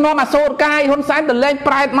មេដឹកនាំអសូរកាយហ៊ុនសែនទៅលែង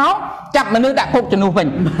ប្រែតមកចាប់មនុស្សដាក់គុកជំនួសវិញ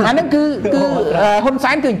អាហ្នឹងគឺហ៊ុន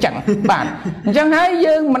សែនគឺអញ្ចឹងបាទអញ្ចឹងហើយ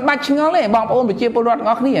យើងមិនបាច់ឆ្ងល់ទេបងប្អូនប្រជាពលរដ្ឋទាំង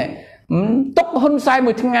អស់គ្នាទុកហ៊ុនសែន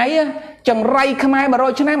មួយថ្ងៃចង្រៃខ្មែរ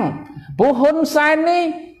100ឆ្នាំព្រោះហ៊ុនសែននេះ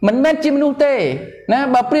មិនមែនជាមនុស្សទេណា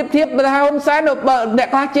បើប្រៀបធៀបថាហ៊ុនសែនបើអ្នក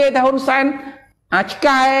ខ្លះជេរថាហ៊ុនសែនឆ្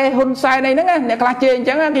កែហ៊ុនសែនអីហ្នឹងអ្នកខ្លះជេរអញ្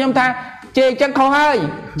ចឹងខ្ញុំថាជេរអញ្ចឹងខុសហើយ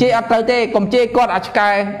ជេរអត់ត្រូវទេកុំជេរគាត់ឆ្កែ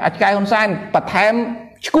ហ៊ុនសែនបន្ថែម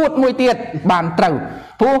ឈួតមួយទៀតបានត្រូវ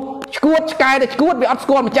ព្រោះឈួតឆ្កែតែឈួតវាអត់ស្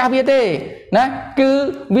គាល់ម្ចាស់វាទេណាគឺ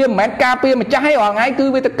វាមិនមែនការពារម្ចាស់ឯរាល់ថ្ងៃគឺ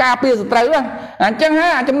វាទៅការពារសត្រូវអញ្ចឹងហើ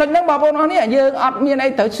យចំណុចហ្នឹងបងប្អូនអស់នេះយើងអត់មានអី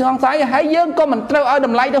ត្រូវសង្ស័យហើយយើងក៏មិនត្រូវឲ្យត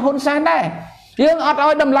ម្លៃទៅហ៊ុនសែនដែរយើងអត់ឲ្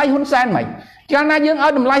យតម្លៃហ៊ុនសែនហ្មងកាលណាយើងឲ្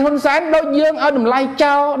យតម្លៃហ៊ុនសែនដូចយើងឲ្យតម្លៃ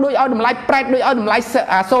ចោលដូចឲ្យតម្លៃប្រែតដូចឲ្យតម្លៃ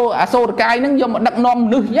អាសូរកាយហ្នឹងយកមកដឹកនាំម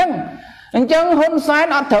នុស្សអញ្ចឹងហ៊ុនសែន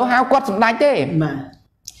អត់ត្រូវហៅគាត់សម្ដេចទេបាទ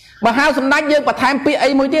បើហៅសម្ដេចយើងបន្ថែមពាក្យអី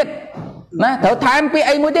មួយទៀតណាត្រូវថែមពាក្យ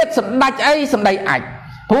អីមួយទៀតសម្ដេចអីសម្ដីអាច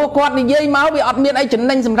ព្រោះគាត់និយាយមកវាអត់មានអីចំ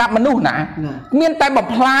ណេញសម្រាប់មនុស្សណាមានតែបំ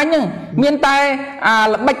ផ្លាញហ្នឹងមានតែ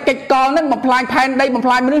ល្បិចកិច្ចកលហ្នឹងបំផ្លាញផែនដីបំ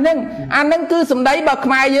ផ្លាញមនុស្សហ្នឹងអាហ្នឹងគឺសម្ដីបើ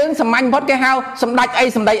ខ្មែរយើងសាមញ្ញបំផុតគេហៅសម្ដេចអី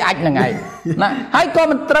សម្ដីអាចហ្នឹងហើយណាហើយក៏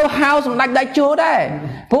មិនត្រូវហៅសម្ដេចដៃជោដែរ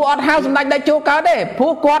ព្រោះអត់ហៅសម្ដេចដៃជោកើតទេព្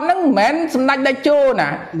រោះគាត់ហ្នឹងមិនមែនសម្ដេចដៃជោណា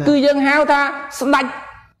គឺយើងហៅថាស្ដេច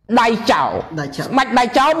ដៃចោស្មាច់ដៃ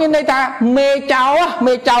ចោមានន័យថាមេ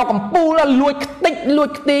ចោកំពូលលួចខ្ទេចលួច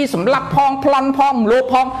ខ្ទីសម្លាប់ផងប្លន់ផងមលោភ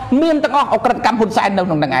ផងមានទាំងអស់អក្រិតកម្មហ៊ុនសែននៅ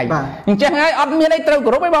ក្នុងហ្នឹងឯងអញ្ចឹងហើយអត់មានអីត្រូវគោ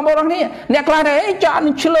រពទេបងប្អូនអរគ្នាអ្នកខ្លះថាអីចា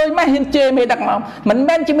នឹងឆ្លើយម៉េះហ៊ានជេរមេដឹកនាំមិន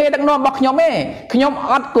មែនជាមេដឹកនាំរបស់ខ្ញុំទេខ្ញុំ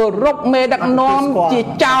អត់គោរពមេដឹកនាំជា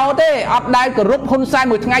ចោទេអត់ដែលគោរពហ៊ុនសែន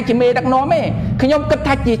មួយថ្ងៃជាមេដឹកនាំទេខ្ញុំគិត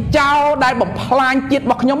ថាជាចោដែលបំផ្លាញជាតិរ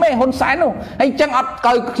បស់ខ្ញុំទេហ៊ុនសែននោះហើយអញ្ចឹងអត់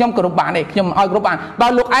ឲ្យខ្ញុំគោរពបានទេខ្ញុំឲ្យគោរពបានដ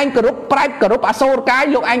ល់លោកឯងគោរពប្រែតគោរពអសូរកាយ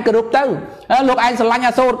លោកឯងគោរពទៅលោកឯងស្រឡាញ់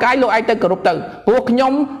អសូរកាយលោកឯងទៅគោរពទៅព្រោះខ្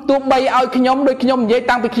ញុំទោះបីឲ្យខ្ញុំដូចខ្ញុំនិយាយ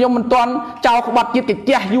តាំងពីខ្ញុំមិនទាន់ចោលក្បត់ជាតិកា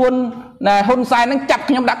ជះយួនហ៊ុនសែននឹងចាប់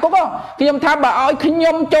ខ្ញុំដាក់គុកខ្ញុំថាបើឲ្យខ្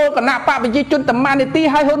ញុំចូលគណៈបកប្រជាជនតែម៉ានីតិឲ្យ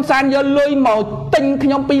ហ៊ុនសែនយកលុយមកទិញខ្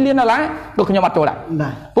ញុំ2លានដុល្លារក៏ខ្ញុំអត់ចូលដែរ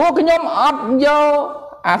ព្រោះខ្ញុំអត់យក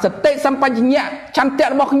អាសតិសម្បញ្ញៈឆន្ទៈ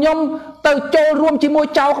របស់ខ្ញុំទៅចូលរួមជាមួយ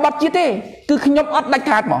ចោលក្បត់ជាតិទេគឺខ្ញុំអត់ដាច់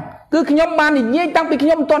ខាតមកគឺខ្ញុំបាននិយាយតាំងពីខ្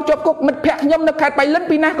ញុំមិនទាន់ជាប់គុកមិត្តភ័ក្ដិខ្ញុំនៅខេត្តបៃលិន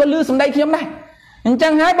ពីណាក៏លឺសម្ដីខ្ញុំដែរអញ្ចឹ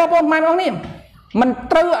ងហើយបងប្អូនម៉ែបងនេះមិន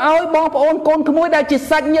ត្រូវឲ្យបងប្អូនកូនក្មួយដែលជា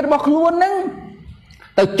សាច់ញាតិរបស់ខ្លួនហ្នឹង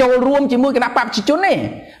ទៅចូលរួមជាមួយគណៈបកប្រជាជនទេ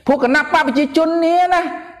ព្រោះគណៈបកប្រជាជននេះណា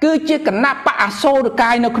គឺជាគណៈបកអសូរកា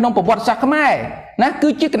យនៅក្នុងប្រវត្តិសាស្ត្រខ្មែរណាគឺ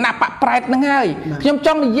ជាគណៈបកប្រែតហ្នឹងហើយខ្ញុំច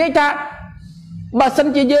ង់និយាយថាបើសិន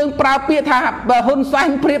ជាយើងប្រើពាក្យថាបើហ៊ុនសែន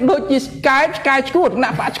ប្រៀបដូចជាឆ្កែឈួតគណៈ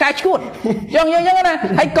បកឆ្កែឈួតយ៉ាងហ្នឹងណា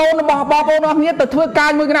ហើយកូនរបស់បងប្អូនអស់គ្នាទៅធ្វើការ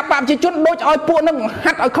មួយគណៈបកប្រជាជនដូចឲ្យពួកហ្នឹង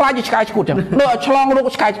ហាត់ឲ្យខ្លាចជាឆ្កែឈួតចឹងដូចឲ្យឆ្លងរោគ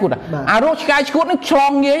ឆ្កែឈួតអារោគឆ្កែឈួតនេះឆ្ល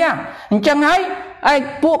ងងាយអញ្ចឹងហើយ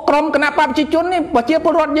ពួកក្រុមគណៈបកប្រជាជននេះប្រជាព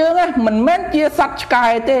លរដ្ឋយើងមិនមែនជាសត្វឆ្កែ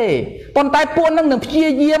ទេប៉ុន្តែពួកហ្នឹងនឹងព្យា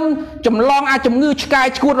យាមចម្លងអាជំងឺឆ្កែ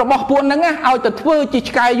ឈួតរបស់ពួកហ្នឹងឲ្យទៅធ្វើជា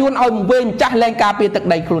ឆ្កែយួនឲ្យវេម្ចាស់លែងការពារទឹក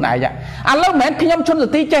ដីខ្លួនឯងឥឡូវមិនមែនខ្ញុំឈុនស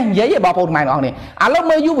ទីចេះនិយាយទេបងប្អូនម៉ែបងប្អូននេះឥឡូវ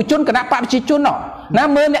មើលយុវជនគណៈបកប្រជាជនណា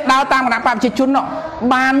មើលអ្នកដើរតាមគណៈបកប្រជាជន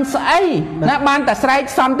បានស្អីណាបានតែស្រែក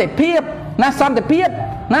សន្តិភាពណាសន្តិភាព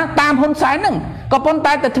ណាតាមហ៊ុនសែនហ្នឹងក៏ប៉ុន្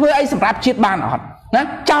តែទៅធ្វើអីសម្រាប់ជាតិបានអត់ណា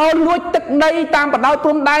ចោលលួចទឹកដីតាមបណ្ដោយព្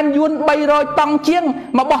រំដែនយួន300តង់ជាង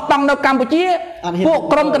មកបោះតង់នៅកម្ពុជាពួក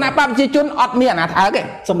ក្រុមគណៈបកប្រជាជនអត់មានអាណាថើកទេ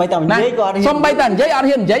សំបីតែនិយាយក៏អត់ហ៊ានសំបីតែនិយាយអត់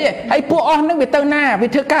ហ៊ាននិយាយទេហើយពួកអស់ហ្នឹងវាទៅណាវា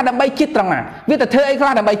ធ្វើការដើម្បីជាតិត្រង់ណាវាទៅធ្វើអីខ្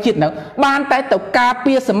លះដើម្បីជាតិនៅបានតែទៅការ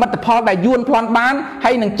ពារសមិទ្ធផលដែលយួនប្លន់បាន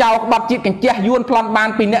ហើយនឹងចោលក្បត់ជាតិកញ្ជះយួនប្លន់បាន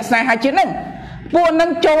ពីអ្នកស្នេហាជាតិហ្នឹងពួកហ្នឹង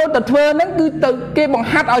ចូលទៅធ្វើហ្នឹងគឺទៅគេបង្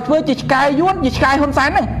ហាត់ឲ្យធ្វើជាឆ្កែយួនជាឆ្កែហ៊ុនសែន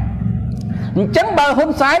ហ្នឹងអញ្ចឹងបើហ៊ុ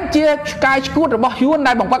នសែនជាឆ្កែឈួតរបស់យួន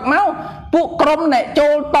ដែលបង្វឹកមកពួកក្រុមអ្នកចូ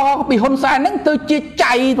លតពីហ៊ុនសែនហ្នឹងទៅជា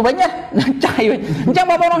ចៃទៅវិញណាចៃវិញអញ្ចឹង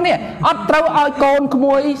បងប្អូននេះអត់ត្រូវឲ្យកូនក្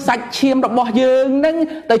មួយសាច់ឈាមរបស់យើងហ្នឹង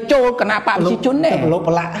ទៅចូលគណៈបកប្រជាជនទេប្រឡូក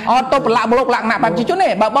ប្រឡាក់អត់ទៅប្រឡាក់គណៈបកប្រជាជនទេ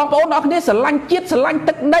បើបងប្អូនអរគ្នាស្រឡាញ់ជាតិស្រឡាញ់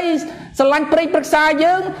ទឹកដីស្រឡាញ់ព្រៃព្រឹក្សា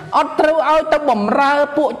យើងអត់ត្រូវឲ្យទៅបំរើ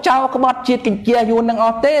ពួកចៅក្បត់ជាតិកញ្ជះយួននឹងអ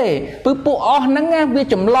ស់ទេព្រោះពួកអស់ហ្នឹងវា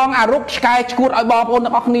ចម្លងអារោគឆ្កែឈួតឲ្យបងប្អូន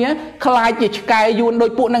ទាំងអស់គ្នាខ្លាចជាឆ្កែយួនដោ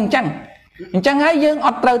យពួកហ្នឹងអញ្ចឹងហើយយើងអ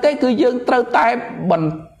ត់ត្រូវទេគឺយើងត្រូវតែបន្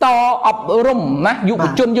តអប់រំណាយុវ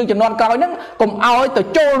ជនយើងជំនាន់ក្រោយហ្នឹងកុំឲ្យទៅ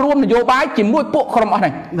ចូលរួមនយោបាយជាមួយពួកក្រុមអស់ហ្នឹ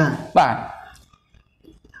ងបាទ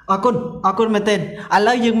អរគុណមែនទេឥ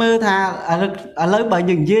ឡូវយើងមើលថាឥឡូវបើ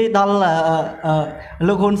យើងនិយាយដល់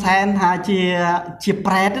លោកហ៊ុនសែនថាជា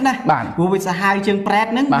ប្រែតណាព្រោះវាសាហាវជាងប្រែត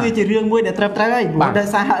ហ្នឹងវាជារឿងមួយដែលត្រូវហើយព្រោះដោយ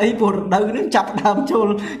សារអីព្រោះរដូវហ្នឹងចាប់ដើមចូល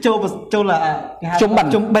ជុំ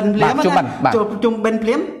បិណ្ឌភ្លាមចូលជុំបិណ្ឌភ្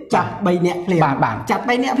លាមចាប់3នាក់ភ្លាមចាប់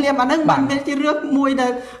3នាក់ភ្លាមអាហ្នឹងមិនមែនជារឿងមួយដែ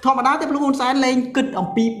លធម្មតាទេលោកហ៊ុនសែនលែងគិតអំ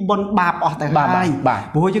ពីបុណ្យបាបអស់ទៅហើយ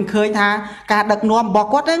ព្រោះយើងឃើញថាការដឹកនាំរបស់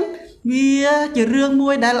គាត់ហ្នឹងវាជារឿងមួ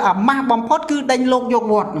យដែលអាម៉ាស់បំផុតគឺដេញលោកយក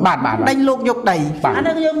វត្តដេញលោកយកដីអា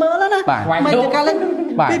នេះយើងមើលណាមិនតែកាល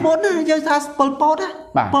ពីមុនណាយើងថាប៉ុលពត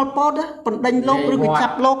បណ្ដេញលោកឬក៏ចា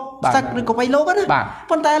ប់លោកសឹកឬក៏វៃលោកណា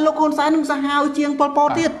ប៉ុន្តែលោកហ៊ុនសែននឹងសាហាវជាងប៉ុលពត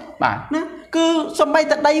ទៀតណា គឺសំបី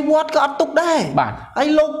តែដីវត្តក៏អត់ទុកដែរហើយ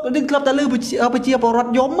លោកនឹងក្លឹបតែលឺប្រជាពលរដ្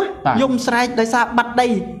ឋយំស្រែកដោយសារបាត់ដី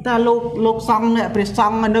តែលោកសង្ឃព្រះស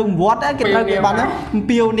ង្ឃនៅវត្តគេត្រូវគេបាត់អំ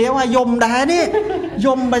ពាវនាវឲ្យយំដែរនេះ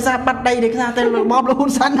យំដោយសារបាត់ដីដែលថាតែរបបលោកហ៊ុ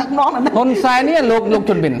នសែនដឹកនាំហ៊ុនសែននេះលោក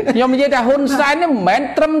ជុនវិនខ្ញុំនិយាយថាហ៊ុនសែននេះមិនមែន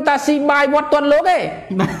ត្រឹមតែស៊ីបាយវត្តទាត់លោកទេ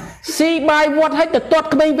ស៊ីបាយវត្តឲ្យទៅទាត់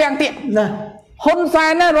ក្មេងវាំងទៀតហ៊ុនសែ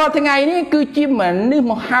នណារាល់ថ្ងៃនេះគឺជាមនុស្ស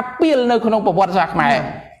មហាពីលនៅក្នុងប្រវត្តិសាស្ត្រខ្មែរ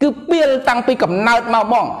គឺពីលតាំងពីកំណើតមក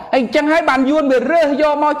បងហើយអញ្ចឹងហើយបានយួនវារើសយ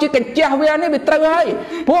កមកជាកញ្ចេះវានេះវាត្រូវហើយ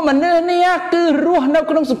ព្រោះមនុស្សនេះគឺរស់នៅ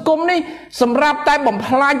ក្នុងសង្គមនេះសម្រាប់តែបំ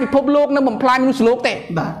ផ្លាញពិភពលោកនិងបំផ្លាញមនុស្សលោកទេ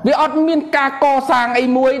វាអត់មានការកសាងអី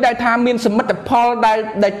មួយដែលថាមានសមិទ្ធផល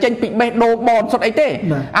ដែលចេញពីបេះដូងបនសុទ្ធអីទេឥ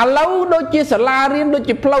ឡូវដូចជាសាលារៀនដូច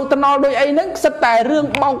ជាផ្លូវថ្នល់ដូចអីហ្នឹងសិតតែរឿង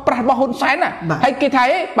បោកប្រាស់របស់ហ៊ុនសែនណាហើយគេថា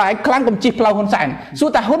អីបែរខ្លាំងកំជិះផ្លូវហ៊ុនសែនសួរ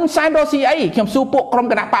តែហ៊ុនសែនរកស៊ីអីខ្ញុំសួរពួកក្រុម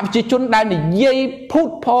គណៈបកប្រជាជនដែលនិយាយភូត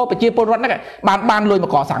ប្រជាពលរដ្ឋហ្នឹងបានលុយម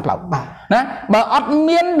កកសាងផ្លូវណាបើអត់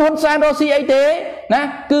មានហ៊ុនសែនរកស៊ីអីទេណា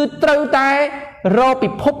គឺត្រូវតែរកពិ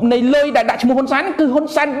ភពនៃលុយដែលដាក់ឈ្មោះហ៊ុនសែនគឺហ៊ុន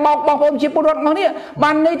សែនបោកបងប្អូនប្រជាពលរដ្ឋមកនេះ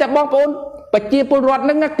បានន័យតែបងប្អូនប្រជាពលរដ្ឋហ្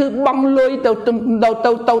នឹងគឺបង់លុយទៅទាំ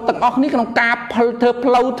ងអស់គ្នាក្នុងការធ្វើ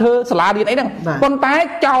ផ្លូវធ្វើសាលារៀនអីហ្នឹងប៉ុន្តែ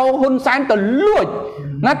ចៅហ៊ុនសែនទៅលួច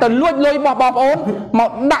ណាទៅលួចលុយរបស់បងប្អូនម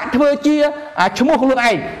កដាក់ធ្វើជាឈ្មោះខ្លួនឯ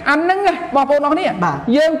ងអាហ្នឹងបងប្អូនអរគ្នា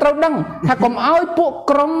យើងត្រូវដឹងថាកុំឲ្យពួក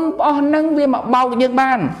ក្រុមអស់ហ្នឹងវាមកបោកយើង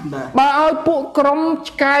បានបើឲ្យពួកក្រុម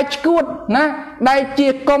ឆ្កែឆ្កួតណាដែលជា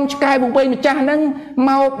ក្រុមឆ្កែវង្វេងម្ចាស់ហ្នឹង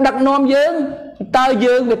មកដឹកនាំយើងតើ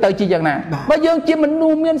យើងវាទៅជាយ៉ាងណាបើយើងជាមនុ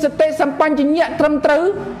ស្សមានសតិសម្បញ្ញៈត្រឹមត្រូវ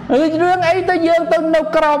រឿងអីទៅយើងទៅនៅ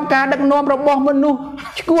ក្រោមការដឹកនាំរបស់មនុស្ស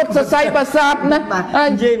ឆ្កួតសរសៃប្រសាទណា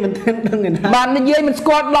និយាយមិនដឹងណាបាននិយាយមិនស្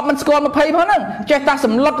គាល់10មិនស្គាល់20ផងហ្នឹងចេះតែស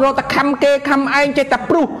ម្លុតរកតែខំគេខំឯងចេះតែ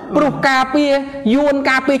ព្រុសការពារយួន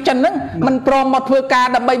ការពារចិនហ្នឹងមិនព្រមមកធ្វើការ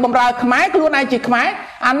ដើម្បីបម្រើខ្មែរខ្លួនឯងជាខ្មែរ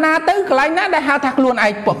អាណាទៅកន្លែងណាដែលហៅថាខ្លួនឯ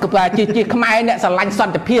ងជាខ្មែរអ្នកស្រឡាញ់ស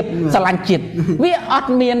ន្តិភាពស្រឡាញ់ជាតិវាអត់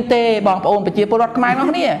មានទេបងប្អូនប្រជាពលរដ្ឋខ្មែររបស់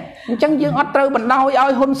គ្នាអញ្ចឹងយើងអត់ត្រូវបណ្ដោយឲ្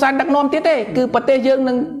យហ៊ុនសែនដឹកនាំទៀតទេគឺប្រទេសយើង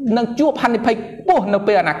នឹងជួបហានិភ័យខ្ពស់នៅ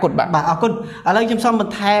ពេលអនាគតបាទអរគុណឥឡូវខ្ញុំសូមប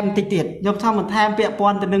ន្ថែមបន្តិចទៀតខ្ញុំសូមបន្ថែមពាក់ព័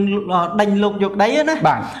ន្ធទៅនឹងដេញលោកយកដីណា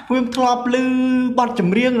ខ្ញុំធ្លាប់ឮបទច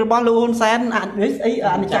ម្រៀងរបស់លោកហ៊ុនសែនអ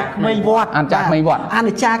និច្ចាក្មេងវត្តអនិច្ចាក្មេងវត្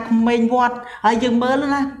តហើយយើងមើល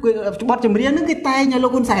ណាបទចម្រៀងហ្នឹងគឺតែងឲ្យលោ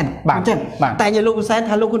កហ៊ុនសែនអញ្ចឹងតែងឲ្យលោកហ៊ុនសែន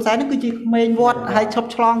ថាលោកហ៊ុនសែនហ្នឹងគឺជាក្មេងវត្តហើយឈប់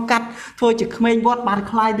ឆ្លងកាត់ធ្វើជាក្មេងវត្តបាន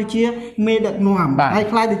ខ្លាយទៅជាមេដឹកនាំហើយ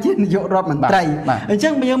ខ្លាយទៅជានាយករដ្ឋមន្ត្រីអញ្ចឹ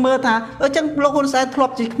ងយើងមើលថាអញ្ចឹងលោកហ៊ុនសែនធ្លា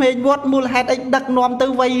ប់ជាក្មេងវត្តមូលហេតុអីដឹកនាំទៅ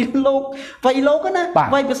វ័យលោកណា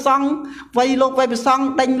វ័យប្រសង់ដេញ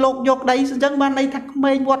លោកយកដីអញ្ចឹងបានន័យថាក្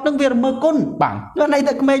មេងវត្តនឹងវារមើគុណបានន័យ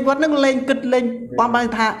ថាក្មេងវត្តនឹងលេងគិតលេងបាន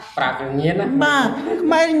ថាប្រាជ្ញាណាបាទក្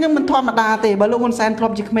មេងនឹងមិនធម្មតាទេបើលោកហ៊ុនសែនធ្លា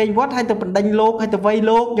ប់ជាក្មេងវត្តហើយទៅបណ្ដេញលោកហើយទៅវ័យ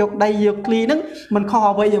លោកយកដីយកឃ្លីហ្នឹងមិនខុស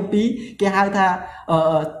អ្វីអំពីគេហៅថា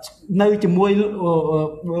នៅជាមួយ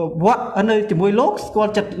វត្តនៅជាមួយលោកស្គា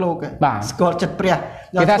ល់ចិត្តលោកស្គាល់ចិត្តព្រះ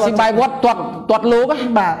គេថាស៊ីបាយវត្តទាត់លោក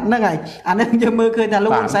បាទហ្នឹងហើយអានេះយើងមើលឃើញថាលោ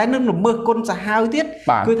កហ៊ុនសែននឹងល្មើសគុណសាហាវទៀត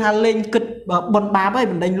គឺថាលេងគិតបនបាបហើយ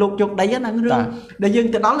បណ្ដេញលោកយកដីហ្នឹងរឿងដែលយើង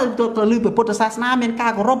ទៅដល់ទៅលើពុទ្ធសាសនាមានកា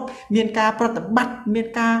រគោរពមានការប្រតិបត្តិមាន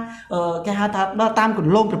ការគេហៅថាដល់តាមគ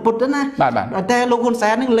ន្លងព្រះពុទ្ធណាតែលោកហ៊ុនសែ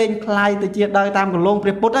ននឹងលេងคล้ายទៅជាដើរតាមគន្លងព្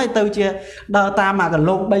រះពុទ្ធហើយទៅជាដើរតាមអាគន្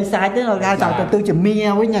លង3សាច់ទេគេហៅថាទៅជាមា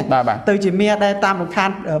វិញទៅជាមាដែលតាមរំខាន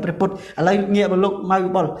ព្រះពុទ្ធឥឡូវងាកមកលោកមក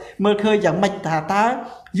វិបុលមើលឃើញយ៉ាងម៉េចថាតើ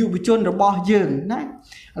យុវជនរបស់យើងណាឥ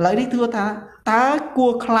ឡូវនេះធ្វើថាតើគួ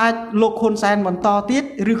រខ្លាចលោកហ៊ុនសែនបន្តទៀត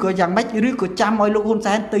ឬក៏យ៉ាងម៉េចឬក៏ចាំឲ្យលោកហ៊ុន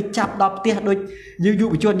សែនទៅចាប់ដល់ផ្ទះដូចយុ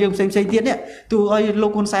វជនយើងផ្សេងទៀតនេះទោះឲ្យលោ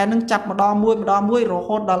កហ៊ុនសែននឹងចាប់ម្ដងមួយរ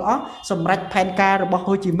ហូតដល់អស់សម្រេចផែនការរបស់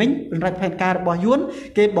ហូជីមិញសម្រេចផែនការរបស់យួន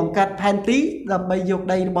គេបង្កើតផែនទីដើម្បីយក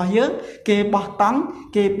ដីរបស់យើងគេបោះតង់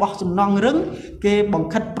គេបោះសំណង់រឹងគេបង្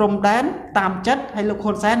ខិតព្រំដែនតាមចិត្តហើយលោក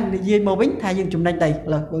ហ៊ុនសែននិយាយមកវិញថាយើងចំណេញដីឥ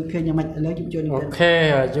ឡូវបើឃើញយ៉ាងម៉េចឥឡូវយុវជនអូខេ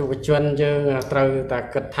យុវជនយើងត្រូវតែ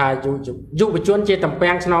គិតថាយុវជនជាតំ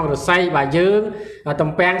ពាំងស្នងរស័យបាទយើង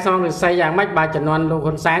តំពាំងស្នងរស័យយ៉ាងម៉េចបាទជំនាន់លោក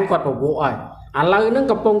ហ៊ុនសែនគាត់ប្រវក់ហើយឥឡូវហ្នឹង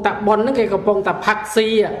កំពុងតែប៉ុនហ្នឹងគេកំពុងតែផាក់ស៊ី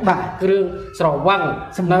បាទគ្រឿងស្រវឹង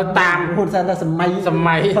នៅតាមហ៊ុនសែនតែសម័យ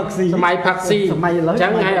ផាក់ស៊ីអញ្ចឹ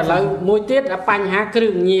ងហើយឥឡូវមួយទៀតបញ្ហាគ្រឿ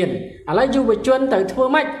ងញៀនឥឡូវយុវជនត្រូវធ្វើ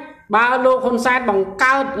ម៉េចបើលោកហ៊ុនសែនបង្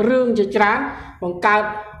កើតរឿងជាច្រើនបង្កើត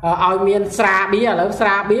ឲ្យមានស្រាបៀឥឡូវស្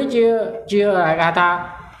រាបៀជាគេថា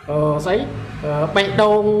ស្អីបេះ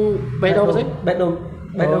ដូងស្អីបេះដូ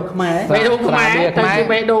ងខ្មែរបេះដូងខ្មែរទៅជា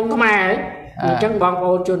បេះដូងខ្មែរអញ្ចឹងបងប្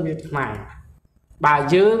អូនជនជាតិខ្មែរបើ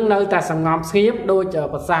យើងនៅតែសង្ងំស្ងៀមដូច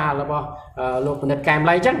ប្រសាសន៍របស់លោកបណ្ឌិតកែម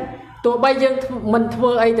លីអញ្ចឹង tụi bây giờ mình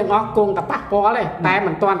thưa ấy từng óc cùng tập bạc bó này tại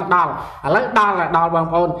mình toàn tập đào lấy đào là đào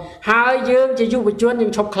bằng ôn hai dương chỉ du bị chuyên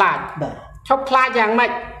nhưng chọc khai dạng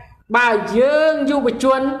mệnh bà dương du bị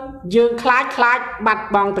chuyên dương khai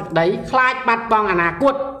bạch bằng thực đấy khai bạch bằng à nà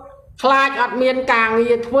cuột khai ọt miên càng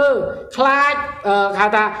nghe thưa khai khá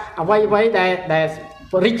ta vây để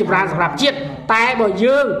rít chụp ra sạp chiết tại bởi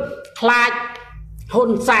dương khai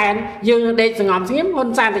hôn sàn dương đây sẽ ngòm xím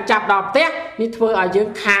hôn sàn thì chạp đọp tét như thưa ở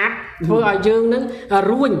dương khát thưa ở dương nâng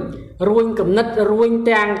ruin cầm nứt ruin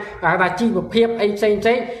tàng là chi một phiếp anh xem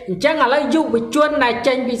chẳng là lấy dụ bị chuôn này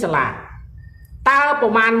chênh vì là ta bộ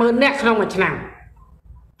màn mơ nét không mà chẳng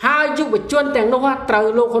hai dụ bị chuôn tàng nô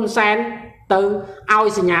từ lô hôn sàn từ ao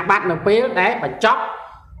sẽ nhà bạn ở phía đấy và chóc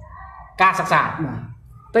ca sạc sạc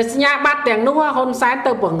từ nhà bạn tàng nô hôn sàn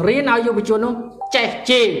từ bẩn riêng ao dụ bị chuôn không chè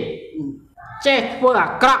chì chế vừa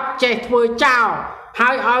cọp chế vừa chào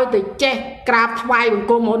hai ơi thì chế cạp vai bằng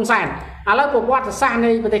cô hôn sàn à lấy một quạt sang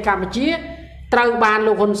này bên Cambodia trâu bàn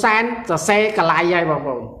lục hôn sàn giờ xe cả lại vậy bảo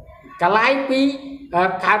bảo cả lại pi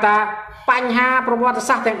cả ta bánh ha quạt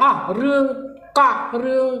sang thành rương cọ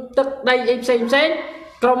rương tức đây em xem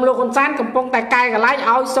trong lục hôn sàn cầm phong tay cay cả lại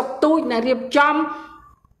ơi sọc túi này riệp trong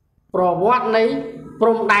quạt này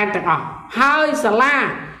prom đai thành hai sả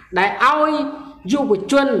la để ơi du bị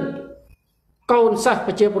chuân con sơ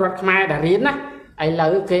phải chơi bột Khmer đã riêng á ấy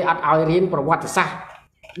lấy cái áo riêng bột sa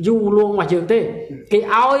du luôn mà trường thế cái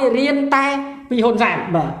áo riêng tay bị hôn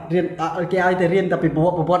sàn mà riêng cái áo thì riêng tập bị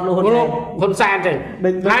bột luôn hôn sàn thì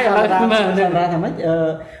ngay ở ra thằng mấy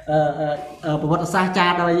bột sa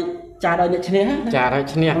cha đôi nhật chén cha đôi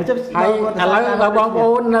chén hay lấy bong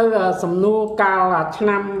ôn nơi sầm nu cao là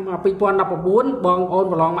năm pipon đập bốn bong ôn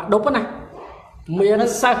và lòng mặt đúc này miền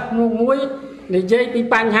sơ muối này dây pi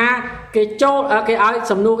pan ha cái châu cái áo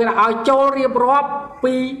sầm nu cái là áo châu riêng rộp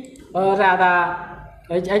pi ra là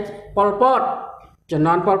ấy Pol Pot cho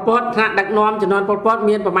non Pol Pot nạn đặc nom cho non Pol Pot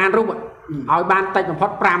miềnประมาณ รูปáo ban tayของ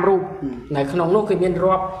Pot 5 รูปในขนมลูกคือmiền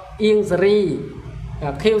rộp yên sri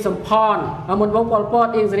khiêu sầm phòn ở một bóng Pol Pot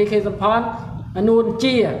yên sri khiêu sầm phòn nuôn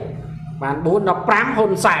chia bạn 4 đọc 5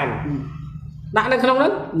 hồn sàn đã lên không đấy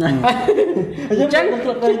chân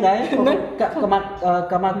đấy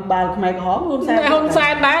cả mặt bà mày có hôn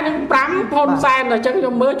sàn đấy những 5 hôn sàn là chắc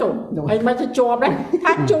trong mới chủ anh mới cho đấy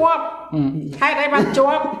hát cho hai đây bạn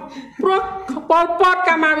cho Pol Pot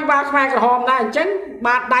Khmer bị bà Khmer hòm này chân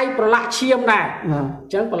bà đây pro lạ chiêm này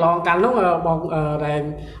chân lòng cả lúc bong đây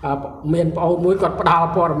miền ôn mũi còn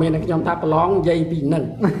đào po miền này trong ta lòng dây bị nâng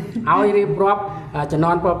áo đi prop cho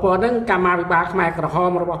non Pol Pot nâng Khmer bị bà Khmer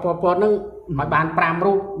hòm rồi Pol Pot nâng mọi bàn 5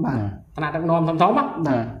 รูปขนาดดักนอมทำá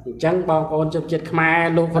จังบางคนจะเจ็ดKhmer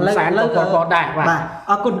ลูกคนแสนลูกคนพอได้ป่ะ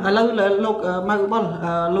คุณแล้วลูกมาบ้าน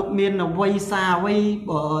ลูกเมียนวัยซาวัย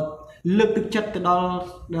lực thực chất từ đó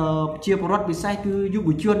chia bớt bị sai cứ giúp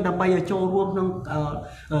buổi trưa đâm bay ở châu luôn nông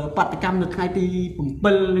bát cam được hai tí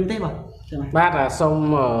bẩn lên thế bảo bác là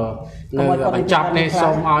xong người bánh chọc này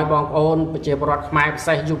xong oi bong ôn chia bớt Khmer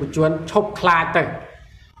sai giúp buổi trưa chốc khai từ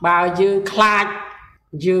bao nhiêu khai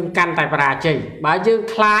dương căn tại bà chỉ bà dương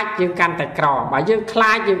khai dương căn tại cỏ bà dương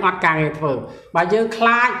khai dương ọt càng nghề thử bà dương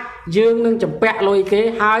khai dương nâng chấm bẹ lôi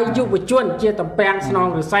kế hai dụ bụi chuôn chia tầm bẹn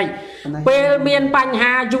snon rồi say pe miền bánh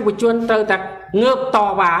ha dụ bụi chuôn từ tạc ngược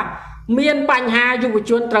to bá miền bánh ha dụ bụi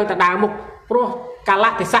chuôn từ tạc đào mục pro cả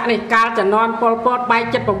lại thì xã này ca chả non Pol Pot bay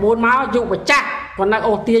chất bằng 4 máu dụ bụi chắc còn đang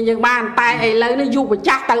ổ tiền những bàn tay ấy lấy nó dụ bụi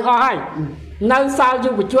chắc từ oi nơi sao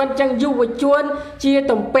dụ bụi chuôn chân dụ bụi chuôn chia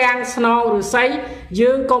tầm bẹn snon rồi say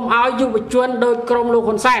dương công áo dụ bụi chuôn đôi crom lô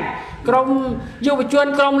hồn sàn crom dụ bụi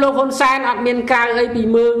chuôn crom lô hồn sàn ở miền ca ấy bị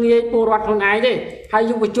mưa nghe po rót hồn ái đi hay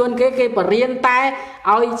dụ bụi chuôn cái bờ riêng tay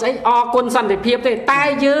ơi ấy o côn sàn để phiệp thì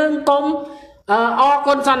tay dương công o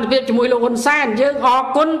côn sàn để phiệp cho mùi lô hồn sàn dương o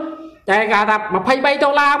côn để gà đập mà phay bay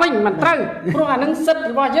đô la mình mình trăng rồi là nâng sứt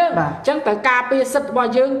bao dương chẳng tới cà phê sứt bao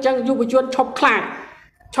dương chẳng dụ bụi chuôn chọc khai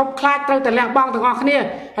trâuแต่ lẹ bong ទាំងអស់គ្នា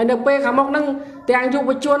ហើយនៅពេលខាងមុខហ្នឹងទាំងយុ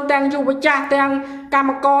វជនទាំងយុវចាស់ទាំងកម្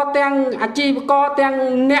មករទាំងអាជីវករទាំង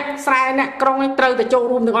អ្នកស្រែអ្នកក្រុងនេះត្រូវតែចូល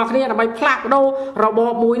រួមទាំងអស់គ្នាដើម្បីផ្លាស់ប្ដូររប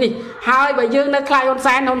បមួយនេះហើយបើយើងនៅខ្លាយហ៊ុន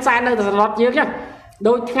សែននៅតែស្លុតយើងចឹង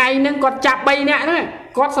ដោយថ្ងៃហ្នឹងគាត់ចាប់3នាក់ហ្នឹង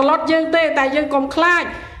គាត់ស្លុតយើងទេតែយើងកុំខ្លាច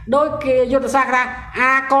ដោយគេយុទ្ធសាស្ត្រថា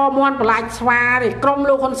អាកមន់បន្លាច់ស្វាទេក្រុម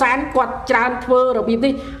លោកហ៊ុនសែនគាត់ច្រើនធ្វើរបៀប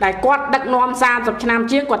នេះដែលគាត់ដឹកនាំ30ឆ្នាំ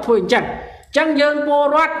ជាងគាត់ធ្វើអញ្ចឹងចឹងយើងពល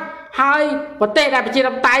រដ្ឋហើយប្រទេសដែលប្រជា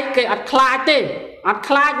ធិបតេយ្យគេអត់ខ្លាចទេអត់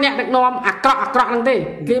ខ្លាចអ្នកដឹកនាំអាក្រក់ហ្នឹងទេ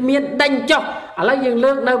គេមានដេញចុះឥឡូវយើង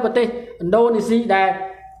លើកនៅប្រទេសឥណ្ឌូនេស៊ីដែល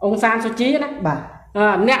អ៊ុងសានស៊ូជីណាបាទ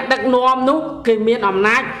អ្នកដឹកនាំនោះគេមានអំ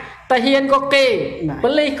ណាច តាហ៊ានក៏គេប៉ូ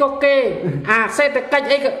លីសក៏គេអាសេដ្ឋកិច្ច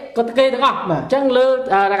អីក៏គេទាំងអស់អញ្ចឹងលើ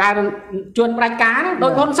ជួនផ្ដាច់ការដោ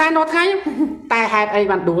យហ៊ុនសែនដល់ថ្ងៃតែហេតុអី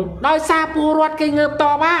បានដួលដោយសារពលរដ្ឋគេងើបត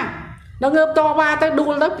វ៉ាដល់ងើបតវ៉ាទៅដួ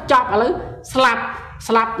លទៅចប់ឥឡូវស្លា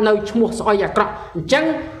ប់នៅឈ្មោះស្អុយអាក្រក់អញ្ចឹង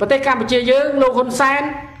ប្រទេសកម្ពុជាយើងលោកហ៊ុនសែន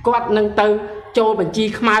គាត់នឹងទៅចូលបញ្ជី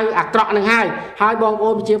ខ្មៅអាក្រក់នឹងហើយបងប្អូ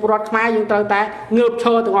នប្រជាពលរដ្ឋខ្មែរយើងត្រូវតែងើបឈ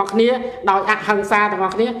រទាំងអស់គ្នាដោយអហិង្សាទាំងអ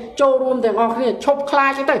ស់គ្នាចូលរួមទាំងអស់គ្នាឈប់ខ្លា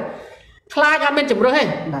ចទៅខ្លាចអត់មានជំរឿសទេ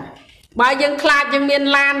បើយើងខ្លាចយើងមាន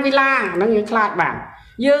ឡានវិឡាហ្នឹងយើងខ្លាចបាន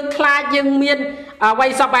យើងខ្លាចយើងមានអ្វី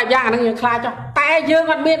សពបែបយ៉ាងអាហ្នឹងយើងខ្លាចចុះតែយើង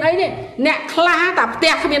អត់មានអីទេអ្នកខ្លាចតែផ្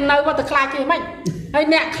ទះគ្មាននៅទៅខ្លាចគេមិនហើយ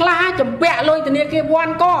អ្នកខ្លាចចម្ពាក់លុយធនាគារពា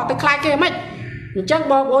ន់កទៅខ្លាចគេមិនអញ្ចឹង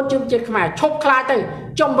បងប្អូនជនជាតិខ្មែរឈប់ខ្លាចទៅ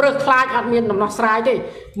ចំរើសខ្លាចអត់មានដំណោះស្រាយទេ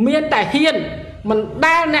មានតែហ៊ានមិន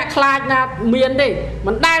ដែលអ្នកខ្លាចណាមានទេ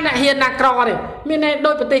មិនដែលអ្នកហ៊ានណាក្រទេមានតែ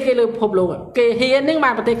ដោយប្រទេសគេលើពិភពលោកគេហ៊ាននឹងបា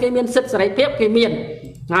នប្រទេសគេមានសិទ្ធិសេរីភាពគេមាន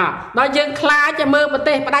ដល់យើងខ្លាចទៅមើលប្រ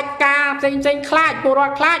ទេសផ្ដាច់ការផ្សេងខ្លាចពលរ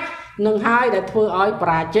ដ្ឋខ្លាចនឹងហើយដែលធ្វើឲ្យប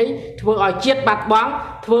រាជ័យធ្វើឲ្យជាតិបាត់បង់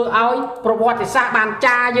ធ្វើឲ្យប្រវត្តិសាស្ត្របាន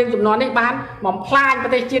ចាយើងចំនួននេះបានបំផ្លាញប្រ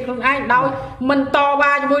ទេសជាតិខ្លួនឯងដោយមិនត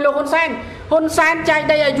វ៉ាជាមួយលោកហ៊ុនសែនចែក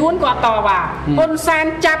ដីឲ្យយួនក៏អត់តវ៉ាហ៊ុនសែន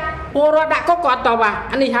ចាប់ពលរដ្ឋដាក់គុកក៏អត់តវ៉ា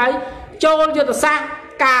អានេះហើយចូលយុទ្ធសាស្ត្រ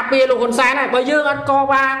ការពារលោកហ៊ុនសែនហើយបើយើងអត់ត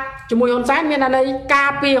វ៉ាជាមួយហ៊ុនសែនមានន័យកា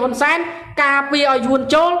រពារហ៊ុនសែនការពារឲ្យយួន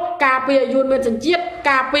ចូលការពារឲ្យយួនមានសញ្ជាតិ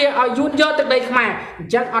ការពារឲ្យយួនយកទឹកដីខ្មែរអ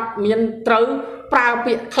ញ្ចឹងអត់មានត្រូវប្រើ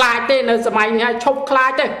ពាក្យខ្លាចទេនៅសម័យនេះហើយឈប់ខ្លា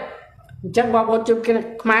ចទេអញ្ចឹងបងប្អូនជន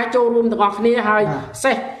ខ្មែរចូលរួមទាំងអស់គ្នាហើយ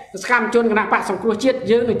សេះសកម្មជនគណៈបកសង្គ្រោះជាតិ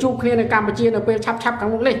យើងនឹងជួបគ្នានៅកម្ពុជានៅពេលឆាប់ខាង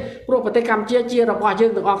មុខនេះព្រោះប្រទេសកម្ពុជាជារបស់យើ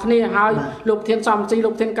ងទាំងអស់គ្នាហើយលោកធានសំស៊ីលោ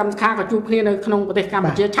កធានកម្មសខាក៏ជួបគ្នានៅក្នុងប្រទេសកម្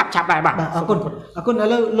ពុជាឆាប់ដែរបាទអរគុណឥ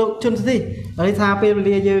ឡូវលោកជុនស៊ីឥឡូវថាពេលវេ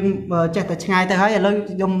លាយើងចេះតែឆ្ងាយទៅហើយឥឡូវ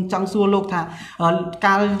ខ្ញុំចង់សួរលោកថា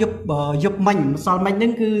កាលយប់មិញម្សិលមិញហ្នឹ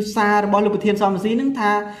ងគឺសាររបស់លោកប្រធានសំស៊ីហ្នឹង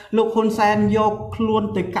ថាលោកហ៊ុនសែនយកខ្លួន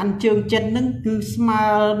ទៅកាន់ជើងចិត្តហ្នឹងគឺស្មើ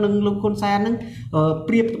នឹងលោកហ៊ុនសែនហ្នឹង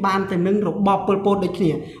ប្រៀបបានទៅនឹងរបបប៉ុលពតដូចគ្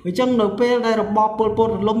នាអញ្ចឹងនៅពេលដែលរបបប៉ុលពត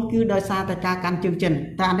រលំគឺដោយសារតែការកាន់ជើងចិន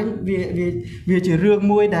តែហ្នឹងវាជារឿង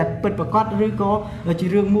មួយដែលពិតប្រាកដឬក៏ជា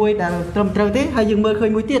រឿងមួយដែលត្រឹមត្រូវទេហើយយើងមើលឃើ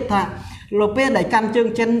ញមួយទៀតថាលោកពេលដែលកាន់ជើង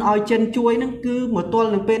ចិនឲ្យចិនជួយហ្នឹងគឺមកទល់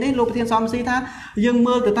នឹងពេលនេះលោកប្រធានសំស៊ីថាយើង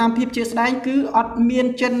មើលទៅតាមភាពជាក់ស្ដែងគឺអត់មាន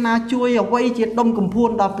ចិនណាជួយអ្វីជាដុំកំភួន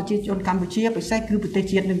ដល់ប្រជាជនកម្ពុជាពិសេសគឺប្រទេស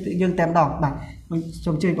ជាតិយើងតែម្ដងបាទ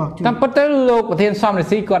សូមជឿបងតាមពិតទៅលោកប្រធានសំ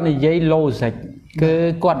ស៊ីគាត់និយាយ logic គឺ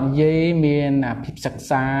គាត់និយាយមានភាពសិក្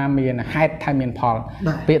សាមានហេតុថែមមានផល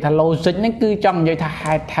ពាក្យថា logic ហ្នឹងគឺចង់និយាយថា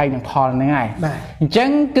ហេតុថែមនឹងផលហ្នឹងហើយអញ្ចឹង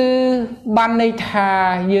គឺបានន័យថា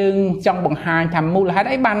យើងចង់បង្ហាញថាមូលហេតុ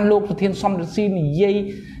អីបានលោកប្រធានសំស៊ីនិយាយ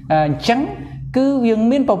អញ្ចឹងគឺវា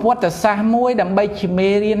មានប្រវត្តិសាស្ត្រមួយដើម្បីជាមេ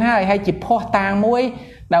រៀនហើយជាភស្តុតាងមួយ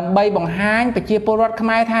ដើម្បីបង្ហាញប្រជាពលរដ្ឋខ្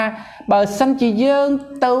មែរថាបើសិនជាយើង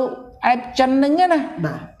ទៅឯបចិនហ្នឹងណា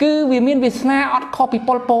គឺវាមានវាសនាអត់ខុសពី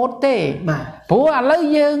ប៉ុលពតទេព្រោះឥឡូវ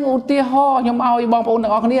យើងឧទាហរណ៍ខ្ញុំឲ្យបងប្អូនទាំ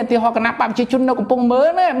ងអស់គ្នាឧទាហរណ៍គណៈបព្វជិជននៅកំពង់មើល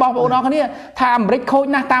ណាបងប្អូនទាំងអស់គ្នាថាអាមេរិកខូច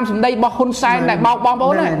ណាស់តាមសម្ដីរបស់ហ៊ុនសែនដែលបោកបងប្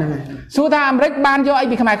អូនណាសួរថាអាមេរិកបានយកអី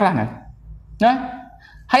ពីខ្មែរខ្លះណា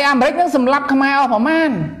ហើយអាមេរិកនឹងសម្លាប់ខ្មែរអស់ប្រមាណ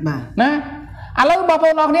ណាឥឡូវបងប្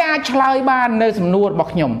អូនទាំងអស់គ្នាអាចឆ្លើយបាននៅសំណួររបស់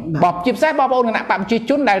ខ្ញុំបងជាពិសេសបងប្អូនគណៈបព្វជិ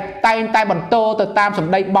ជនដែលតែងតែបន្តទៅតាមស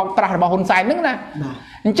ម្ដីបោកត្រាស់របស់ហ៊ុនសែនហ្នឹងណា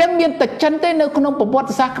អញ្ចឹងមានតែចិនទេនៅក្នុងប្រវត្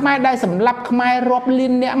តិសាស្ត្រខ្មែរដែលសម្លាប់ខ្មែររាប់លា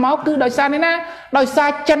នអ្នកមកគឺដោយសារនេះណាដោយសារ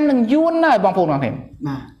ចិននិងយួនណាបងប្អូនទាំងអស់គ្នា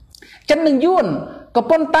ចិននិងយួនក៏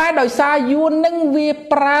ប៉ុន្តែដោយសារយួននឹងវា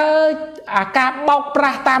ប្រើអាការបោកប្រា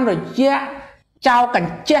ស់តាមរយៈចៅក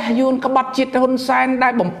ញ្ចេះយួនក្បត់ជាតិហ៊ុនសែនដែ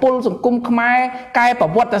លបំពុលសង្គមខ្មែរកែប្រ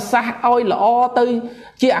វត្តិសាស្ត្រឲ្យល្អទៅ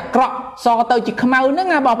ជាអាក្រក់សទៅជាខ្មៅហ្នឹង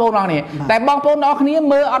ណាបងប្អូនទាំងអស់គ្នាតែបងប្អូនទាំងអស់គ្នា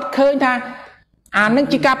មើលអត់ឃើញថាអានឹង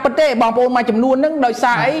ជាការពិតទេបងប្អូនមួយចំនួនហ្នឹងដោយ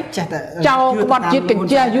សារអីចៅក្បត់ជាតិក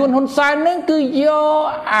ញ្ចេះយួនហ៊ុនសែនហ្នឹងគឺយក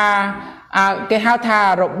គេហៅថា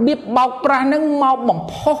របៀបបោកប្រាស់ហ្នឹងមកបំ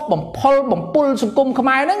ផុសបំផុលបំពុលសង្គមខ្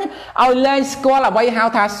មែរហ្នឹងឲ្យលែងស្គាល់អ្វីហៅ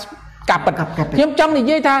ថាការពិតខ្ញុំចង់និ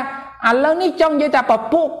យាយថាឥឡូវនេះចង់និយាយថាព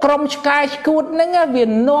ពួកក្រុមឆ្កែឆ្កួតហ្នឹងវា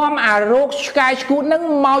នាំអារោគឆ្កែឆ្កួតហ្នឹង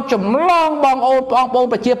មកចម្លងបងប្អូន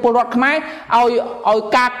ប្រជាពលរដ្ឋខ្មែរឲ្យ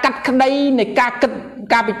ការកាត់ក្តីនៃការគិត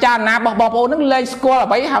ការពិចារណារបស់បងប្អូនហ្នឹងលែងស្គាល់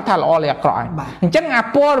អ្វីហៅថាល្អឬអាក្រក់អញ្ចឹងអា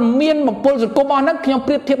ព័ត៌មានបំពុលសង្គមអស់ហ្នឹងខ្ញុំ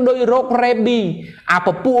ប្រៀបធៀបដោយរោគរ៉េប៊ីអាព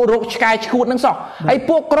ពួករោគឆ្កែឆ្កួតហ្នឹងសោះហើយ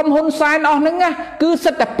ពួកក្រុមហ៊ុនសែនអស់ហ្នឹងណាគឺ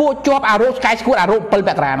សិតតែពួកជាប់អារោគឆ្កែឆ្កួតអារោគ7ម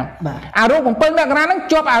ករាហ្នឹងអារោគ7មករាហ្នឹង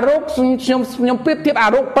ជាប់អារោគខ្ញុំប្រៀបធៀបអា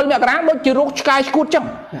រោគ7មករាដូចជារោគឆ្កែឆ្កួតចឹង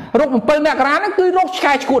រោគ7មករាហ្នឹងគឺរោគឆ្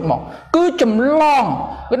កែឆ្កួតមកគឺចម្លង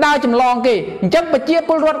វាដើរចម្លងគេអញ្ចឹងប្រជាព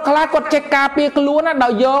លរដ្ឋខ្លះគាត់ចេះការពារខ្លួនណាដោ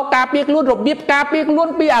យយកការពារខ្លួនរបៀបការពារខ្លួន ខ្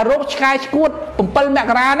លួនពីអារោគឆ្កែឆ្កួត7ម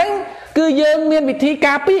ករាហ្នឹងគឺយើងមានវិធី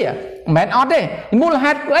ការពារមិនមែនអត់ទេមូល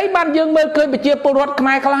ហេតុអីបានយើងមើលឃើញប្រជាពលរដ្ឋខ្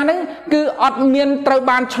មែរខ្លះហ្នឹងគឺអត់មានត្រូវ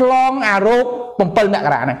បានឆ្លងអារោគ7មក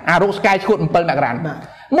រាហ្នឹងអារោគឆ្កែឆ្កួត7មករា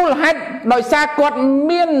មូលហេតុដោយសារគាត់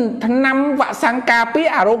មានថ្នាំវ៉ាក់សាំងការពារ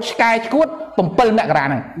អារោគឆ្កែឆ្កួត7មករា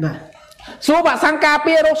ហ្នឹងសួរវ៉ាក់សាំងការ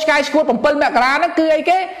ពាររោគឆ្កែឆ្កួត7មករាហ្នឹងគឺអី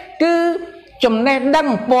គេគឺចំណេះដឹង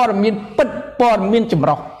ព័ត៌មានពិតព័ត៌មានចម្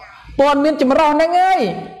រុះហ្នឹងហើយ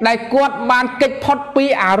ដែលគាត់បានកិច្ចផុតពី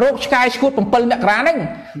អារោគឆ្កែឆ្កួត7មករាហ្នឹង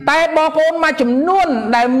តែបងប្អូនមួយចំនួន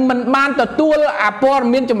ដែលមិនបានទទួលអាព័ត៌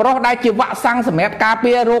មានចម្រុះដែលជាវ៉ាក់សាំងសម្រាប់ការ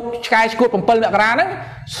ពាររោគឆ្កែឆ្កួត7មករាហ្នឹង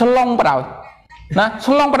ស្លងបដោយណា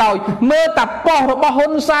ឆ្លងបដោយមើលតែប៉ុស្តិ៍របស់ហ៊ុ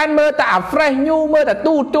នសែនមើលតែអា Fresh News មើលតែ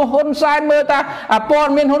ទូទស្សន៍ហ៊ុនសែនមើលតែព័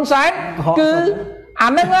ត៌មានហ៊ុនសែនគឺអា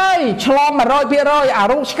ហ្នឹងហើយឆ្លង 100% អា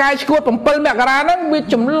រោគឆ្កែឆ្កួត7មករាហ្នឹងវា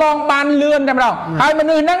ចម្លងបានលឿនតែម្ដងហើយម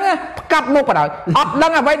នុស្សហ្នឹងផ្កាប់មុខបដ ாய் អត់ដឹ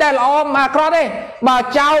ងអ្វីដែលល្អអាក្រក់ទេបើ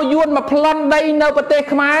ចៅយួនមកប្លន់ដីនៅប្រទេស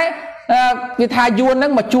ខ្មែរវាថាយួនហ្នឹ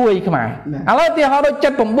ងមកជួយខ្មែរឥឡូវទីហោដូច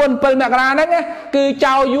79 7មករាហ្នឹងគឺ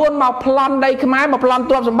ចៅយួនមកប្លន់ដីខ្មែរមកប្លន់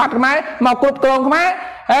ទ្រព្យសម្បត្តិខ្មែរមកគ្រប់គ្រងខ្មែរ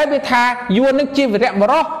ហើយវាថាយួនហ្នឹងជាវីរៈប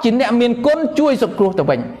រោះជាអ្នកមានគុណជួយសង្គ្រោះទៅ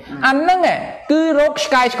វិញអាហ្នឹងគឺរោគ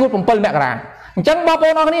ឆ្កែឆ្កួត7មករាអញ្ចឹងបងប្អូ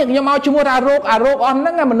នអរគ្នាខ្ញុំមកឈ្មោះថារោគអស់ហ្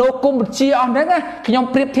នឹងមនោគមវិជ្ជាអស់ហ្នឹងខ្ញុំ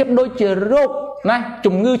ប្រៀបធៀបដូចជារោគណា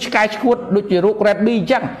ជំងឺឆ្កែឆ្កួតដូចជារោគ Red B អ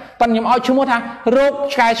ញ្ចឹងប៉ុន្តែខ្ញុំឲ្យឈ្មោះថារោគ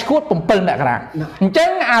ឆ្កែឆ្កួត7មករាអញ្ចឹង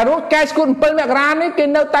អារោគឆ្កែឆ្កួត7មករានេះគេ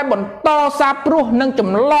នៅតែបន្តសាបព្រោះនិងច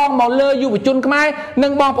ម្លងមកលើយុវជនខ្មែរនិ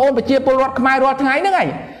ងបងប្អូនប្រជាពលរដ្ឋខ្មែររាល់ថ្ងៃហ្នឹងហើយ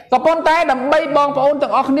ក៏ប៉ុន្តែដើម្បីបងប្អូនទាំ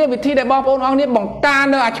ងអស់គ្នាវិធីដែលបងប្អូនអស់គ្នាបង្ការ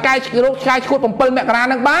នៅអាឆ្កែរោគឆ្កែឆ្កួត7មករា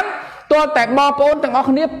ហ្នឹងបានតើតែបងប្អូនទាំងអស់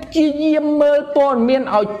គ្នាព្យាយាមមើលព័ត៌មាន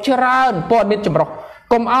ឲ្យច្រើនព័ត៌មានចម្រុះ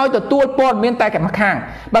កុំឲ្យទទួលព័ត៌មានតែកម្ខាង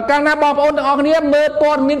បើកាលណាបងប្អូនទាំងអស់គ្នាមើល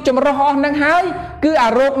ព័ត៌មានចម្រុះអស់ហ្នឹងហើយគឺអា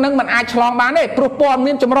រោគហ្នឹងมันអាចឆ្លងបានទេព្រោះព័ត៌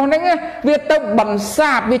មានចម្រុះហ្នឹងវាទៅបន្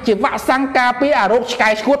សាបវាជាវ៉ាក់សាំងការពារអារោគឆ្កែ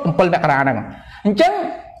ឆ្កួត7មករាហ្នឹងអញ្ចឹង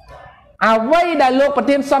អ្វីដែលលោកប្រ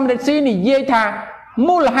ធានសំរិទ្ធស៊ីនិយាយថា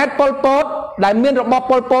មូលហេតុប៉ុលពតដែលមានរបប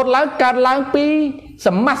ប៉ុលពតឡើងកើតឡើងពីស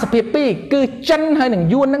មាសភាពពីរគឺចិនហើយនិង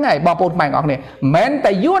យួនហ្នឹងហើយបងប្អូនខ្មែរទាំងអស់គ្នាមិនមែន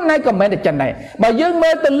តែយួនហើយក៏មិនមែនតែចិនដែរបើយើងមើ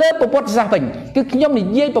លទៅលើប្រវត្តិសាស្ត្រវិញគឺខ្ញុំនិ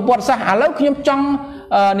យាយប្រវត្តិសាស្ត្រឥឡូវខ្ញុំចង់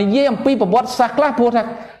និយាយអំពីប្រវត្តិសាស្ត្រខ្លះព្រោះថាឥ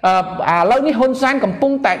ឡូវនេះហ៊ុនសែនកំពុ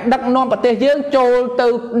ងតែដឹកនាំប្រទេសយើងចូលទៅ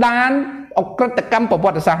ដានអក្រិតកម្មប្រវ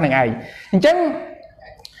ត្តិសាស្ត្រនឹងឯងអញ្ចឹង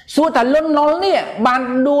សួរថាលន់ណុលនេះបាន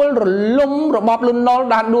ដួលរលំរបបលន់ណុល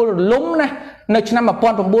បានដួលរលំណានៅឆ្នាំ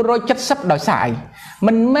1970ដោយសារអី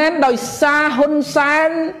មិនមែនដោយសារហ៊ុនសែន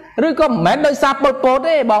ឬក៏មិនមែនដោយសារប៉ុលពត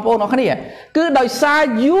ទេបងប្អូនអរគ្នាគឺដោយសារ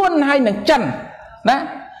យួនហើយនឹងចិនណា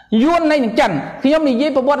យួនហើយនឹងចិនខ្ញុំនិយាយ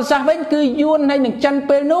ប្រវត្តិសាស្ត្រវិញគឺយួនហើយនឹងចិន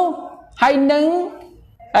ពេលនោះហើយនឹង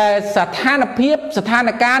ស្ថានភាពស្ថាន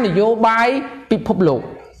ភាពនយោបាយពិភពលោក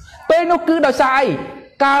ពេលនោះគឺដោយសារអី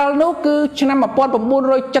កាលនោះគឺឆ្នាំ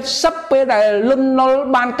1970ពេលដែលលន់ណុល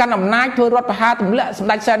បានកាន់អំណាចធ្វើរដ្ឋប្រហារទម្លាក់សម្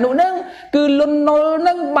ដេចសែននុហ្នឹងគឺលន់ណុលហ្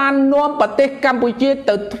នឹងបាននាំប្រទេសកម្ពុជា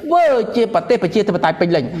ទៅធ្វើជាប្រទេសប្រជាធិបតេយ្យពេញ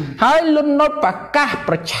លេញហើយលន់ណុលប្រកាស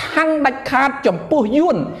ប្រឆាំងដាច់ខាតចំពោះយួ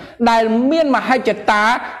នដែលមានមហិច្ឆតា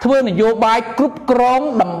ធ្វើនយោបាយគ្រប់គ្រង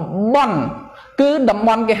តំបន់គឺតំប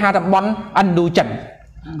ន់គេហៅតំបន់ឥណ្ឌូចិន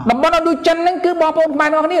តំបន់ឥណ្ឌូចិនហ្នឹងគឺបងប្អូនខ្មែរ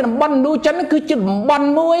ទាំងអស់គ្នាតំបន់ឥណ្ឌូចិនហ្នឹងគឺជាតំបន់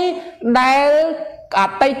មួយដែលអ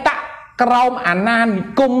តីតក្រោមអាណានិ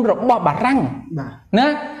គមរបស់បារាំងណា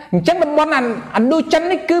អញ្ចឹងតំបន់ឥណ្ឌូចិន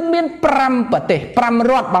នេះគឺមាន5ប្រទេស5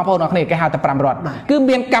រដ្ឋបងប្អូនអរគ្នាគេហៅថា5រដ្ឋគឺ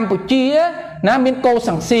មានកម្ពុជាណាមានកូ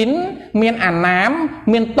សាំងស៊ីនមានអាណាម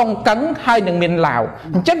មានតុងកឹងហើយនឹងមានឡាវ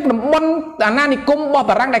អញ្ចឹងតំបន់អាណានិគមរបស់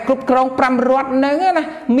បារាំងដែលគ្រប់គ្រង5រដ្ឋហ្នឹងណា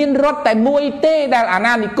មានរដ្ឋតែមួយទេដែលអា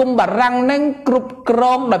ណានិគមបារាំងហ្នឹងគ្រប់គ្រ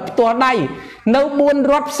ងដោយផ្ទាល់ដៃនៅ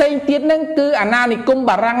4រដ្ឋផ្សេងទៀតហ្នឹងគឺអាណានិគម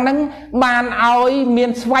បារាំងហ្នឹងបានឲ្យមាន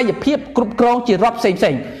ស្វ័យភាពគ្រប់គ្រងជារដ្ឋផ្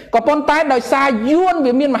សេងក៏ប៉ុន្តែដោយសារយួន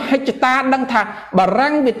វាមានមហិច្ឆតាដឹងថាបា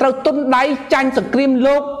រាំងវាត្រូវទុនដៃចាញ់សង្គ្រាម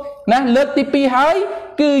លោកណាលើកទី2ហើយ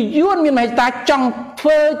គឺយួនមានមហិច្ឆតាចង់ធ្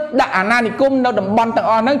វើដាក់អាណានិគមនៅតំបន់ទាំង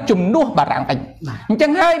អស់ហ្នឹងជំនួសបារាំងវិញអញ្ចឹ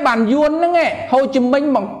ងហើយបានយួនហ្នឹងហូជីមិញ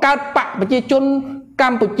បង្កើតបកប្រជាជនក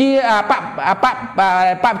ម្ពុជាបក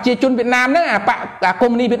ប្រជាជនវៀតណាមហ្នឹងបកកុ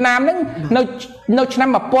ម្មុយនីវៀតណាមហ្នឹងនៅឆ្នាំ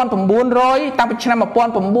1900តាំងពីឆ្នាំ1930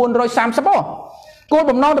គោល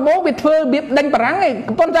បំណងដំបូងវាធ្វើរបៀបដេញបារាំងឯង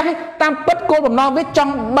ប៉ុន្តែតាមពិតគោលបំណងវាច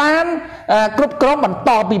ង់បានគ្រប់គ្រងបន្ត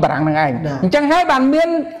ពីបារាំងហ្នឹងឯងអញ្ចឹងហើយបានមាន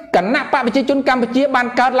គណៈបកប្រជាជនកម្ពុជាបាន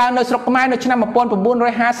កើតឡើងនៅស្រុកខ្មែរនៅឆ្នាំ1951ហ្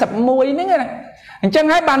នឹងណាអញ្ចឹង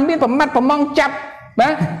ហើយបានមានប្រមាត់ប្រម៉ងចាប់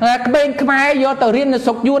ក្មេងខ្មែរយកទៅរៀននៅស្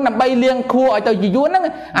រុកយួនដើម្បីលៀងខួរឲ្យទៅយួនហ្នឹង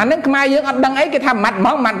អាហ្នឹងខ្មែរយើងអត់ដឹងអីគេថាម៉ាត់ហ្ម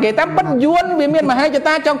ងម៉ាត់គេតែប៉ុតយួនវាមានមហិច្ឆ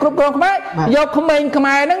តាចង់គ្រប់គ្រងខ្មែរយកក្មេងខ្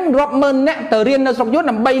មែរហ្នឹងរាប់ម៉ឺននាក់ទៅរៀននៅស្រុកយួន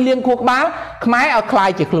ដើម្បីលៀងខួរក្បាលខ្មែរឲ្យคล้าย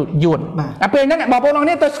ជាខ្លួនយួនអាពេលហ្នឹងបងប្អូនទាំង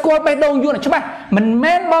នេះទៅស្គាល់បេះដូងយួនច្បាស់មិន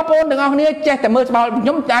មែនបងប្អូនទាំងអស់គ្នាចេះតែមើលស្បោខ្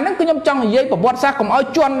ញុំអាហ្នឹងគឺខ្ញុំចង់និយាយប្រវត្តិសាស្ត្រកុំឲ្យ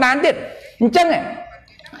ជន់ដានទៀតអញ្ចឹង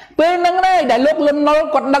ពេលហ្នឹងដែរដែលលោកលន់នល់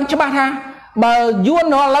គាត់ដឹងច្បាស់ថាបើយួន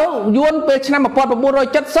ឥឡូវយួនពេលឆ្នាំ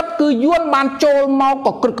1970គឺយួនបានចូលមក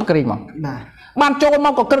ក៏ក្រឹកក្រែងមកបានចូលម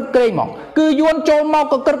កក៏ក្រឹកក្រែងមកគឺយួនចូលមក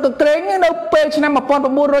ក៏ក្រឹកក្រែងនៅពេលឆ្នាំ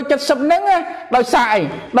1970ហ្នឹងដោយសារអី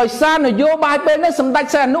ដោយសារនយោបាយពេលនេះសម្ដេច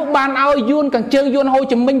សីហនុបានឲ្យយួនកញ្ជើយួនហូ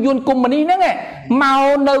ជីមិញយួនកុម្មុយនីសហ្នឹងមក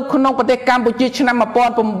នៅក្នុងប្រទេសកម្ពុជាឆ្នាំ1976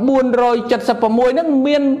ហ្នឹង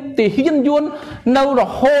មានទាហានយួននៅរ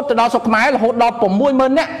ហូតទៅដល់ស្រុកខ្មែររហូតដល់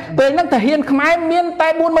60000នាក់ពេលហ្នឹងទាហានខ្មែរមានតែ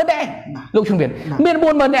40000នាក់លោកជំនាញមាន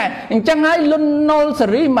40000នាក់អញ្ចឹងហើយលន់នល់សេ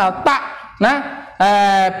រីមកតាក់ណា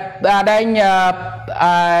ដែល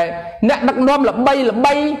អ្នកដឹកនាំល្បី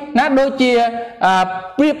ណាដូចជា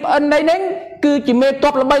ព្រៀបអិននេះគឺជាមេត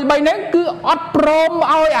បល្បីហ្នឹងគឺអត់ព្រម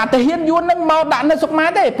ឲ្យអាទាហានយួនហ្នឹងមកដាក់នៅស្រុកខ្មែរ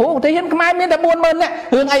ទេព្រោះទាហានខ្មែរមានតែ40000នាក់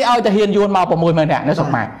រឿងអីឲ្យទាហានយួនមក60000នាក់នៅស្រុក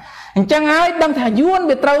ខ្មែរអញ្ចឹងហើយដឹងថាយួន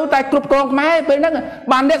វាត្រូវតែគ្រប់គ្រងខ្មែរពេលហ្នឹង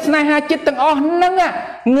បានអ្នកស្នេហាជាតិទាំងអស់ហ្នឹង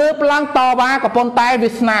ងើបឡើងតវ៉ាក៏ប៉ុន្តែវា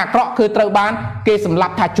សនាអាក្រក់គឺត្រូវបានគេសម្លា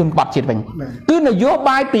ប់ថាជនបទជាតិវិញគឺនយោ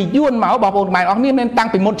បាយពីយួនមកបងប្អូនខ្មែរអស់គ្នាមានតាំង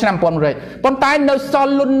ពីមុនឆ្នាំ1900ប៉ុន្តែនៅស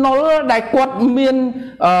ល់លន់នល់ដែលគាត់មាន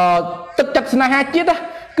ទឹកចិត្តស្នេហាជាតិ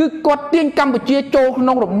គឺគាត់ទាញកម្ពុជាចូលក្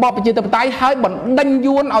នុងរបបប្រជាធិបតេយ្យហើយបណ្ដេញ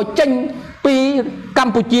យួនឲ្យចេញពីក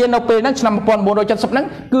ម្ពុជានៅពេលហ្នឹងឆ្នាំ1970ហ្នឹង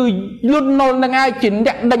គឺលន់នល់នឹងហើយជា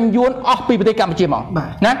អ្នកដេញយួនអស់ពីប្រទេសកម្ពុជាមក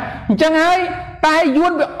ណាអញ្ចឹងហើយតែយួ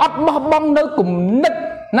នវាអត់បោះបង់នៅគំនិត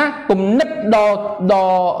ណាគំនិត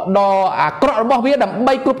ដ៏អាក្រក់របស់វាដើម្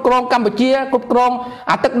បីគ្រប់គ្រងកម្ពុជាគ្រប់គ្រង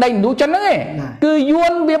អាទឹកដីឥណ្ឌូចិនហ្នឹងឯងគឺយួ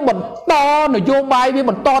នវាបន្តនយោបាយវា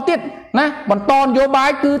បន្តទៀតណាបន្តនយោបាយ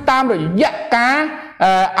គឺតាមរយៈការ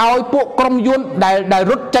ឲ្យពួកក្រុមយួនដែល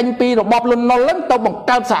រត់ចេញពីរបបលន់នល់ហ្នឹងទៅបង្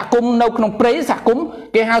កើតសហគមន៍នៅក្នុងព្រៃសហគមន៍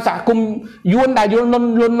គេហៅសហគមន៍យួនដែលលន់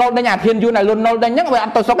នល់ដេញអាធានយួនដែលលន់នល់ដេញហ្នឹងវាអ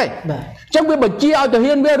ត់ទៅសុខទេអញ្ចឹងវាបញ្ជាឲ្យទា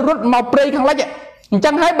ហានវារត់មកព្រៃខាងលិចអញ្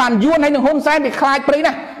ចឹងហើយបានយួនហើយនឹងហ៊ុនសែនវាខ្លាចព្រៃ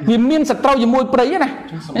ណាវាមានសត្រូវជាមួយព្រៃណា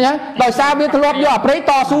ដោយសារវាធ្លាប់យកអាព្រៃ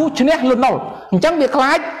តស៊ូឈ្នះលន់នល់អញ្ចឹងវាខ្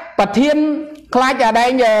លាចប្រធានខ្លាចអាដែ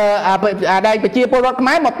ងប្រជាពលរដ្ឋខ្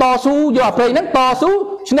មែរមកតស៊ូយកអាព្រៃហ្នឹងតស៊ូ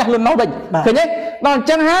ឈ្នះលន់នល់វិញឃើញទេដល់អញ្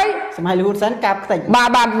ចឹងហើយសម័យលហ៊ុនសែនកាប់ខ្ទេចបាទ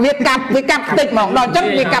វាកាប់ខ្ទេចហ្មងដល់អញ្ចឹង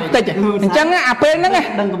វាកាប់ខ្ទេចអញ្ចឹងអាពេលហ្នឹង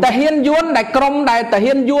តាហ៊ានយួនដែលក្រុមដែលតា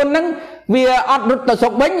ហ៊ានយួនហ្នឹងវាអត់រត់ទៅស្រុ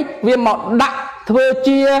កវិញវាមកដាក់ធ្វើ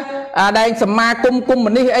ជាដែងសមាគមកុម្មុ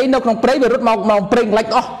យនីសអីនៅក្នុងព្រៃវារត់មកព្រៃខ្លា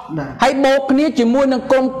ច់អស់ហើយបូកគ្នាជាមួយនឹង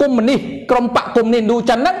ក្រុមកុម្មុយនីសក្រុមបកកុម្មុយនីសឥណ្ឌូ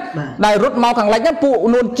ចិនហ្នឹងដែលរត់មកខាងលិចហ្នឹងពួក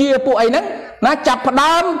នួនជាពួកអីហ្នឹងណាចាប់ផ្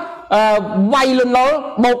ដើមវាយលន់នល់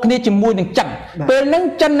បូកគ្នាជាមួយនឹងចិនពេលហ្នឹង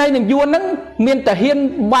ចិនហើយនឹងយួនហ្នឹងមានតាហ៊ាន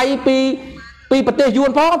វាយពីប្រទេសយួន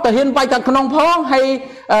ផងតាហ៊ានវាយខាងក្នុងផងហើយ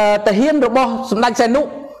តាហ៊ានរបស់សម្ដេចសីហនុ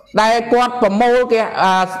ដែលគាត់ប្រមូលគេ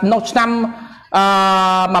នៅឆ្នាំ1973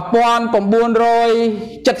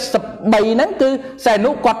ហ្នឹងគឺសីហនុ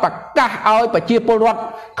គាត់ប្រកាសឲ្យប្រជាពលរដ្ឋ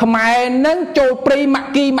ខ្មែរហ្នឹងចូលព្រៃម៉ាក់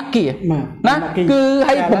គីណាគឺ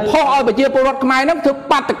ឲ្យបំផុសឲ្យប្រជាពលរដ្ឋខ្មែរហ្នឹងធ្វើ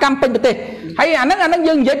បាតកម្មពេញប្រទេសហើយអាហ្នឹង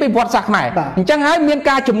យើងនិយាយពីប្រវត្តិសាស្ត្រខ្មែរអញ្ចឹងហើយមាន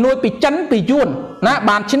ការជំនួយពីចិនពីយួនណា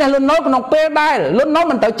បានឈ្នះលន់នល់ក្នុងពេលដែលលន់នល់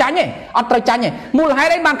មិនត្រូវចាញ់ទេអត់ត្រូវចាញ់ទេមូលហេ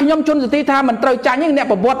តុអីបានខ្ញុំជន់សទីថាមិនត្រូវចាញ់ទេអ្នក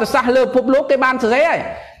ប្រវត្តិសាស្ត្រលើពិភពលោកគេបានសរសេរហើយ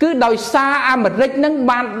គឺដោយសារអាមេរិកនឹង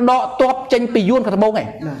បានដកទ័ពចេញពីយួនខាងត្បូងឯង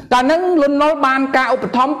តែនឹងលន់នល់បានការឧប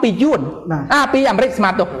ត្ថម្ភពីយួនពីអាមេរិកស្មា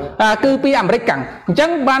តទៅគឺពីអាមេរិកកាំងអញ្ចឹង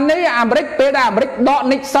បាននេះអាមេរិកពេលដែលអាមេរិកដក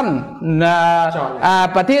Nixon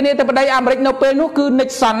ប្រធានាធិបតីអាមេរិកនៅពេលនោះគឺ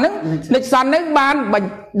Nixon ហ្នឹងបាន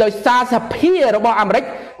ដោយសារសភារបស់អាមេរិក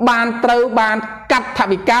បានត្រូវបានកាត់ថ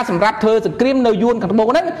វិកាសម្រាប់ធ្វើសង្គ្រាមនៅយួនខាងត្បូង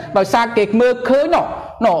ហ្នឹងដោយសារគេមើលឃើញឯ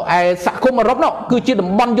សហគមន៍អឺរ៉ុបគឺជាតំ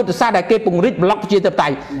បន់យុទ្ធសាស្ត្រដែលគេពង្រីកប្លុកប្រជាធិបតេ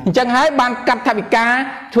យ្យអញ្ចឹងហើយបានកាត់ថវិកា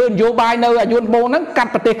ធ្វើនយោបាយនៅយួនត្បូងហ្នឹងកា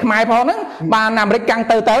ត់ប្រទេសខ្មែរផងហ្នឹងបានអាមេរិកកាំង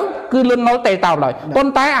ទៅគឺលន់នល់ទេតោឡើយប៉ុ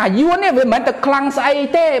ន្តែអាយួននេះវាមិនមែនតែខ្លាំងស្អី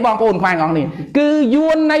ទេបងប្អូនខ្មែរទាំងអស់នេះគឺយួ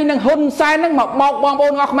ននៃនឹងហ៊ុនសែនហ្នឹងមកបោកបងប្អូ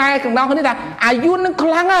នអស់ខ្មែរទាំងអស់គ្នាថាអាយួនហ្នឹងខ្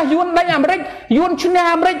លាំងយួនដេញអាមេរិកយួនឈ្នះ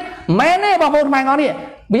អាមេរិកមែនទេបងប្អូនខ្មែរទាំងអស់នេះ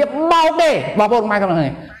វាបោកទេបងប្អូនខ្មែរទាំងអស់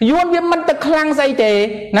នេះយួនវាមិនទៅខ្លាំងស្អីទេ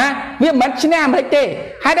ណាវាមិនឈ្នះអាមេរិកទេ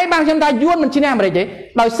ហើយអីបានខ្ញុំថាយួនមិនឈ្នះអាមេរិកទេ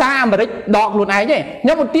ដោយសារអាមេរិកដកខ្លួនឯងទេខ្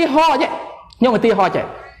ញុំឧទាហរណ៍ចេះ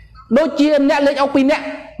ដូចជាអ្នកលេងអុក2នាក់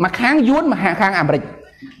មួយខាងយួនមួយខាងអាមេរិក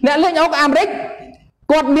អ្នកលេងអុកអាមេរិក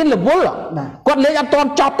គាត់មានរវល់គាត់លេងអត់ទាន់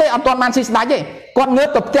ចប់ទេអត់ទាន់បានស៊ីស្ដាច់ទេគាត់ងើប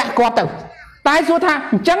ទៅផ្ទះគាត់ទៅតែសួរថា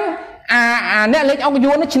អញ្ចឹង អ្នកលេងអង្គ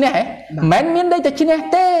យួននេះឈ្នះហ៎មិនមានន័យតែឈ្នះ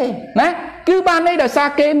ទេណាគឺបានន័យដោយសារ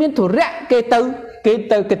គេមានធុរៈគេទៅ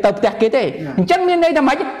ផ្ទះគេទេអញ្ចឹងមានន័យថា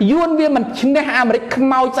ម៉េចយួនវាមិនឈ្នះអាមេរិកខ្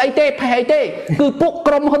មោចស្អីទេផេះអីទេគឺពួក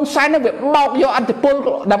ក្រុមហ៊ុនសែននឹងវាបោកយកអធិបុល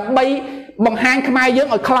ដើម្បីបង្ហាញខ្មែរយើង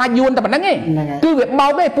ឲ្យខ្លាចយួនតែប៉ុណ្្នឹងឯងគឺវាបោ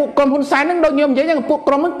កទេពួកក្រុមហ៊ុនសែនហ្នឹងដូចខ្ញុំនិយាយហ្នឹងពួក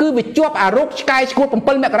ក្រុមហ្នឹងគឺវាជាប់អារោគឆ្កែឈួត7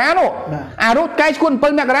មករានោះអារោគឆ្កែឈួត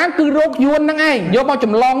7មករាគឺរោគយួនហ្នឹងឯងយកមកច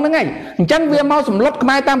ម្លងហ្នឹងឯងអញ្ចឹងវាមកសម្លុតខ្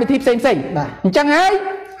មែរតាមវិធីផ្សេងអញ្ចឹងហើយ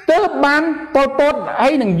ទើបបានប៉ុលពតហើ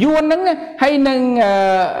យនឹងយួនហ្នឹងហើយនឹង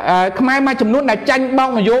ខ្មែរមួយចំនួនដែលចាញ់បោក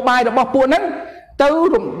នយោបាយរបស់ពួកហ្នឹងទៅ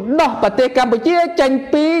រំដោះប្រទេសកម្ពុជាចេញ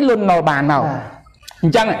ពីលន់នល់បានមកអ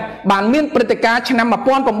ញ្ចឹងបានមានព្រឹត្តិការណ៍ឆ្នាំ1975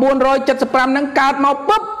ហ្នឹងកើតមក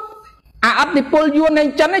ពុបអធិបុលយួននៃ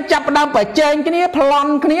ចិនចាប់ផ្ដើមប្រជែងគ្នាប្ល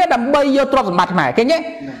ន់គ្នាដើម្បីយកទ្រព្យសម្បត្តិខ្មែរឃើញទេ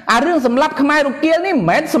អារឿងសម្លាប់ខ្មែររុគាលនេះមិន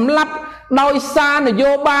មែនសម្លាប់ដោយសារនយោ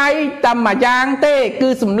បាយតែមួយយ៉ាងទេគឺ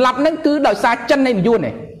សម្លាប់ហ្នឹងគឺដោយសារចិននៃយួន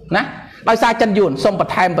ទេណាដោយសារចិនយួនសូមប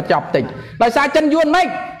ន្ថែមបញ្ចប់តិចដោយសារចិនយួនម៉េច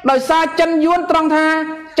ដោយសារចិនយួនត្រង់ថា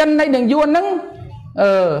ចិននៃនឹងយួនហ្នឹង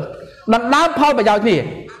ដណ្ដើមផលប្រយោជន៍គ្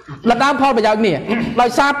នាដោយ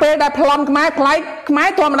សារពេលដែលប្លន់ខ្មែរផ្លែកខ្មែរ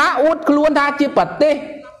ធម្មតាអួតខ្លួនថាជាប្រទេស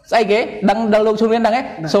ស្អីគេដឹងលោកជំនាញដឹងទេ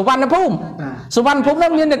សុវណ្ណភូមិហ្នឹ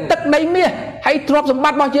ងមានតែទឹកដីមាសហើយទ្រព្យសម្ប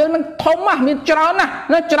ត្តិរបស់យើងហ្នឹងធំណាស់មានច្រើនណាស់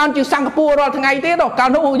ច្រើនជាងសិង្ហបុរីរាល់ថ្ងៃទៀតកាល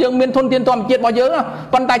នោះយើងមានធនធានធម្មជាតិរបស់យើង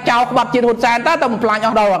ប៉ុន្តែចោលក្បត់ជាតិហ៊ុនសែនទៅបំផ្លាញអ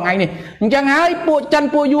ស់ដល់ថ្ងៃនេះអញ្ចឹងហើយពួកចិន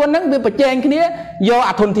ពួកយួនហ្នឹងវាប្រជែងគ្នាយក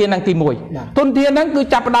អាធនធានហ្នឹងទី1ធនធានហ្នឹងគឺ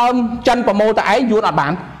ចាប់ផ្ដើមចិនប្រមូលតែឯងយួនអត់បា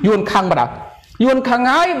នយួនខឹងបណ្ដោយយួនខឹង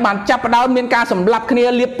ហើយបានចាប់ផ្ដើមមានការសម្លាប់គ្នា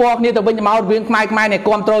លៀបពណ៌គ្នាទៅវិញទៅមករវាងខ្មែរនេះ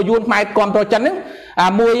គ្រប់គ្រងយួនខ្មែរគ្រប់គ្រងចិនហ្នឹង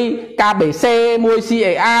មួយ KBC មួយ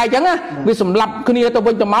CAI អញ្ចឹងវាសម្លាប់គ្នាទៅ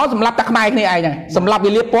វិញទៅមកសម្លាប់តែខ្មែរគ្នាឯងហ្នឹងសម្លាប់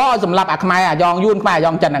វាលៀបពណ៌ឲ្យសម្លាប់អាខ្មែរអាយ៉ងយួនខ្មែរអា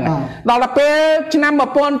យ៉ងចិនហ្នឹងដល់ទៅពេលឆ្នាំ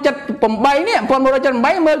1978នេះ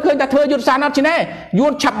1978មើលឃើញថាធ្វើយុទ្ធសាស្ត្រអត់ឈ្នះយួ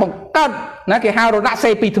នឆាប់បង្កើតណាគេហៅរណសេ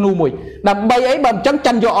ពីធ្នូមួយដើម្បីអីបើមិនចឹង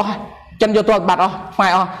ចិនយកអស់ចិនយកទ្រព្យសម្បត្តិអស់ខ្មែ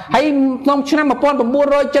រអស់ហើយក្នុងឆ្នាំ1978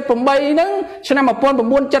ហ្នឹងឆ្នាំ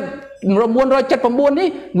1979នេះ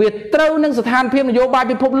វាត្រូវនឹងស្ថានភាពនយោបាយ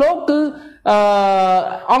ពិភពលោកគឺ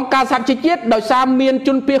អង្គការសហជីវជាតិដោយសារមានជ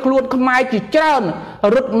នភៀសខ្លួនខ្មែរជាច្រើន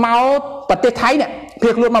រត់មកប្រទេសថៃនេះភៀ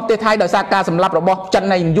សខ្លួនមកប្រទេសថៃដោយសារការសម្លាប់របស់ចិន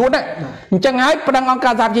នៃយួនហ្នឹងអញ្ចឹងហើយប្តឹងអង្គ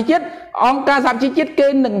ការសហជីវជាតិគេ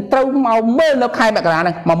នឹងត្រូវមកមើលនៅខែមករាហ្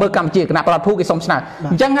នឹងមកមើលកម្ពុជាគណៈប្រតិភូគេសុំស្នើ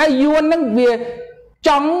អញ្ចឹងហើយយួនហ្នឹងវាច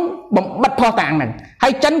ង់បំបត្តិភស្តុតាងហ្នឹងហើ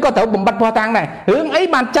យចិនក៏ត្រូវបំបត្តិភស្តុតាងដែររឿងអី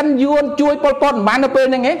បានចិនយួនជួយប៉ុលពតមិនបាននៅពេល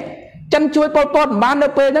ហ្នឹងឯងចិនជួយប៉ុលពតមិនបាននៅ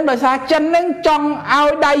ពេលហ្នឹងដោយសារចិនហ្នឹងចង់ឲ្យ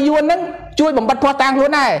ដៃយួនហ្នឹងជួយបំបត្តិភស្តុតាងខ្លួ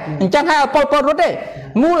នដែរអញ្ចឹងហើយឲ្យប៉ុលពតរត់ទេ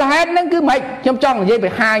មូលហេតុហ្នឹងគឺមិនខ្ញុំចង់និយាយប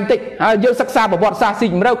ង្ហាញបន្តិចហើយយើងសិក្សាប្រវត្តិសាស្ត្រស៊ីជ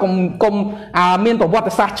ម្រៅកុំមានប្រវត្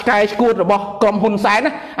តិសាស្ត្រឆ្កែឈួតរបស់ក្រុមហ៊ុនសែន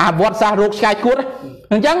ណាប្រវត្តិសាស្ត្ររោគឆ្កែឈួត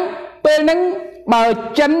អញ្ចឹងពេលហ្នឹងបើ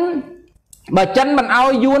ចិនមិនឲ្យ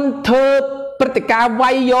យួនធ្វើព្រឹត្តិការណ៍វា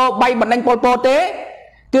យយកបៃបណ្ដេញប៉ុលពតទេ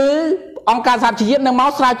គឺអង្គការសហជីវជាតិនៅមក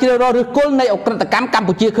ស្រាវជ្រាវរកឫសគល់នៃអក្រិតកម្មកម្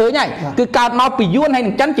ពុជាឃើញហើយគឺកើតមកពីយួនហើយ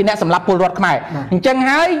នឹងចិនជាអ្នកសម្លាប់ពលរដ្ឋខ្មែរអញ្ចឹង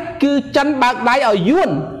ហើយគឺចិនបើកដៃឲ្យយួន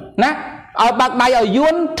ណាឲ្យបើកដៃឲ្យយួ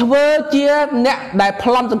នធ្វើជាអ្នកដែល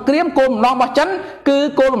ប្លន់សង្គ្រាមគោលបំណងរបស់ចិនគឺ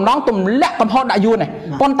គោលបំណងទម្លាក់កំហុសដាក់យួន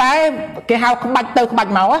ប៉ុន្តែគេហៅក្បាច់ទៅក្បា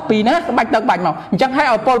ច់មកពីណាក្បាច់ទៅក្បាច់មកអញ្ចឹងហើយ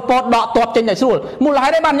ឲ្យប៉ុលពតដកទ័ពចេញដោយស្រួលមូលហេ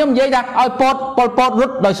តុឯងបានខ្ញុំនិយាយថាឲ្យប៉ុលពតរ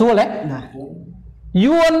ត់ដោយស្រួលហ៎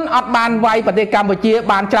យួនអត់បានវាយប្រទេសកម្ពុជា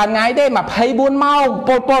បានច្រើនថ្ងៃទេ24ម៉ោង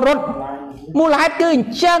ប៉ុលពតរត់មូលហេតុគឺអញ្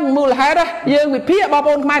ចឹងមូលហេតុយើងវិភាគបងប្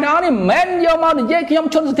អូនខ្មែរទាំងអស់នេះមិនមែនយកមកនិយាយខ្ញុំ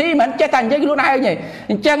ឈុនសទ្ធីមិនចេះតែនិយាយខ្លួនឯងទេ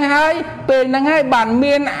អញ្ចឹងហើយពេលហ្នឹងហើយបាន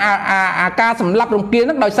មានអាការសម្លាប់រង្គាលហ្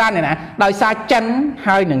នឹងដោយសារនេះណាដោយសារចិន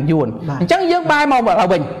ហើយនឹងយួនអញ្ចឹងយើងបែរមក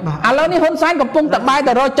វិញឥឡូវនេះហ៊ុនសែនកំពុងតែបែរ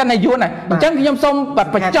ទៅរកចិនហើយយួនហើយអញ្ចឹងខ្ញុំសូម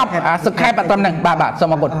បញ្ចប់សង្ខេបត្រឹមហ្នឹងបាទសូម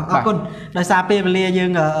អរគុណដោយសារពេលវេលាយើ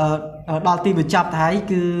ងដល់ទីបញ្ចប់ទៅហើយ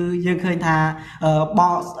គឺយើងឃើញថាប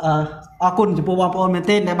ងអរគុណចំពោះបងប្អូនមែន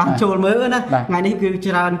ទេដែលបានចូលមើលណាថ្ងៃនេះគឺ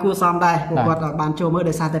ច្រើនគួរសមដែរគាត់បានចូលមើល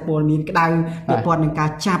ដោយសារតែពលមានក្តៅពាក់ព័ន្ធនឹងការ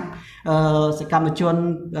ចាប់សកម្មជន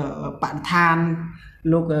បដិឋាន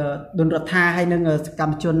លោកដុនរដ្ឋាហើយនឹងសក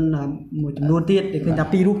ម្មជនមួយចំនួនទៀតដែលឃើញថា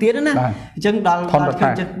2រូបទៀតណាអញ្ចឹងដល់ពេ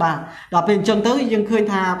លចិត្តបាទដល់ពេលអញ្ចឹងទៅយើងឃើញ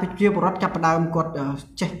ថាប្រជាពលរដ្ឋចាប់ផ្ដើមគាត់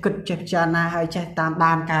ចេះគិតចេះពិចារណាហើយចេះតាម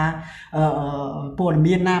ដានការព័ត៌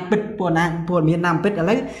មានណាពិតព័ត៌មានណាពិតឥ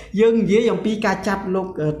ឡូវយើងនិយាយអំពីការចាប់លោក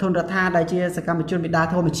ធនរដ្ឋាដែលជាសកម្មជនបិតា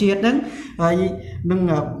ធម្មជាតិហ្នឹងហើយនឹង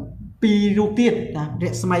2រូបទៀតរ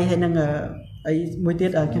ស្មីហើយនឹងអីមួយទៀត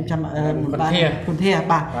ខ្ញុំចាំបានគុណធា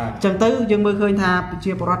បាទអញ្ចឹងទៅយើងមើលឃើញថាប្រ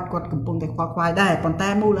ជាពលរដ្ឋគាត់កំពុងតែខ្វល់ខ្វាយដែរប៉ុន្តែ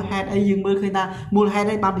មូលហេតុអីយើងមើលឃើញថាមូលហេតុ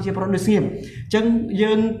អីបានប្រជាពលរដ្ឋដូចស្ងៀមអញ្ចឹង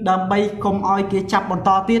យើងដើម្បីកុំឲ្យគេចាប់បន្ត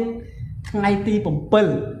ទៀតថ្ងៃទី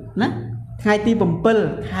7 ណាថ្ងៃទី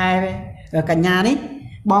7ខែកញ្ញានេះ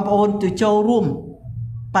បងប្អូនទៅចូលរួម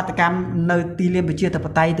បាតកម្មនៅទីលានប្រជាធិប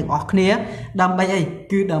តេយ្យទាំងអស់គ្នាដើម្បីអី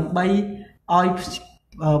គឺដើម្បីឲ្យ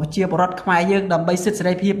ប្រជាពលរដ្ឋខ្មែរយើងដើម្បីសិទ្ធិសេ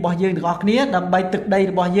រីភាពរបស់យើងទាំងអស់គ្នាដើម្បីទឹកដី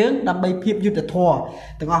របស់យើងដើម្បីភាពយុត្តិធម៌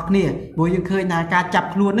ទាំងអស់គ្នាព្រោះយើងឃើញថាការចាប់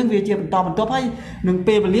ខ្លួននឹងវាជាបន្តបន្ទាប់ហើយនឹង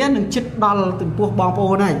ពេលវេលានឹងជិតដល់ចំពោះបងប្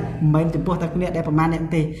អូនហើយមិនមែនចំពោះតែគ្នាដែលប្រមាណអ្នក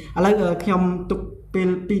ទេឥឡូវខ្ញុំទុកពេល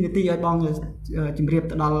2នាទីឲ្យបងជម្រាប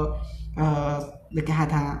ទៅដល់ដែលគេហៅ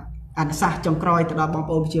ថាអនុសាសន៍ចុងក្រោយទៅដល់បង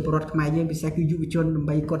ប្អូនប្រជាពលរដ្ឋខ្មែរយើងពិសេសគឺយុវជនដើម្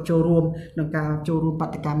បីគាត់ចូលរួមក្នុងការចូលរួមប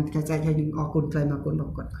ដកម្មថ្ងៃស្អែកហើយនឹងអរគុណថ្លែងអរគុណរប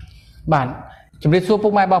ស់គាត់បាទជំរាបសួរពុ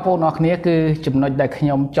កម៉ែបងប្អូនអរគ្នាគឺចំណុចដែលខ្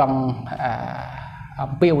ញុំចង់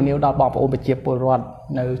អំពាវនាវដល់បងប្អូនប្រជាពលរដ្ឋ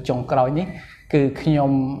នៅចុងក្រោយនេះគឺខ្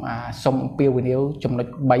ញុំសូមអំពាវនាវចំណុច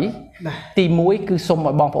3ទី1គឺសូម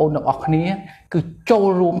ឲ្យបងប្អូនទាំងអស់គ្នាគឺចូល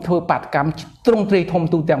រួមធ្វើបាតកម្មទ្រង់ទ្រាយធំ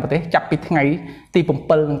ទូទាំងប្រទេសចាប់ពីថ្ងៃទី7ហ្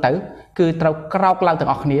នឹងទៅគឺត្រូវក្រោកឡើងទាំ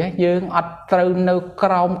ងអស់គ្នាយើងអត់ត្រូវនៅក្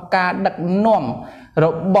រោមការដឹកនាំរ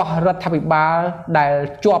បស់រដ្ឋាភិបាលដែល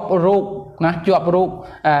ជាប់រោគណាជាប់រោគ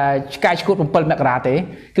ឆ្កែឆ្កួត7មករាទេ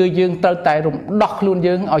គឺយើងត្រូវតែរំដោះខ្លួន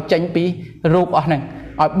យើងឲ្យចេញពីរោគអស់ហ្នឹង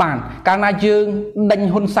ឲ្យបានកាលណាយើងដេញ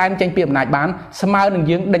ហ៊ុនសែនចេញពីអំណាចបានស្មើនឹង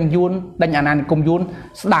យើងដេញយួនដេញអាណានិគមយួន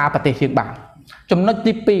ស្ដារប្រទេសយើងបានចំណុច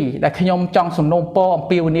ទី2ដែលខ្ញុំចង់សំណូមពរអំ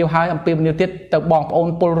ពាវនាវហើយអំពាវនាវទៀតទៅបងប្អូន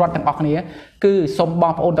ពលរដ្ឋទាំងអស់គ្នាគឺសូមប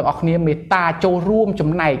ងប្អូនទាំងអស់គ្នាមេត្តាចូលរួមចំ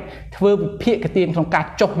ណែកធ្វើវិភាគទានក្នុងការ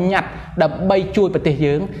ចុះញត្តិដើម្បីជួយប្រទេស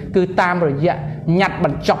យើងគឺតាមរយៈញត្តិប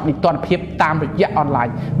ញ្ចប់នីតិរដ្ឋភាពតាមរយៈអនឡាញ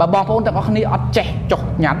បើបងប្អូនទាំងអស់គ្នាអត់ចេះចុះ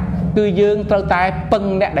ញត្តិគឺយើងត្រូវតែពឹង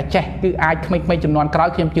អ្នកដែលចេះគឺអាចក្មេងៗចំនួនក្រោយ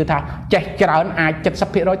ខ្ញុំជឿថាចេះច្រើនអាច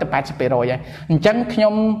 70% ទៅ 80% ហើយអញ្ចឹងខ្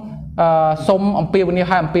ញុំសូមអំពាវនាវ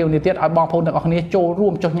ឲ្យអំពាវនាវទៀតឲ្យបងប្អូនទាំងអស់គ្នាចូលរួ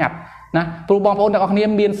មចុះញត្តិណាព្រោះបងប្អូនទាំងអស់គ្នា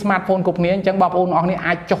មាន smartphone គ្រប់គ្នាអញ្ចឹងបងប្អូនទាំងអស់គ្នា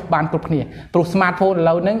អាចចុះបានគ្រប់គ្នាព្រោះ smartphone ឥ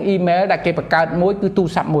ឡូវហ្នឹង email ដែលគេបង្កើតមួយគឺទូរ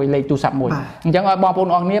ស័ព្ទមួយលេខទូរស័ព្ទមួយអញ្ចឹងឲ្យបងប្អូន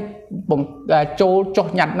ទាំងអស់គ្នាចូលចុះ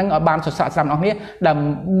ញត្តិហ្នឹងឲ្យបានសស្រាក់ស្រាំទាំងអស់គ្នាដើ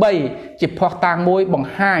ម្បីជាភ័ស្តុតាងមួយបង្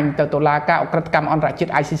ហាញទៅតុលាការអក្រិតកម្មអន្តរជា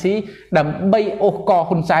តិ ICC ដើម្បីអូសក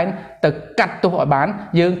ហ៊ុនសែនទៅកាត់ទោសឲ្យបាន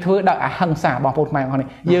យើងធ្វើដោយអហិង្សាបងប្អូនខ្មែរទាំងអស់គ្នា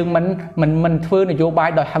យើងមិនធ្វើនយោបាយ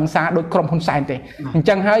ដោយហិង្សាដោយក្រុមហ៊ុនសែនទេអញ្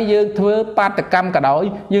ចឹងហើយយើងធ្វើបាតកម្មក៏ដោយ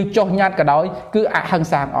យើងចុះញត្តិក៏ដោយគឺអហិង្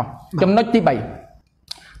សាអស់ចំណុចទី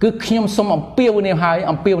3គឺខ្ញុំសូមអំពាវនាវឲ្យ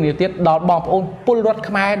អំពាវនាវទៀតដល់បងប្អូនពលរដ្ឋ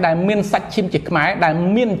ខ្មែរដែលមានសាច់ឈាមជាខ្មែរដែល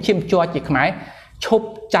មានឈាមជ័រជាខ្មែរឈប់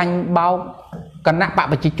ចាញ់បោកគណៈបក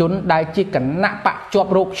ប្រជាជនដែលជាគណៈបកជាប់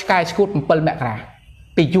រោគឆ្កែឆ្កួត7មករា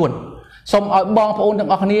ពីយួនសូមឲ្យបងប្អូនទាំ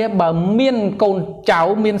ងអស់គ្នាបើមានកូនចៅ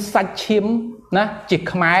មានសាច់ឈាមណាជា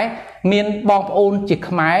ខ្មែរមានបងប្អូនជា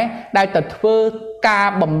ខ្មែរដែលទៅធ្វើការ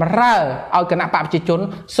បំរើឲ្យគណៈបកប្រជាជន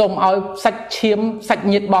សូមឲ្យសាច់ឈាមសាច់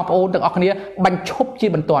ញាតិបងប្អូនទាំងអស់គ្នាបញ្ឈប់ជា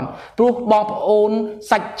បន្ទាន់ព្រោះបងប្អូន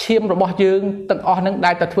សាច់ឈាមរបស់យើងទាំងអស់នឹង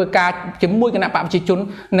ដែលទៅធ្វើការជាមួយគណៈបកប្រជាជន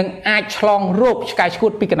នឹងអាចឆ្លងរោគឆ្កែឆ្កួ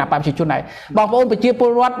តពីគណៈបកប្រជាជនដែរបងប្អូនប្រជាពល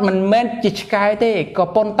រដ្ឋមិនមែនជាឆ្កែទេក៏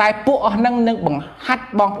ប៉ុន្តែពួកអស់នឹងនឹងបង្ហាត់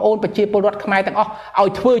បងប្អូនប្រជាពលរដ្ឋខ្មែរទាំងអស់ឲ្យ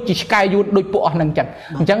ធ្វើជាឆ្កែយួនដោយពួកអស់នឹងចឹង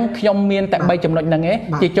អញ្ចឹងខ្ញុំមានតែ3ចំណុចហ្នឹងឯង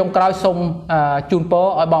ជាចុងក្រោយសូមជូនពរ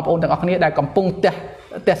ឲ្យបងប្អូនទាំងអស់គ្នាដែលកំពុង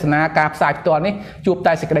ទេសនាការផ្សាយផ្ទាល់នេះជួប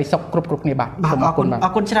តែសេចក្តីសុខគ្រប់គ្នាបាទសូមអរគុណបាទអ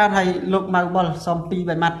រគុណច្រើនហើយលោកម៉ៅបុលសូម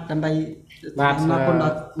2-3ម៉ាត់ដើម្បីបាទអរគុណដ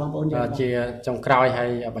ល់បងប្អូនយើងជាចុងក្រោយហើ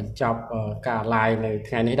យបញ្ចប់ការ live នៅ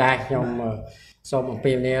ថ្ងៃនេះដែរខ្ញុំសូមអំ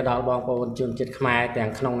ពាវនាវដល់បងប្អូនជនជាតិខ្មែរទាំ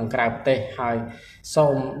ងក្នុងនិងក្រៅប្រទេសហើយសូ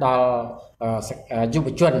មដល់យុវ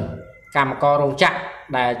ជនកម្មកររោងចក្រ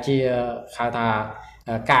ដែលជាហៅថា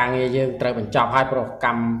ការងារយើងត្រូវបញ្ចប់ហើយព្រោះក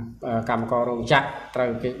ម្មកររោងចក្រត្រូវ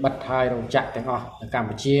គេបិទហើយរោងចក្រទាំងអស់នៅកម្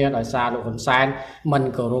ពុជាដោយសារលោកហ៊ុនសែនមិន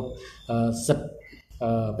គោរពសិទ្ធិ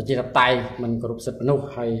ប្រជាធិបតេយ្យមិនគោរពសិទ្ធិមនុស្ស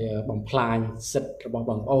ហើយបំផ្លាញសិទ្ធិរបស់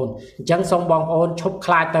បងប្អូនអញ្ចឹងសូមបងប្អូនឈប់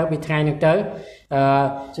ខ្លាចទៅពីថ្ងៃនេះទៅ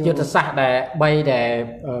យុទ្ធសាស្ត្រដែល3ដែល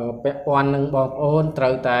ពាក់ព័ន្ធនឹងបងប្អូនត្រូ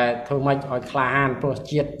វតែធ្វើម៉េចឲ្យក្លាហានព្រោះ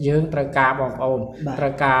ជាតិយើងត្រូវការបងប្អូនត្រូ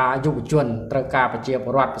វការយុវជនត្រូវការប្រជាព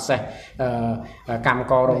លរដ្ឋពិសេសកម្ម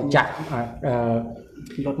កររោងចក្រ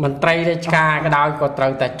មន្ត្រីរាជការក៏ដោយក៏ត្រូ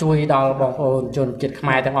វតែជួយដល់បងប្អូនជនជាតិខ្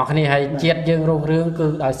មែរទាំងអស់គ្នាហើយជាតិយើងរុងរឿងគឺ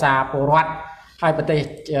ដោយសារពលរដ្ឋហើយប្រទេស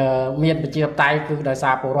មានប្រជាធិបតេយ្យគឺដោយ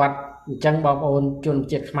សារពលរដ្ឋអញ្ចឹងបងប្អូនជន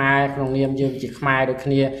ជាតិខ្មែរក្នុងនាមយើងជាខ្មែរដូចគ្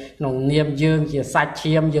នាក្នុងនាមយើងជាសាច់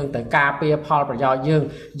ឈាមយើងត្រូវការពារផលប្រយោជន៍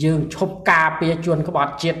យើងឈប់ការពារជនក្ប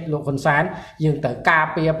ត់ជាតិលោកហ៊ុនសែនយើងត្រូវការ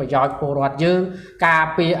ពារប្រយោជន៍ពលរដ្ឋយើងការ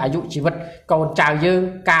ពារអាយុជីវិតកូនចៅយើង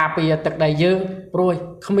ការពារទឹកដីយើង ព្រោះ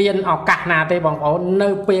គ្មានឱកាសណាទេបងប្អូននៅ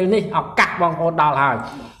ពេលនេះឱកាសបងប្អូនដល់ហើ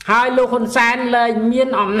យលោកហ៊ុនសែនលែងមាន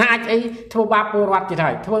អំណាចអីធ្វើបាបពលរដ្ឋទៀត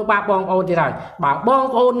ហើយធ្វើបាបបងប្អូនទៀតហើយបើបង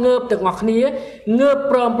ប្អូនងើបទាំងអស់គ្នាងើប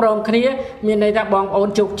ព្រមគ្នាមានន័យថាបងប្អូន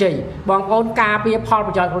ជោគជ័យបងប្អូនការពារផល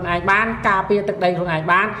ប្រយោជន៍ខ្លួនឯងបានការពារទឹកដីខ្លួនឯង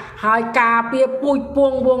បានហើយការពារពូជព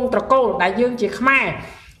ងវងត្រកូលដែលយើងជាខ្មែរ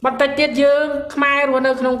បន្តិចទៀតយើងខ្មែររស់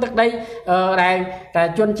នៅក្នុងទឹកដីដែលតែ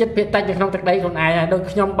ជនជាតិភាគតិចនៅក្នុងទឹកដីខ្លួនឯងហើយដូច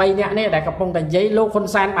ខ្ញុំ3នាក់នេះដែលកំពុងតែនិយាយលោកហ៊ុន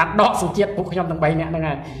សែនបានដកសញ្ជាតិពួកខ្ញុំទាំង3នាក់ហ្នឹង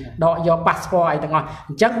ហើយដកយកប៉ាសពតអីទាំងអស់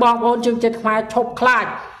អញ្ចឹងបងប្អូនជនជាតិខ្មែរឈប់ខ្លាច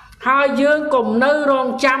ហើយយើងកុំនៅរង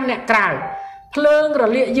ចាំអ្នកក្រៅភ្លើងរ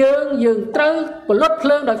លាកយើងត្រូវផលិតភ្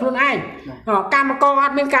លើងដោយខ្លួនឯងកម្មករអ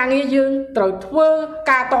ត់មានការងារយើងត្រូវធ្វើ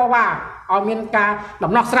ការតវ៉ាឲ្យមានការ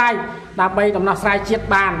ដំណោះស្រាយដើម្បីដំណោះស្រាយជាតិ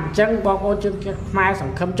បានអញ្ចឹងបងប្អូនជនជាតិខ្មែរស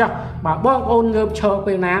ង្ឃឹមចុះបើបងប្អូនងើបឈរ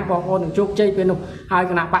ពេលណាបងប្អូននឹងជោគជ័យពេលនោះហើយ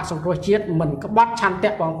គណៈបកសង្គ្រោះជាតិមិនក្បត់ឆន្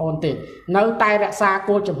ទៈបងប្អូនទេនៅតែរក្សា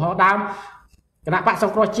គោលចំហដើមគណៈបកស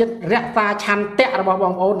ង្គ្រោះជាតិរក្សាឆន្ទៈរបស់ប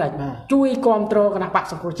ងប្អូនដែលជួយគ្រប់គ្រងគណៈបក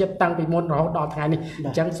សង្គ្រោះជាតិតាំងពីមុនរហូតដល់ថ្ងៃនេះអ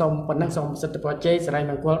ញ្ចឹងសូមប៉ុណ្ណឹងសូមសិទ្ធិប្រជ័យសិរី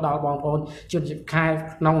មង្គលដល់បងប្អូនជនជាតិខ្មែរ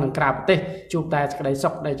ក្នុងនិងក្រៅប្រទេសជួបតែសេចក្តីសុ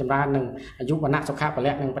ខសេចក្តីចម្រើននិងអាយុវណ្ណៈសុខៈព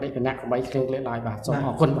លៈនិងបរិបណៈកបីគ្លៀងគ្លាដោយបាទសូមអ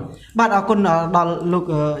រគុណបាទអរគុណដល់លោក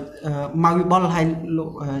ម៉ៅវិបុលហើយលោក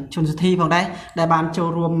ជុនសុធីផងដែរដែលបានចូល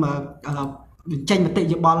រួមបញ្ចេញមតិ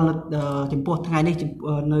យោបល់ចំពោះថ្ងៃនេះ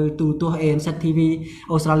នៅទូរទស្សន៍ ANZ TV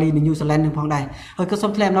អូស្ត្រាលីនិងញូហ្សេឡង់នឹងផងដែរហើយក៏សូ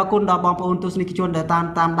មថ្លែងអំណរគុណដល់បងប្អូនទស្សនិកជនដែលតាម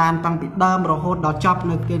ដានតាំងពីដើមរហូតដល់ចប់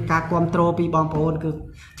នៅការគ្រប់គ្រងពីបងប្អូនគឺ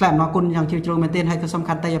ថ្លែងអំណរគុណយ៉ាងជ្រាលជ្រៅមែនទែនហើយក៏សូម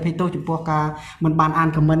ខន្តីអភ័យទោសចំពោះការមិនបានអាន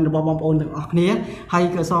ខមមិនរបស់បងប្អូនទាំងអស់គ្នាហើយ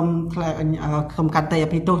ក៏សូមខន្តីអ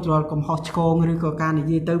ភ័យទោសរាល់កំហុសឆ្គងឬក៏ការនិ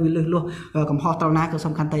យាយទៅវាលឺលួសកំហុសត្រង់ណាក៏សូ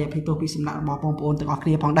មខន្តីអភ័យទោសពីសំណាក់របស់បងប្អូនទាំងអស់គ្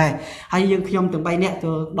នាផងដែរហើយយើងខ្ញុំទាំង3នាក់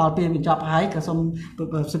ក៏ដល់ពេលបញ្ចប់ហើយក៏សូម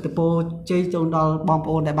សិទ្ធិពោជ័យចូលដល់បងប្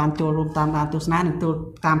អូនដែលបានចូលរួមតាមដានទស្សនានិង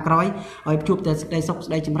តាមក្រោយឲ្យជួបតែសេចក្តីសុខសេច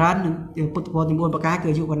ក្តីចម្រើននិងពុទ្ធពរទាំង4ប្រការគឺ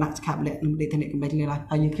អាយុវណ្ណៈសុខៈពលៈនិងដេធនៈកំបីគ្នាឡើយ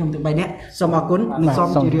ហើយយើងខ្ញុំទាំង3នាក់សូមអរគុណនិងសូម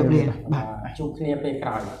ជម្រាបលាបាទជួបគ្នាពេលក្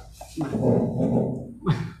រោយ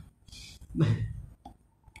បាទ